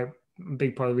is why a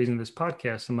big part of the reason of this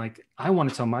podcast, I'm like, I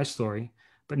want to tell my story,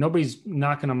 but nobody's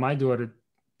knocking on my door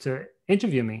to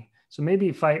interview me. So maybe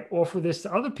if I offer this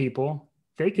to other people,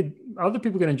 other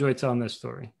people can enjoy telling their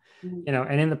story,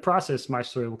 and in the process, my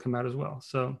story will come out as well.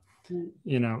 So,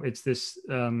 it's this,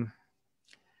 I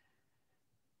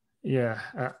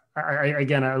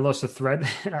lost a thread.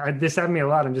 This happened to me a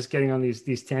lot. I'm just getting on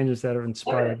these tangents that are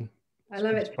inspired. I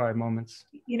love it. Inspired moments.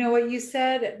 What you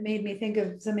said made me think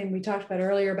of something we talked about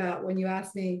earlier, about when you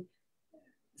asked me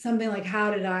something like,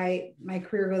 how did my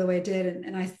career go the way it did?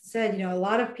 And I said, a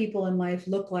lot of people in life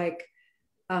look like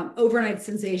overnight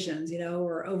sensations,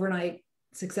 or overnight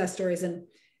success stories. And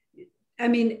I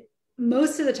mean,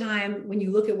 most of the time when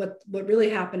you look at what really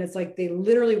happened, it's like they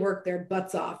literally worked their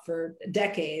butts off for a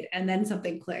decade and then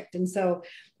something clicked. And so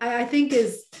I think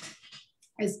as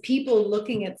people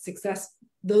looking at success,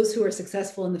 those who are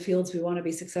successful in the fields we want to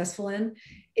be successful in,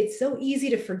 it's so easy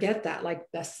to forget that, like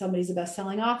somebody's a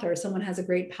best-selling author, or someone has a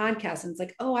great podcast, and it's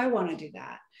like, oh, I want to do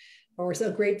that, or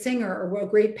a great singer, or a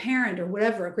great parent, or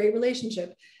whatever, a great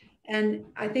relationship. And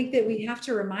I think that we have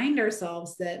to remind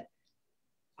ourselves that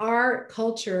our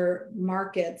culture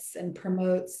markets and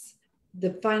promotes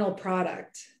the final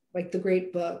product, like the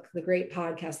great book, the great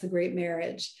podcast, the great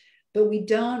marriage, but we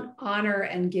don't honor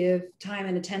and give time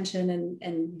and attention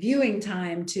and viewing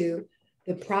time to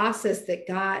the process that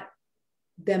got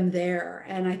them there.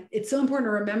 And it's so important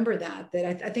to remember that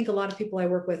I think a lot of people I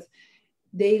work with,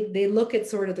 they look at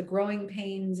sort of the growing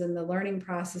pains and the learning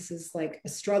processes like a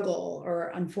struggle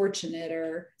or unfortunate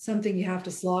or something you have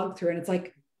to slog through. And it's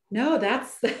like, no,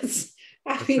 that's it.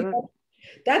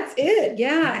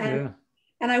 Yeah.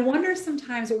 And I wonder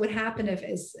sometimes what would happen if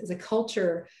as a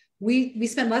culture, we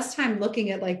spend less time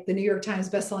looking at like the New York Times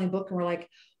bestselling book, and we're like,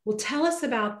 well, tell us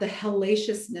about the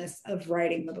hellaciousness of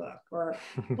writing the book, or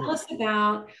tell us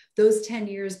about those 10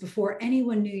 years before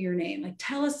anyone knew your name. Like,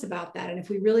 tell us about that. And if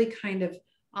we really kind of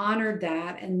honored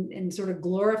that and sort of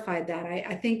glorified that,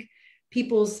 I think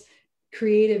people's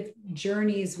creative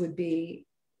journeys would be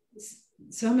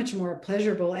so much more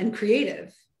pleasurable and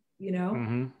creative,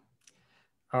 Mm-hmm.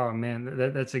 Oh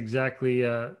man, that's exactly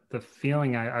the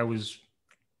feeling I was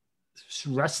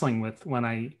wrestling with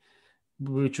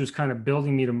which was kind of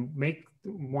building me to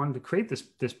wanted to create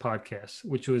this podcast,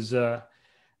 which was I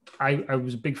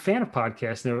was a big fan of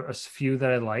podcasts. There were a few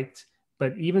that I liked,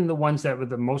 but even the ones that were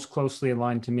the most closely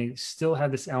aligned to me still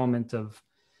had this element of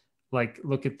like,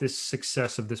 look at this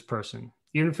success of this person.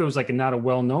 Even if it was like not a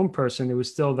well-known person, it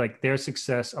was still like their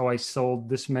success. Oh, I sold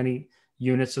this many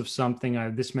units of something. I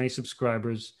have this many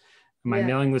subscribers. My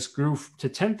mailing list grew to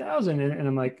 10,000. And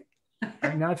I'm like,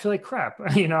 now I feel like crap.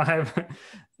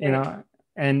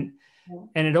 And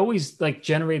it always like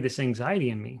generated this anxiety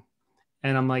in me.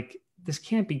 And I'm like, this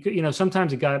can't be good.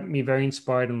 Sometimes it got me very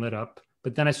inspired and lit up,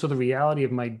 but then I saw the reality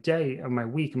of my day, of my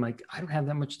week. I'm like, I don't have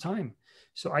that much time.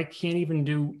 So I can't even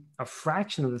do a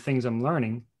fraction of the things I'm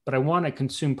learning, but I want to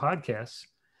consume podcasts.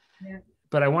 Yeah.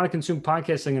 But I want to consume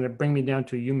podcasts that are going to bring me down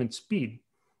to a human speed.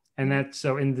 And that's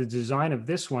so in the design of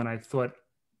this one, I thought,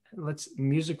 let's talk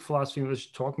music, let's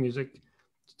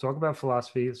talk about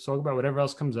philosophy, let's talk about whatever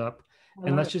else comes up.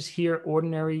 and let's just hear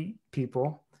ordinary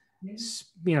people, Yeah.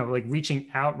 you know, like reaching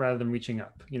out rather than reaching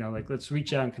up, you know, like let's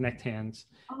reach out and connect hands,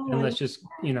 and let's just,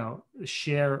 you know,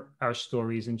 share our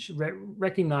stories and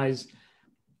recognize.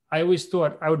 I always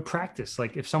thought I would practice,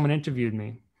 like if someone interviewed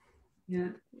me, yeah,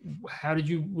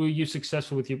 were you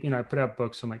successful with your, you know, I put out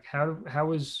books. I'm like, what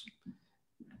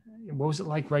was it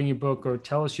like writing your book, or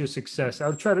tell us your success. I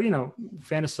would try to, you know,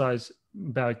 fantasize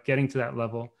about getting to that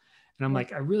level. And I'm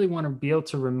like, I really want to be able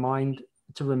to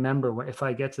remember if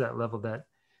I get to that level, that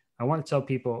I want to tell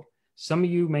people, some of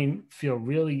you may feel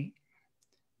really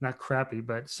not crappy,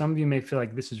 but some of you may feel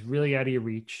like this is really out of your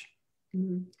reach.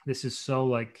 mm-hmm. This is so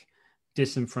like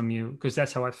distant from you, because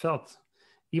that's how I felt,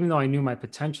 even though I knew my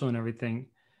potential and everything.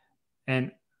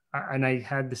 And I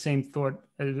had the same thought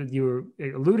that you were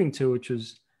alluding to, which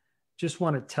was just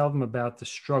want to tell them about the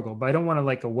struggle, but I don't want to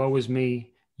like a woe is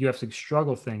me, you have to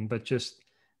struggle thing, but just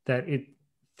that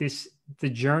the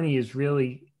journey is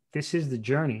really, this is the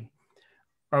journey.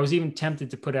 I was even tempted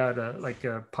to put out a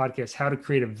podcast, how to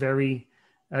create a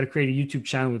YouTube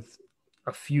channel with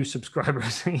a few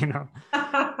subscribers, you know.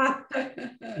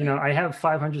 You know, I have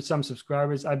 500 some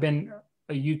subscribers. I've been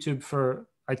a YouTube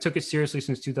I took it seriously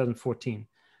since 2014.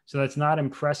 So that's not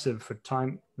impressive for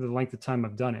the length of time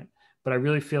I've done it. But I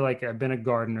really feel like I've been a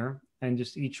gardener, and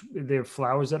just there are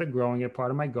flowers that are growing at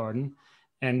part of my garden,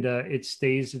 and it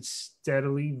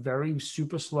steadily, very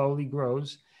super slowly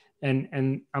grows.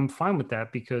 And I'm fine with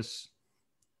that, because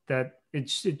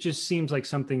it just seems like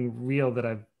something real that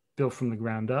I've built from the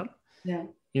ground up. Yeah.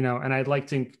 You know, and I'd like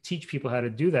to teach people how to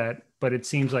do that, but it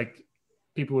seems like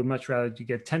people would much rather you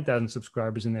get 10,000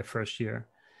 subscribers in their first year,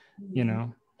 you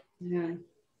know? Yeah.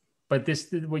 But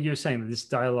what you're saying, this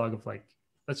dialogue of like,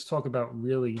 let's talk about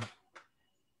really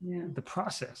the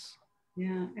process.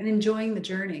 Yeah. And enjoying the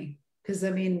journey. Because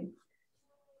I mean,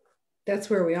 that's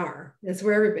where we are. That's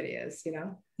where everybody is, you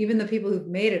know, even the people who've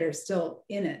made it are still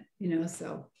in it, you know,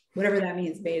 so whatever that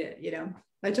means, made it, you know.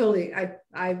 I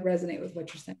resonate with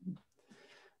what you're saying.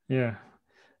 Yeah.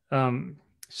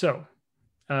 So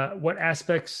what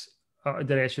aspects,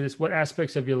 did I ask you this? What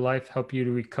aspects of your life help you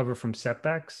to recover from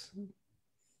setbacks?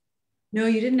 No,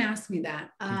 you didn't ask me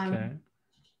that. Okay.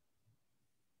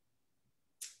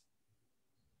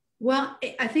 Well,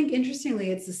 I think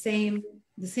interestingly, it's the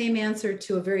same answer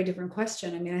to a very different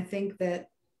question. I mean, I think that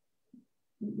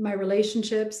my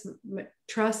relationships,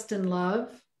 trust and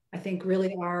love, I think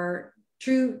really are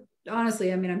true.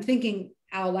 Honestly, I mean, I'm thinking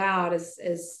out loud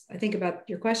as I think about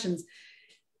your questions.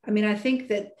 I mean, I think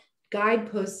that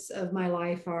guideposts of my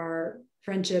life are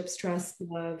friendships, trust,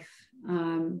 love,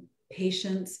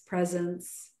 patience,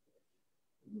 presence,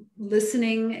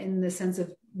 listening in the sense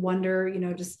of wonder, you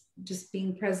know, just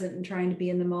being present and trying to be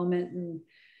in the moment,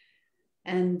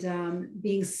 and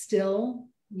being still,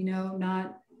 you know,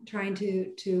 not trying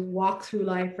to walk through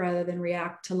life rather than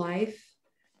react to life.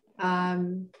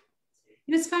 And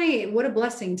it's funny, what a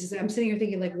blessing to say. I'm sitting here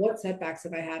thinking, like, what setbacks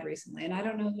have I had recently? And I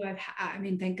don't know that I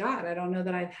mean, thank God, I don't know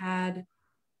that I've had,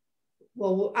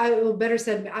 well, better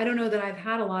said, I don't know that I've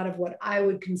had a lot of what I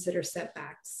would consider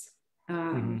setbacks.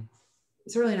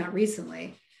 Certainly not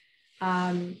recently.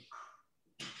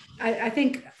 I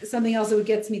think something else that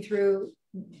gets me through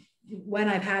when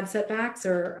I've had setbacks,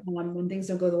 or when things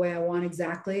don't go the way I want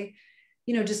exactly,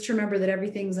 you know, just to remember that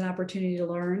everything's an opportunity to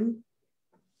learn.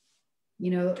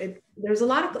 You know, there's a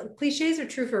lot of cliches are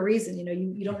true for a reason. You know,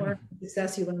 you don't learn from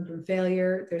success, you learn from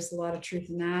failure. There's a lot of truth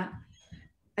in that.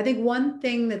 I think one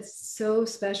thing that's so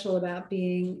special about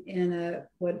being in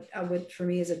what for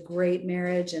me is a great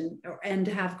marriage and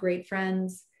to have great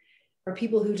friends are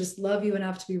people who just love you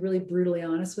enough to be really brutally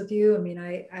honest with you. I mean,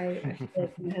 I feel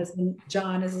like my husband,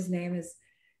 John is his name,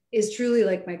 is truly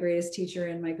like my greatest teacher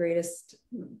and my greatest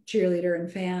cheerleader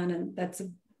and fan. And that's a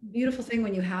beautiful thing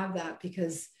when you have that,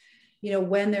 because, you know,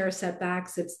 when there are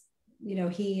setbacks, it's, you know,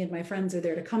 he and my friends are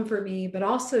there to comfort me, but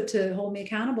also to hold me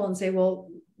accountable and say,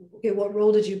 well, okay, what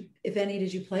role did you, if any,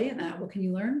 did you play in that? What can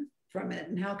you learn from it?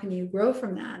 And how can you grow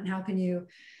from that? And how can you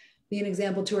be an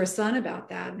example to our son about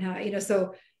that? And how, you know,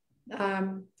 so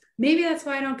maybe that's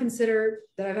why I don't consider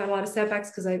that I've had a lot of setbacks,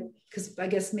 because I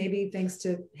guess maybe thanks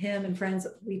to him and friends,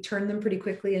 we turn them pretty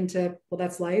quickly into, well,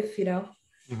 that's life, you know,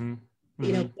 you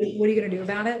know, what are you going to do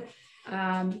about it?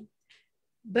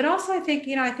 But also I think,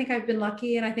 you know, I think I've been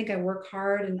lucky, and I think I work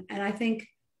hard, and I think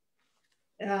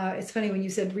it's funny when you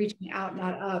said reaching out,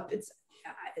 not up. It's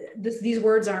these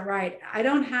words aren't right. I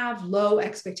don't have low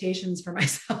expectations for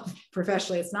myself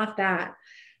professionally. It's not that.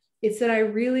 It's that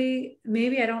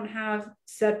maybe I don't have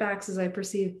setbacks as I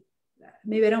perceive.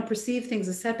 Maybe I don't perceive things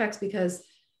as setbacks because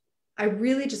I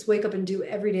really just wake up and do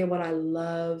every day what I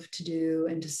love to do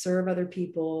and to serve other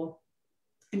people.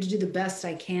 and to do the best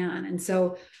I can. And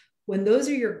so when those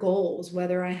are your goals,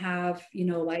 whether I have,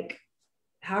 like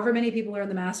however many people are in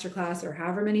the masterclass, or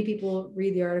however many people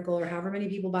read the article, or however many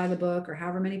people buy the book, or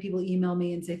however many people email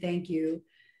me and say thank you.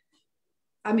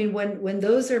 I mean, when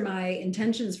those are my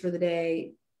intentions for the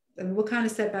day, I mean, what kind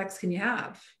of setbacks can you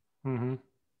have? Mm-hmm.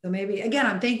 So maybe, again,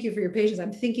 I'm thank you for your patience.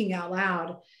 I'm thinking out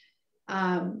loud.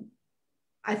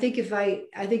 I think if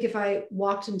I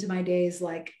walked into my days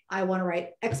like I want to write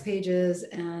X pages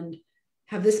and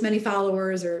have this many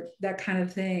followers or that kind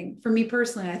of thing, for me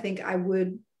personally, I think I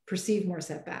would perceive more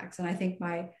setbacks, and I think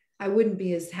I wouldn't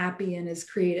be as happy and as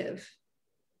creative.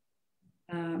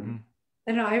 Mm-hmm.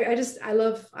 I don't know. I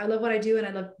love what I do, and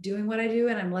I love doing what I do,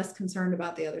 and I'm less concerned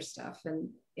about the other stuff. And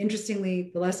interestingly,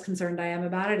 the less concerned I am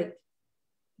about it, it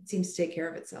seems to take care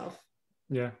of itself.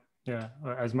 Yeah. Yeah.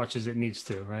 As much as it needs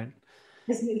to, right?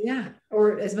 Yeah.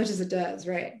 Or as much as it does.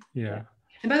 Right. Yeah.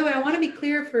 And by the way, I want to be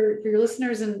clear for your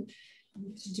listeners and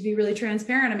to be really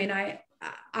transparent. I mean, I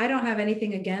don't have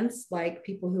anything against like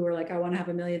people who are like, I want to have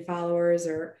 1 million followers,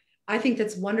 or I think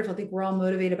that's wonderful. I think we're all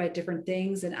motivated by different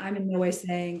things. And I'm in no way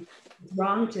saying it's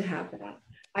wrong to have that.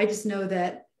 I just know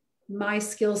that my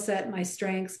skill set, my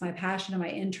strengths, my passion, and my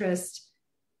interest,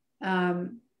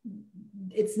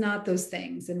 it's not those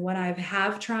things. And when I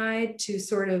have tried to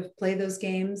sort of play those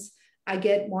games, I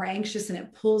get more anxious, and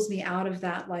it pulls me out of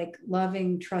that like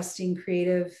loving, trusting,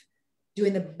 creative,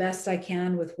 doing the best I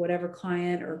can with whatever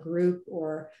client or group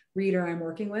or reader I'm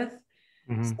working with.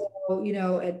 Mm-hmm. So,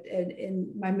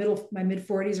 in my mid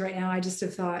 40s right now, I just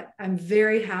have thought I'm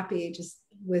very happy just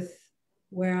with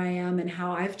where I am and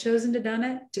how I've chosen to do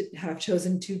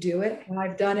it. And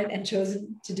I've done it and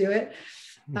chosen to do it.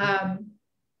 Mm-hmm.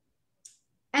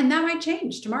 And that might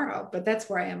change tomorrow, but that's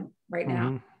where I am right now.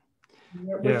 Mm-hmm.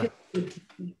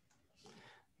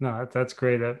 No, that's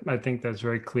great. I think that's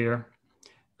very clear.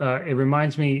 It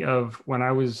reminds me of when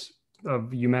I was a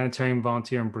humanitarian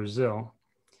volunteer in Brazil.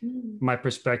 My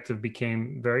perspective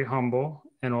became very humble,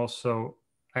 and also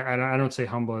I don't say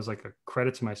humble as like a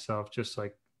credit to myself, just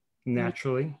like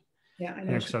naturally. Yeah, I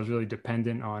know. Because I was really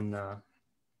dependent on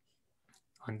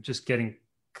just getting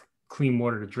clean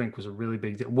water to drink was a really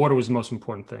big deal. Water was the most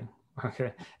important thing.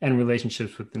 Okay, and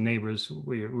relationships with the neighbors.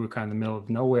 We were kind of in the middle of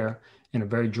nowhere in a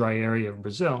very dry area of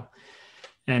Brazil,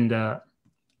 and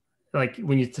like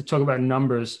when you talk about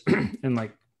numbers and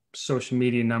like social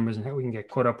media numbers and how we can get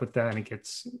caught up with that, and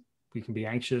we can be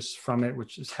anxious from it,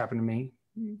 which has happened to me,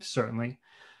 certainly.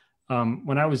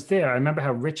 When I was there, I remember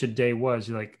how rich a day was.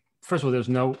 You're like, first of all, there was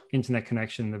no internet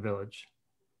connection in the village.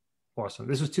 Awesome.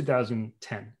 This was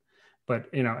 2010, but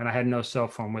and I had no cell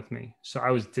phone with me. So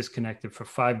I was disconnected for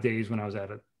 5 days when I was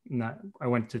I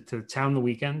went to the town the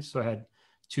weekends. So I had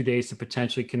 2 days to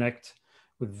potentially connect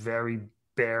with very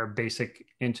bare, basic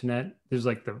internet. This is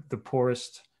like the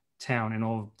poorest town in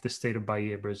all of the state of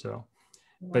Bahia, Brazil.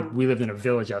 Wow. But we lived in a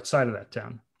village outside of that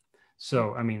town.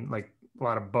 So, I mean, like a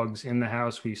lot of bugs in the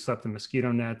house. We slept in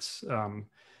mosquito nets.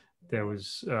 There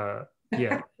was,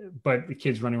 but the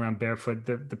kids running around barefoot.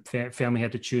 The family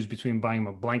had to choose between buying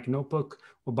them a blank notebook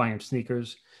or buying them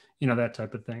sneakers, that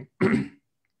type of thing.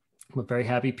 But very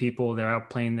happy people. They're out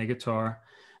playing their guitar.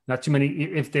 Not too many.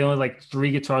 If they only like 3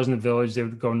 guitars in the village, they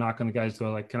would go knock on the guy's door,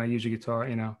 like, can I use your guitar?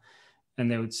 And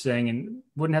they would sing, and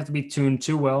wouldn't have to be tuned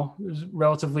too well. It was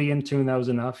relatively in tune. That was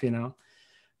enough,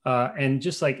 and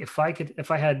just like, if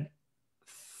I had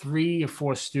 3 or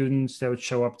 4 students that would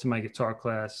show up to my guitar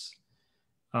class,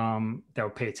 that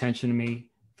would pay attention to me.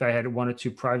 If I had 1 or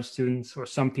 2 private students, or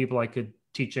some people I could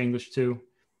teach English to,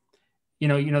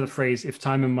 the phrase, if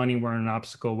time and money weren't an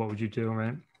obstacle, what would you do?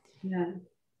 Right. Yeah.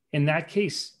 In that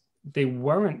case, they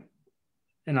weren't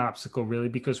an obstacle really,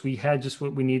 because we had just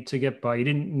what we needed to get by. You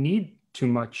didn't need too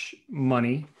much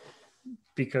money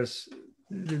because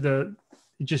it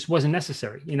just wasn't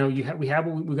necessary. We had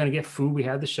what we're going to get food. We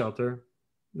had the shelter.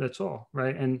 That's all.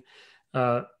 Right. And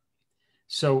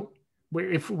so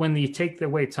when you take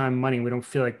away time, money, we don't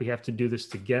feel like we have to do this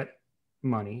to get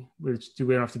money. We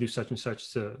don't have to do such and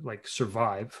such to like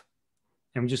survive.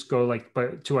 And we just go like,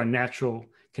 but to our natural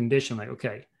condition, like,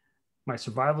 okay, my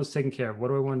survival is taken care of. What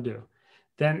do I want to do?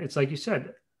 Then it's like you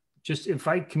said, just if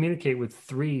I communicate with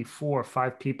 3, 4,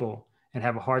 5 people and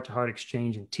have a heart-to-heart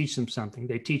exchange and teach them something,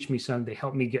 they teach me something, they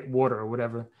help me get water or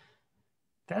whatever,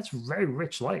 that's very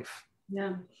rich life.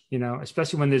 Yeah.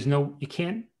 Especially when you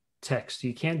can't text,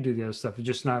 you can't do the other stuff. It's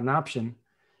just not an option.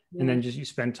 Yeah. And then just you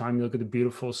spend time, you look at the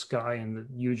beautiful sky and the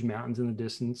huge mountains in the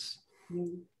distance.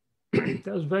 That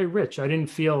was very rich. I didn't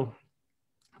feel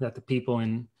that the people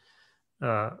in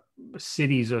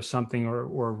cities or something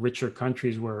or richer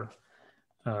countries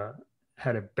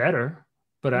had it better.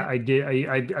 But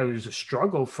Yeah. I was a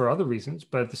struggle for other reasons,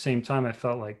 but at the same time, I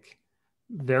felt like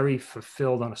very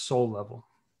fulfilled on a soul level.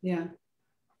 Yeah.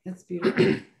 That's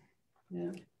beautiful.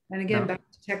 Yeah. And again, No. back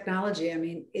to technology. I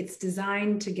mean, it's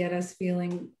designed to get us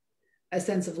feeling a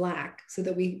sense of lack so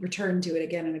that we return to it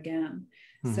again and again.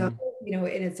 So, Mm-hmm.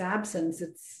 in its absence,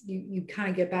 it's you kind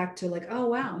of get back to like, oh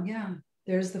wow, yeah,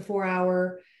 there's the 4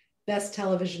 hour best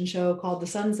television show called The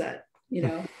Sunset,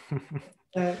 the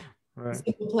Right.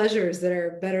 simple pleasures that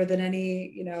are better than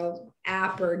any,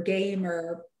 app or game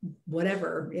or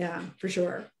whatever. Yeah, for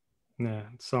sure. Yeah,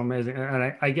 it's so amazing.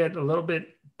 And I get a little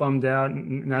bit bummed out,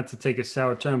 not to take a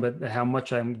sour turn, but how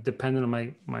much I'm dependent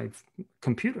on my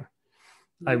computer.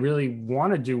 I Yeah. really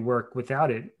want to do work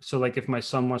without it. So like if my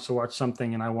son wants to watch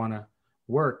something and I want to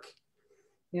work,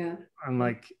 Yeah. I'm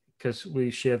like, because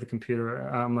we share the computer,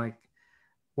 I'm like,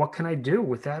 what can I do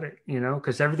without it?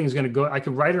 Because everything's going to go, I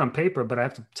could write it on paper, but I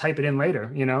have to type it in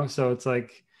later, so it's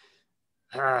like,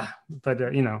 but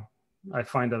I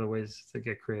find other ways to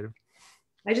get creative.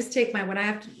 I just take my, when I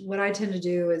have to, what I tend to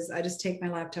do is I just take my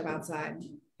laptop outside. If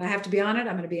I have to be on it,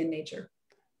 I'm going to be in nature.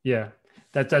 Yeah.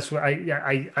 That's what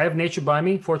I have nature by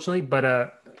me, fortunately,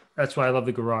 but that's why I love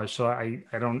the garage. So I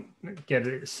don't get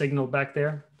a signal back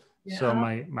there. Yeah. So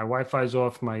my Wi-Fi's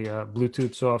off, my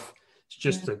Bluetooth's off. It's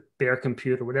just a bare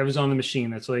computer, whatever's on the machine.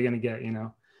 That's all you're gonna get,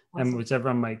 and Awesome. whatever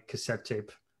on my cassette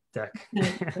tape deck.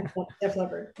 Def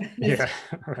Leppard. Yeah,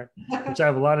 right. Which I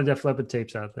have a lot of Def Leppard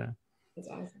tapes out there. That's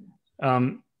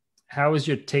awesome. How has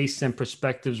your tastes and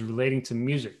perspectives relating to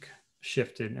music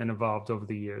shifted and evolved over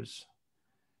the years?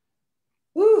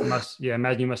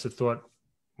 Imagine you must have thought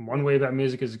one way about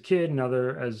music as a kid,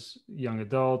 another as a young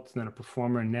adult, then a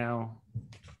performer, and now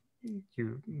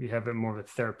you have a more of a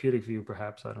therapeutic view,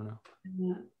 perhaps. I don't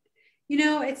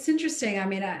know. It's interesting. I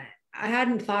mean, I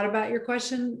hadn't thought about your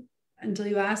question until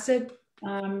you asked it.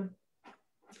 The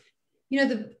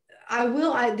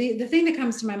thing that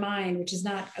comes to my mind, which is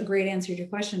not a great answer to your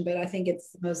question, but I think it's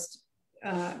the most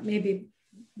maybe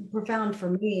profound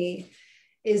for me,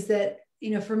 is that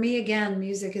for me, again,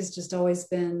 music has just always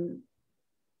been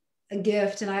a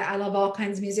gift, and I love all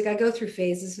kinds of music. I go through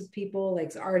phases with people,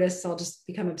 like artists. I'll just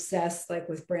become obsessed, like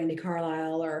with Brandy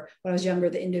Carlisle, or when I was younger,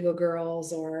 the Indigo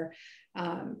Girls, or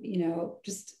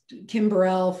just Kim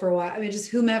Burrell for a while. I mean,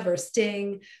 just whomever,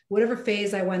 Sting, whatever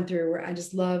phase I went through, where I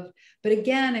just loved. But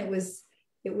again, it was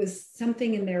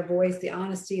something in their voice, the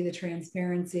honesty, the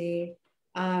transparency.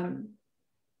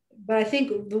 But I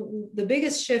think the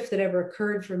biggest shift that ever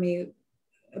occurred for me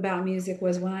about music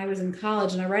was when I was in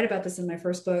college, and I write about this in my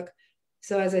first book.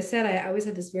 So as I said, I always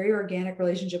had this very organic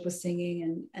relationship with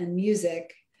singing and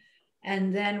music.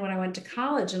 And then when I went to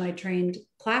college and I trained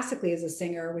classically as a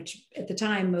singer, which at the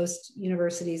time, most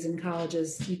universities and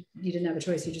colleges, you didn't have a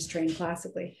choice, you just trained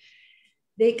classically.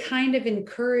 They kind of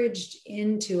encouraged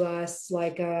into us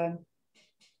like and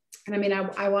I mean,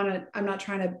 I'm not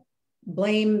trying to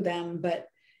blame them, but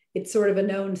it's sort of a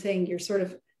known thing. You're sort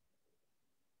of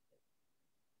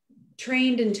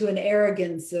trained into an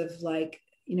arrogance of like,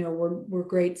 we're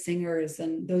great singers,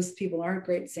 and those people aren't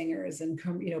great singers, and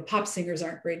pop singers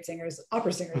aren't great singers,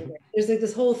 opera singers are great. There's like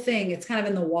this whole thing. It's kind of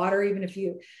in the water, even if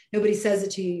nobody says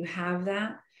it to you, you have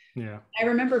that. Yeah. I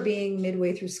remember being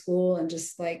midway through school and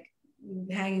just like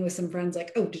hanging with some friends,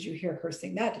 like, oh, did you hear her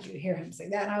sing that? Did you hear him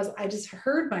sing that? And I just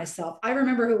heard myself. I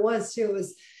remember who it was too.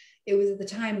 It was at the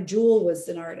time Jewel was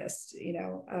an artist,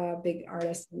 a big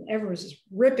artist, and everyone was just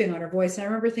ripping on her voice. And I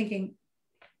remember thinking,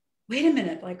 wait a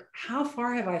minute, like how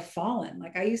far have I fallen?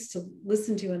 Like I used to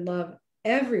listen to and love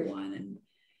everyone and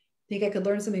think I could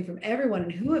learn something from everyone.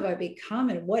 And who have I become?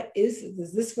 And what is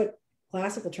this what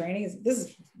classical training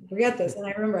is? Forget this. And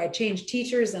I remember I changed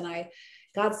teachers, and I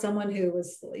got someone who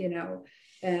was,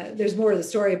 there's more to the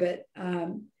story, but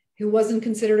who wasn't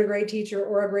considered a great teacher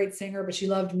or a great singer, but she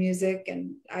loved music.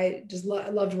 And I just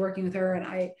loved working with her.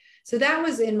 And so that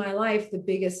was in my life, the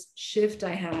biggest shift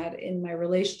I had in my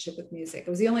relationship with music. It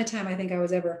was the only time I think I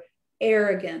was ever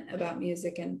arrogant about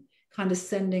music and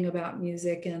condescending about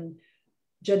music and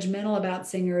judgmental about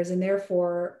singers, and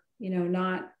therefore,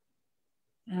 not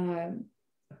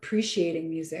appreciating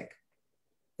music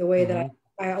the way that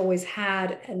I always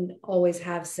had and always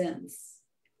have since.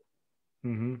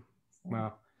 Mm-hmm.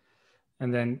 Wow.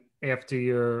 And then after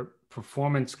your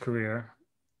performance career,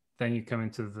 then you come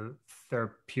into the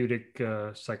therapeutic,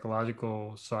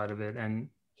 psychological side of it. And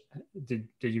did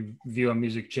you view a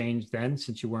music change then,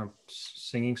 since you weren't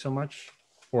singing so much,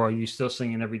 or are you still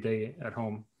singing every day at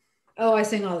home? Oh, I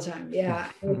sing all the time.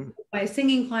 Yeah. My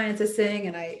singing clients, I sing,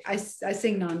 and I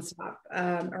sing nonstop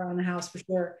around the house for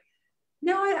sure.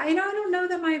 No, I don't know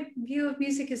that my view of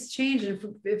music has changed.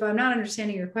 And if I'm not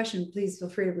understanding your question, please feel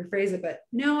free to rephrase it. But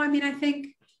no, I mean, I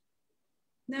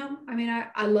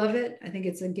love it. I think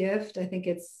it's a gift. I think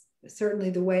it's certainly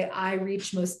the way I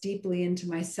reach most deeply into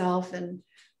myself and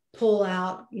pull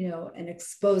out, and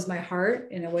expose my heart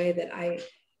in a way that I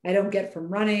don't get from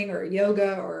running or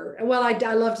yoga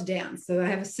I love to dance. So I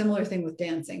have a similar thing with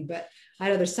dancing, but I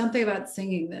know there's something about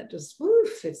singing that just,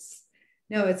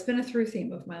 it's been a through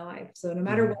theme of my life. So no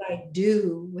matter what I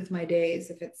do with my days,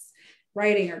 if it's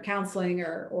writing or counseling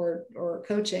or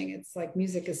coaching, it's like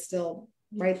music is still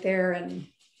right there. And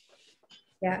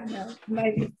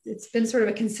it's been sort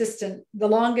of the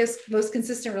longest, most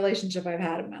consistent relationship I've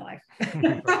had in my life.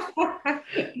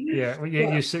 Yeah, well,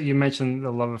 you mentioned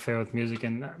the love affair with music,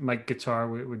 and my guitar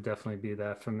would definitely be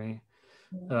that for me.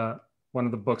 Yeah. One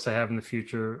of the books I have in the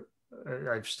future,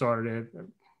 I've started it.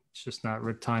 It's just not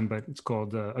read time, but it's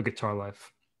called A Guitar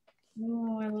Life.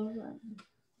 Oh, I love that.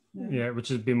 Yeah, which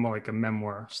would be more like a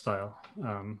memoir style,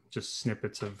 just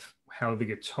snippets of how the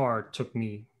guitar took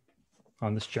me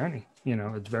on this journey.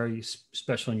 It's a very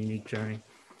special and unique journey.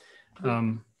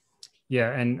 So you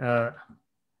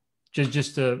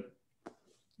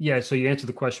answered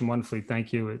the question wonderfully.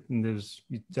 Thank you. And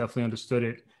you definitely understood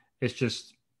it. It's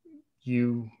just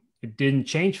it didn't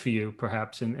change for you,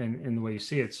 perhaps, in the way you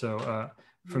see it. So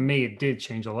for me, it did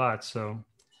change a lot. So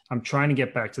I'm trying to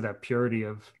get back to that purity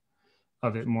of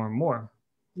it more and more.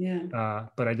 Yeah.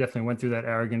 But I definitely went through that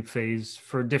arrogant phase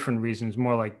for different reasons.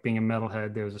 More like being a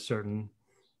metalhead. There was a certain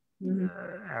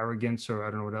arrogance, or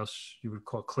I don't know what else you would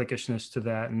call cliquishness to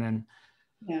that. And then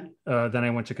then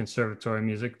I went to conservatory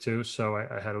music too. So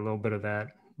I had a little bit of that.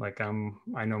 Like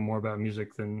I know more about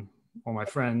music than all my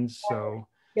friends. So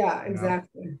yeah,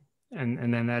 exactly.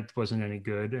 And then that wasn't any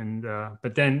good. And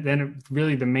but then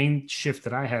really the main shift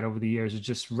that I had over the years is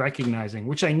just recognizing,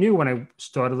 which I knew when I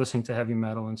started listening to heavy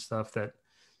metal and stuff, that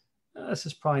this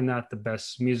is probably not the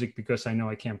best music, because I know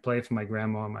I can't play it for my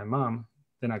grandma and my mom.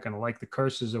 They're not going to like the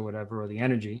curses or whatever, or the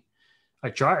energy. I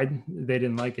tried, they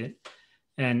didn't like it.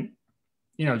 And,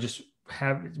 just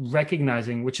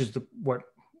recognizing, which is what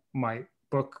my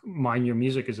book, Mind Your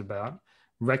Music, is about,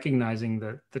 recognizing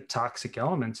the toxic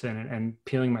elements in it and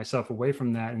peeling myself away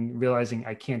from that and realizing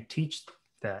I can't teach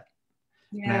that.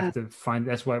 Yeah. And I have to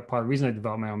that's why part of the reason I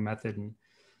developed my own method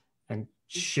and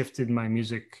shifted my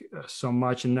music so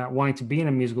much, and not wanting to be in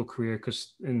a musical career,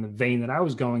 because in the vein that I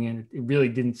was going in, it really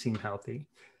didn't seem healthy.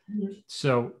 Mm-hmm.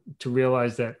 So to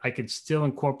realize that I could still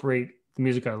incorporate the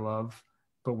music I love,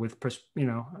 but with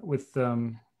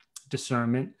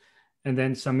discernment, and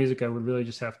then some music I would really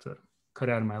just have to cut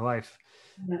out of my life.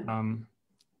 Mm-hmm.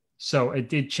 So it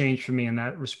did change for me in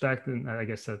that respect, and I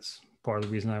guess that's part of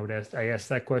the reason I asked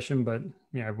that question. But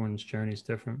everyone's journey is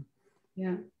different.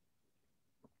 Yeah.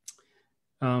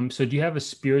 So do you have a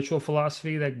spiritual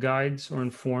philosophy that guides or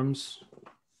informs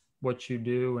what you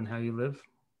do and how you live?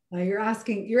 You're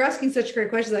asking such great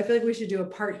questions. I feel like we should do a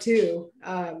part 2.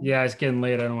 It's getting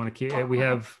late. I don't want to keep. We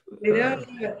have.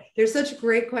 There's such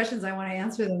great questions. I want to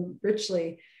answer them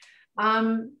richly.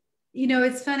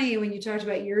 It's funny when you talked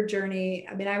about your journey.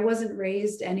 I mean, I wasn't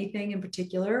raised anything in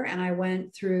particular, and I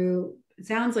went through. It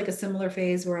sounds like a similar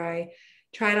phase where I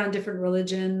tried on different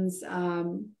religions.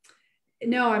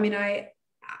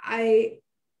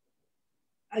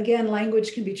 Again,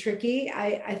 language can be tricky.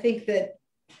 I think that,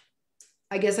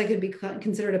 I guess I could be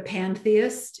considered a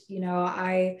pantheist.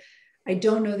 I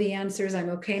don't know the answers. I'm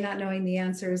okay not knowing the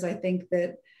answers. I think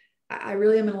that I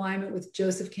really am in alignment with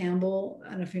Joseph Campbell. I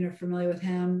don't know if you're familiar with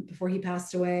him, before he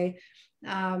passed away.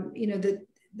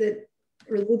 That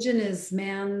religion is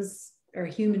man's or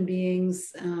human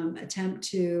beings' attempt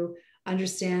to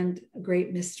understand a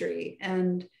great mystery.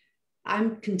 And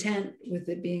I'm content with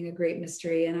it being a great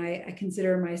mystery. And I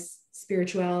consider my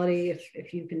spirituality,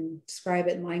 if you can describe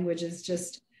it in language, as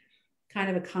just kind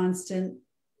of a constant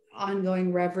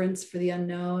ongoing reverence for the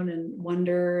unknown and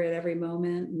wonder at every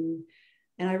moment.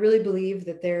 And I really believe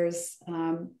that there's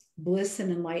bliss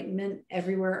and enlightenment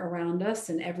everywhere around us,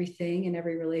 and everything, and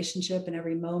every relationship and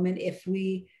every moment, if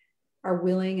we are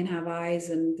willing and have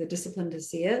eyes and the discipline to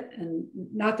see it. And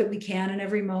not that we can in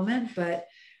every moment, but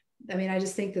I mean, I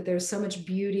just think that there's so much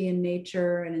beauty in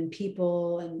nature and in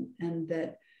people, and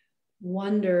that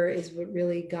wonder is what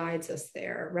really guides us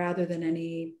there, rather than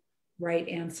any right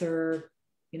answer,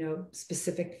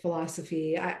 specific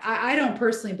philosophy. I don't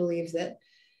personally believe that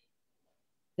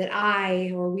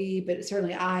I, or we, but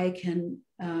certainly I can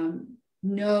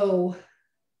know,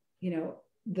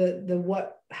 the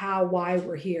what, how, why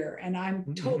we're here. And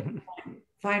I'm totally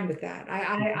fine with that.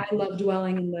 I love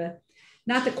dwelling in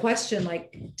not the question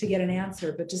like to get an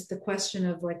answer, but just the question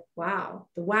of like, wow,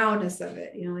 the wowness of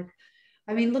it, like,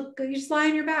 I mean, look, you just lie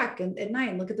on your back at night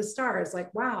and look at the stars,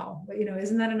 like, wow, but,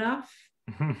 isn't that enough?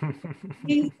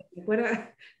 What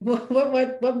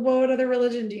other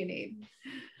religion do you need?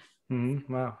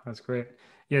 Wow, that's great.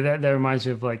 Yeah, that reminds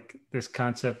me of like this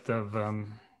concept of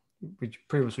which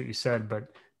pretty much what you said,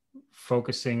 but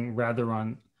focusing rather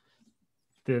on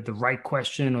the right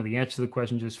question or the answer to the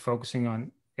question, just focusing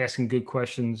on asking good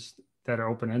questions that are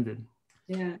open-ended.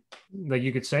 Yeah. Like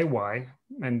you could say why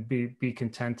and be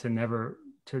content to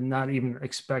not even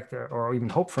expect or even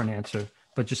hope for an answer,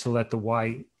 but just to let the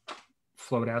why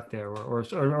float out there, or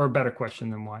a better question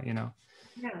than why,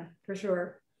 Yeah, for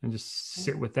sure. And just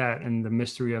sit with that and the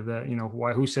mystery of that,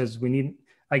 why, who says we need,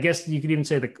 I guess you could even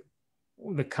say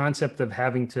the concept of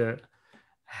having to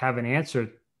have an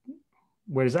answer,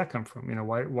 where does that come from?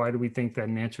 Why do we think that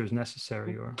an answer is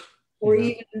necessary, or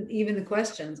even the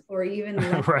questions, or even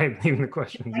right, even the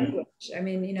questions. Language. Yeah. I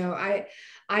mean,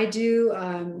 I do.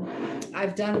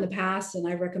 I've done in the past, and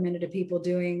I've recommended to people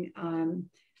doing,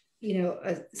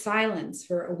 a silence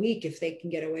for a week if they can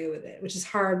get away with it, which is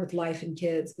hard with life and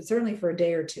kids, but certainly for a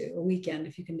day or two, a weekend,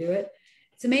 if you can do it.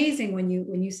 It's amazing when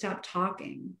you stop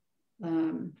talking.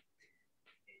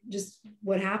 Just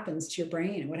what happens to your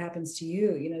brain and what happens to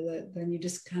you, then you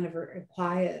just kind of are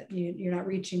quiet. You're not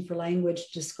reaching for language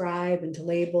to describe and to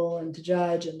label and to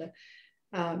judge. And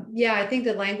I think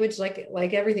that language,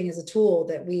 like everything, is a tool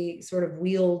that we sort of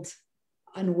wield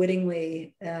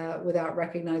unwittingly without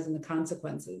recognizing the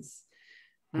consequences.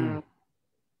 And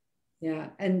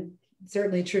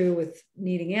certainly true with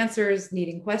needing answers,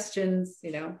 needing questions,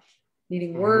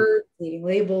 needing words, needing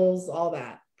labels, all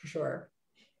that for sure.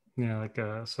 Yeah, like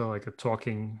a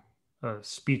talking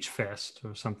speech fest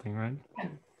or something, right?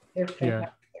 Yeah.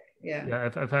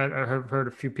 I've heard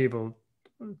a few people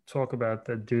talk about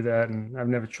that, do that, and I've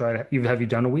never tried it. Have you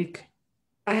done a week?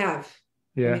 I have.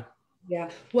 Yeah. Yeah.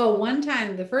 Well, one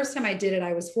time, the first time I did it,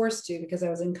 I was forced to because I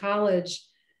was in college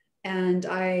and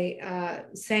I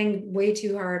sang way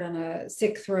too hard on a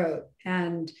sick throat,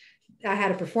 and I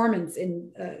had a performance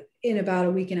in about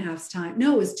a week and a half's time.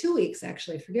 No, it was 2 weeks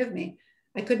actually. Forgive me.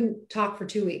 I couldn't talk for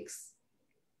 2 weeks.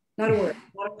 Not a word,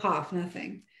 not a cough,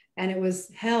 nothing. And it was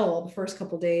hell the first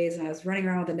couple of days, and I was running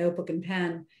around with a notebook and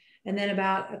pen. And then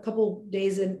about a couple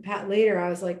days later, I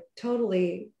was like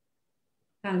totally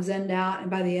kind of zenned out.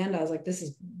 And by the end, I was like, this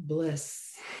is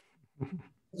bliss.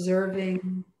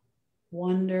 Observing,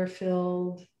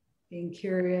 wonder-filled, being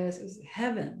curious. It was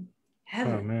heaven.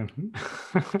 Oh, man.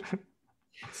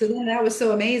 So then that was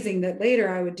so amazing that later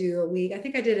I would do a week. I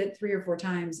think I did it 3 or 4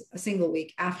 times a single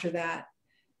week after that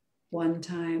one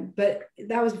time. But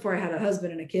that was before I had a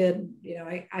husband and a kid.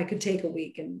 I could take a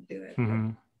week and do it.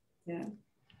 Yeah.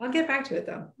 I'll get back to it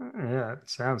though. Yeah, it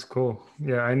sounds cool.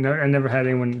 Yeah, I never had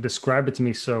anyone describe it to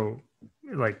me so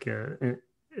like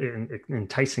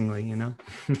enticingly,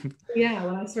 Yeah,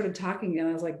 when I started talking and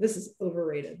I was like, this is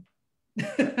overrated.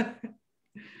 But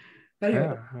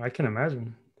anyway. Yeah, I can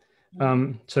imagine.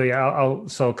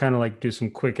 I'll kind of like do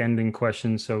some quick ending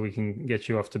questions so we can get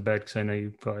you off to bed, because I know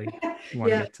you probably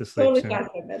want to get to sleep totally soon. past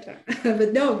my bedtime.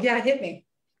 But no, hit me.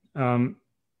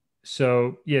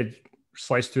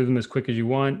 Slice through them as quick as you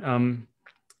want.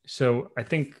 So I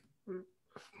think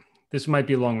this might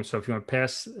be a long one, so if you want to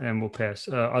pass, and we'll pass.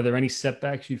 Are there any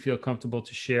setbacks you feel comfortable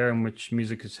to share in which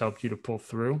music has helped you to pull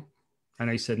through? I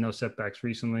know you said no setbacks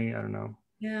recently. I don't know.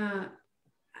 Yeah.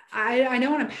 I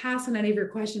don't want to pass on any of your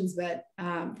questions, but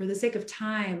for the sake of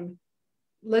time,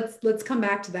 let's come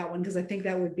back to that one, because I think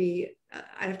that would be,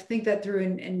 I'd have to think that through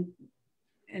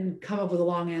and come up with a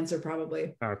long answer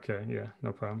probably. Okay, yeah,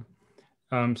 no problem.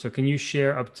 So can you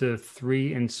share up to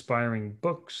 3 inspiring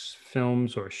books,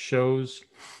 films, or shows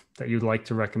that you'd like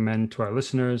to recommend to our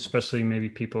listeners, especially maybe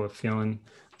people are feeling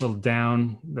a little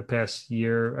down the past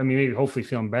year? I mean, maybe hopefully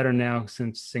feeling better now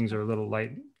since things are a little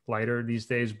lighter these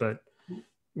days, but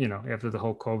after the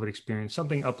whole COVID experience,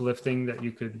 something uplifting that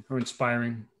you could, or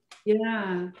inspiring.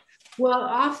 Yeah. Well,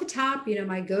 off the top,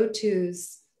 my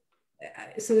go-tos.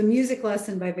 So the Music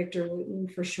Lesson by Victor Wooten,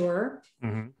 for sure.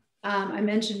 I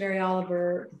mentioned Mary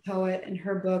Oliver, the poet, and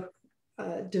her book,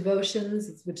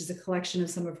 Devotions, which is a collection of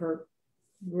some of her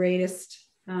greatest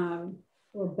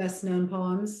or best known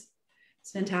poems.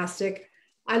 It's fantastic.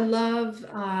 I love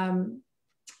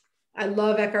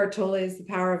Eckhart Tolle's The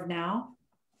Power of Now.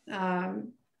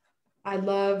 I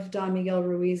love Don Miguel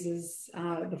Ruiz's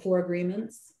The Four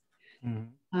Agreements.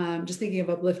 Just thinking of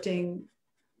uplifting.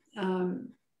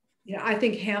 I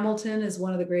think Hamilton is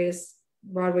one of the greatest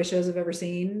Broadway shows I've ever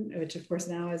seen, which of course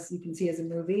now, as you can see, is a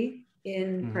movie.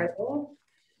 Incredible.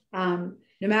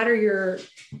 no matter your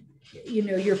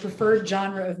preferred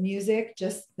genre of music,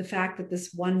 just the fact that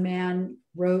this one man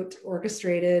wrote,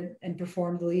 orchestrated, and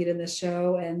performed the lead in this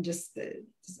show, and just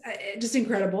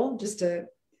incredible, just an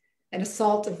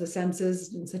assault of the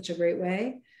senses in such a great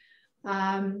way.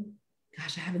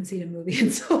 Gosh, I haven't seen a movie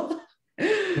in so long.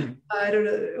 I don't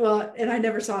know. Well, and I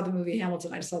never saw the movie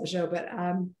Hamilton. I just saw the show, but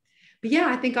yeah,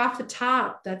 I think off the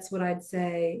top, that's what I'd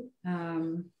say.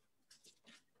 One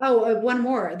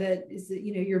more that is,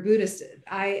 you're Buddhist.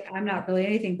 I'm not really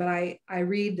anything, but I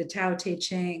read the Tao Te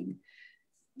Ching,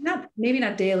 maybe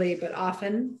not daily, but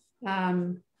often.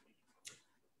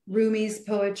 Rumi's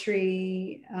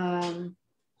poetry,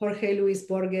 Jorge Luis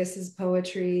Borges's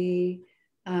poetry,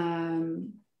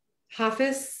 Hafez,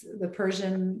 the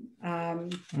Persian from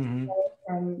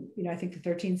I think the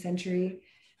 13th century.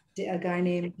 A guy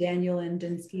named Daniel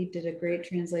Ladinsky did a great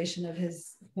translation of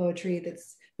his poetry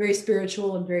that's very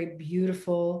spiritual and very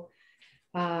beautiful.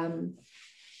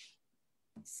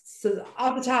 So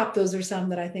off the top, those are some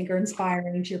that I think are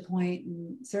inspiring, to your point,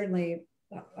 and certainly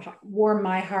warm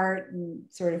my heart and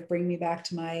sort of bring me back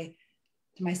to my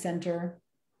center.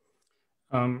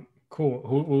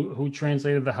 Cool. Who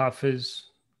translated the Hafez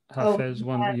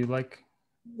one that you like?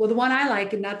 Well, the one I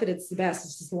like, and not that it's the best,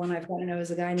 it's just the one I've got to know,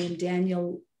 is a guy named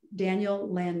Daniel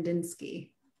Ladinsky.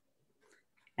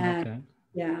 And okay.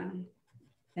 Yeah.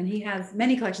 And he has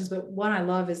many collections, but one I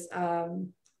love is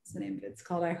what's the name of it? It's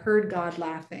called I Heard God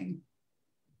Laughing.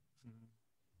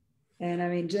 And I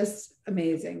mean, just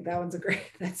amazing.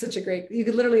 That's such a great, you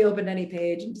could literally open any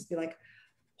page and just be like,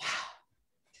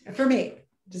 wow. For me,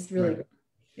 just really great.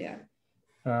 Yeah.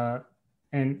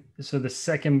 And so the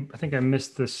second, I think I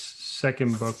missed this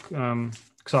second book,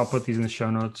 because I'll put these in the show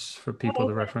notes for people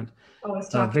to reference.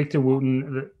 Victor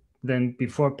Wooten, then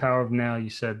before Power of Now, you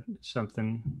said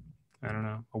something, I don't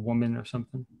know, a woman or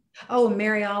something? Oh,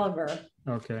 Mary Oliver.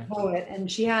 Okay. Poet.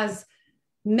 And she has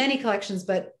many collections,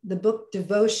 but the book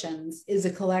Devotions is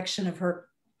a collection of her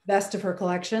best of her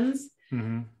collections.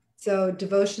 Mm-hmm. So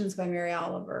Devotions by Mary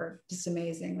Oliver, just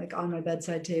amazing, like on my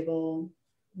bedside table,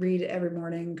 read every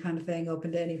morning kind of thing,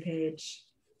 open to any page.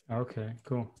 Okay,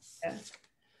 cool. Yeah.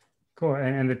 Cool.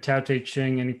 And the Tao Te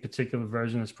Ching, any particular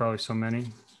version? There's probably so many.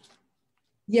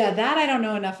 Yeah, that I don't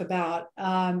know enough about.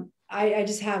 I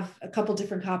just have a couple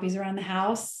different copies around the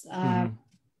house.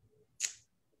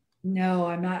 No,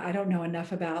 I'm not. I don't know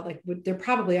enough about, like, there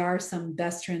probably are some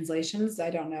best translations. I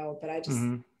don't know, but I just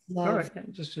love. All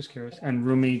right, just curious. And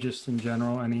Rumi, just in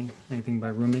general, anything by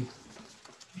Rumi?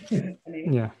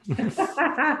 Yeah.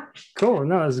 Cool.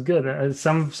 No, it's good.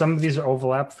 Some of these are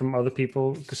overlap from other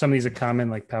people, because some of these are common,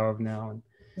 like Power of Now,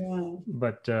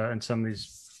 but and some of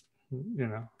these,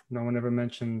 no one ever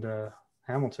mentioned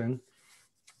Hamilton,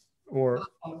 or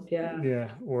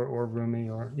or Rumi,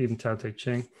 or even Tao Te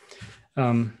Ching.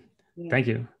 Thank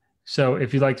you. So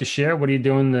if you'd like to share, what are you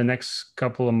doing the next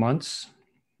couple of months?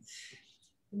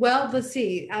 Well, let's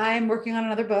see. I'm working on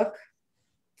another book.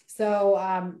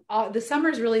 So the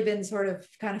summer's really been sort of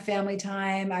kind of family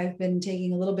time. I've been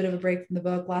taking a little bit of a break from the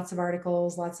book, lots of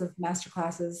articles, lots of master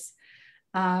classes.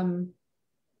 But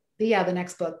yeah, the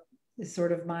next book is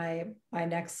sort of my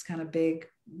next kind of big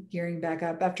gearing back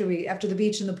up after the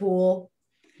beach and the pool.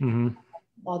 Mm-hmm.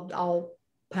 I'll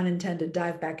pun intended,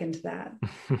 dive back into that.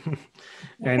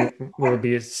 And will it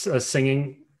be a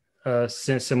singing,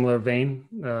 similar vein,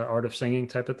 art of singing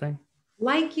type of thing?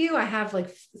 Like you, I have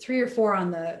like 3 or 4 on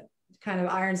the kind of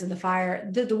irons in the fire.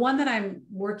 The one that I'm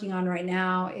working on right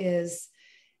now is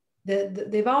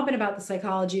they've all been about the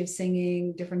psychology of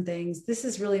singing, different things. This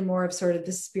is really more of sort of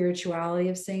the spirituality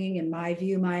of singing, in my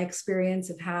view, my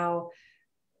experience of how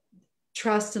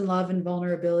trust and love and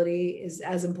vulnerability is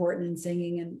as important in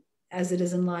singing and as it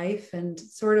is in life. And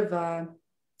sort of I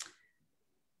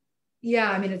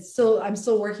mean, I'm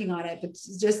still working on it, but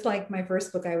just like my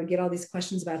first book, I would get all these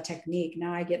questions about technique.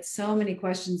 Now I get so many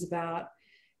questions about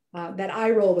that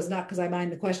eye roll was not because I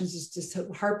mind the questions, it's just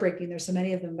so heartbreaking. There's so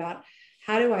many of them about,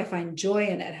 how do I find joy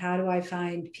in it? How do I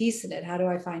find peace in it? How do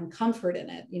I find comfort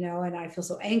in it? And I feel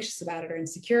so anxious about it or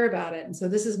insecure about it. And so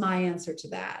this is my answer to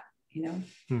that,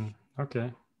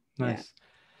 Okay. Nice.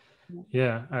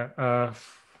 Yeah.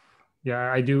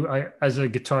 I do. As a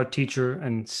guitar teacher,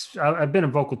 and I've been a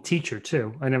vocal teacher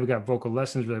too. I never got vocal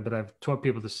lessons really, but I've taught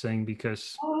people to sing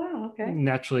because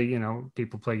naturally,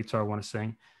 people play guitar, want to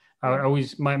sing. I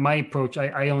always, my approach,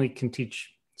 I only can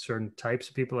teach certain types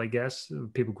of people, I guess.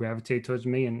 People gravitate towards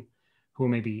me, and who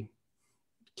maybe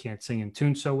can't sing in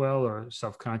tune so well or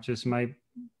self-conscious. My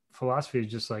philosophy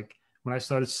is just like, when I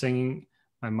started singing,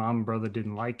 my mom and brother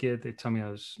didn't like it. They tell me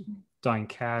I was dying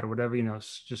cat or whatever,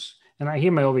 it's just, And I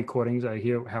hear my old recordings. I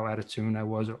hear how out of tune I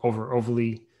was, or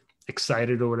overly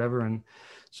excited or whatever. And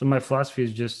so my philosophy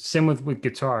is just same with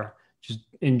guitar. Just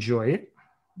enjoy it.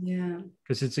 Yeah.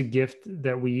 Because it's a gift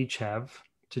that we each have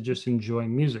to just enjoy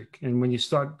music. And when you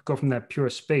go from that pure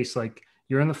space, like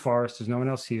you're in the forest, there's no one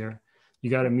else here.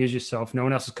 You got to amuse yourself. No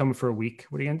one else is coming for a week.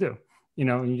 What are you going to do? You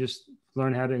know, and you just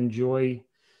learn how to enjoy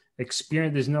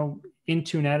experience. There's no in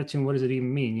tune, out of tune. What does it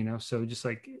even mean? You know, so just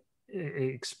like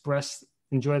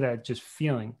enjoy that just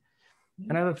feeling.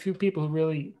 And I have a few people who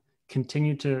really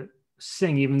continue to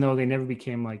sing, even though they never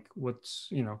became like what's,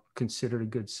 you know, considered a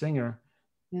good singer.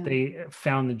 Yeah. They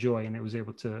found the joy and it was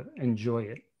able to enjoy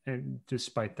it. And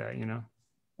despite that, you know.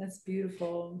 That's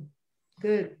beautiful.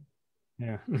 Good.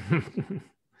 Yeah.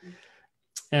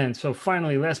 And so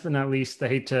finally, last but not least, I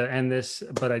hate to end this,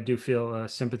 but I do feel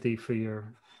sympathy for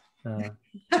your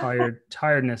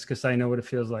tiredness, because I know what it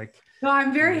feels like. No,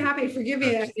 I'm very happy. Forgive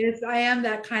me. I am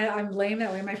that kind of, I'm lame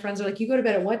that way. My friends are like, you go to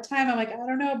bed at what time? I'm like, I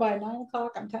don't know. By 9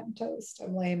 o'clock, I'm cutting toast.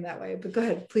 I'm lame that way, but go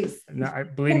ahead, please. No,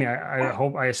 believe me, I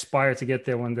hope, I aspire to get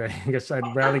there one day. I guess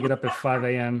I'd rather get up at 5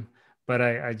 a.m., but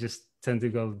I just tend to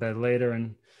go to bed later.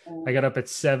 And I got up at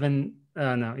 7.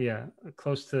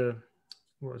 Close to,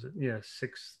 what was it? Yeah,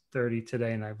 6:30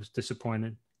 today. And I was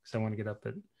disappointed because I want to get up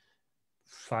at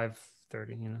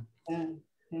 5:30, you know? Yeah.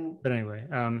 But anyway,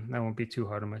 I won't be too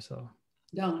hard on myself.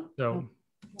 Don't. So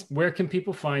where can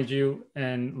people find you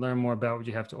and learn more about what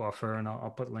you have to offer? And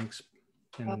I'll put links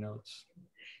in the notes.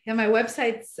 Yeah, my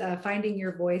website's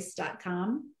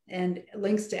findingyourvoice.com, and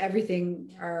links to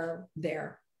everything are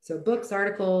there. So books,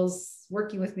 articles,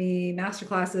 working with me,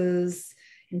 masterclasses,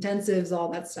 intensives, all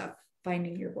that stuff,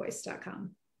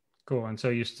 findingyourvoice.com. Cool. And so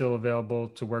you're still available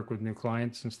to work with new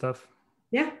clients and stuff?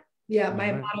 Yeah. Yeah.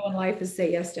 My motto in life is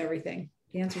say yes to everything.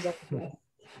 The answer's up to yes.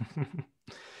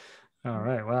 All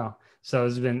right. Wow. So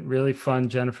it's been really fun,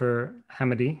 Jennifer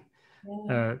Hamady.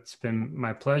 Yeah. It's been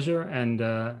my pleasure. And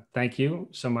thank you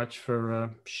so much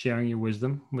for sharing your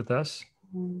wisdom with us.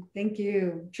 Thank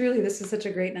you. Truly, this is such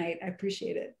a great night. I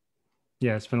appreciate it.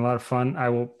 Yeah, it's been a lot of fun. I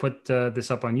will put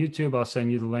this up on YouTube. I'll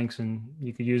send you the links and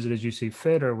you could use it as you see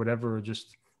fit or whatever, or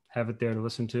just have it there to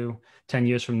listen to 10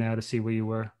 years from now to see where you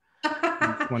were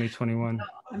in 2021.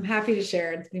 I'm happy to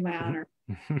share. It's been my honor.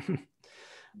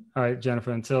 All right,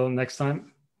 Jennifer, until next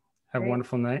time, have a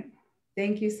wonderful night.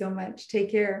 Thank you so much.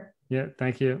 Take care. Yeah,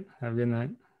 thank you. Have a good night.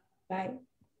 Bye.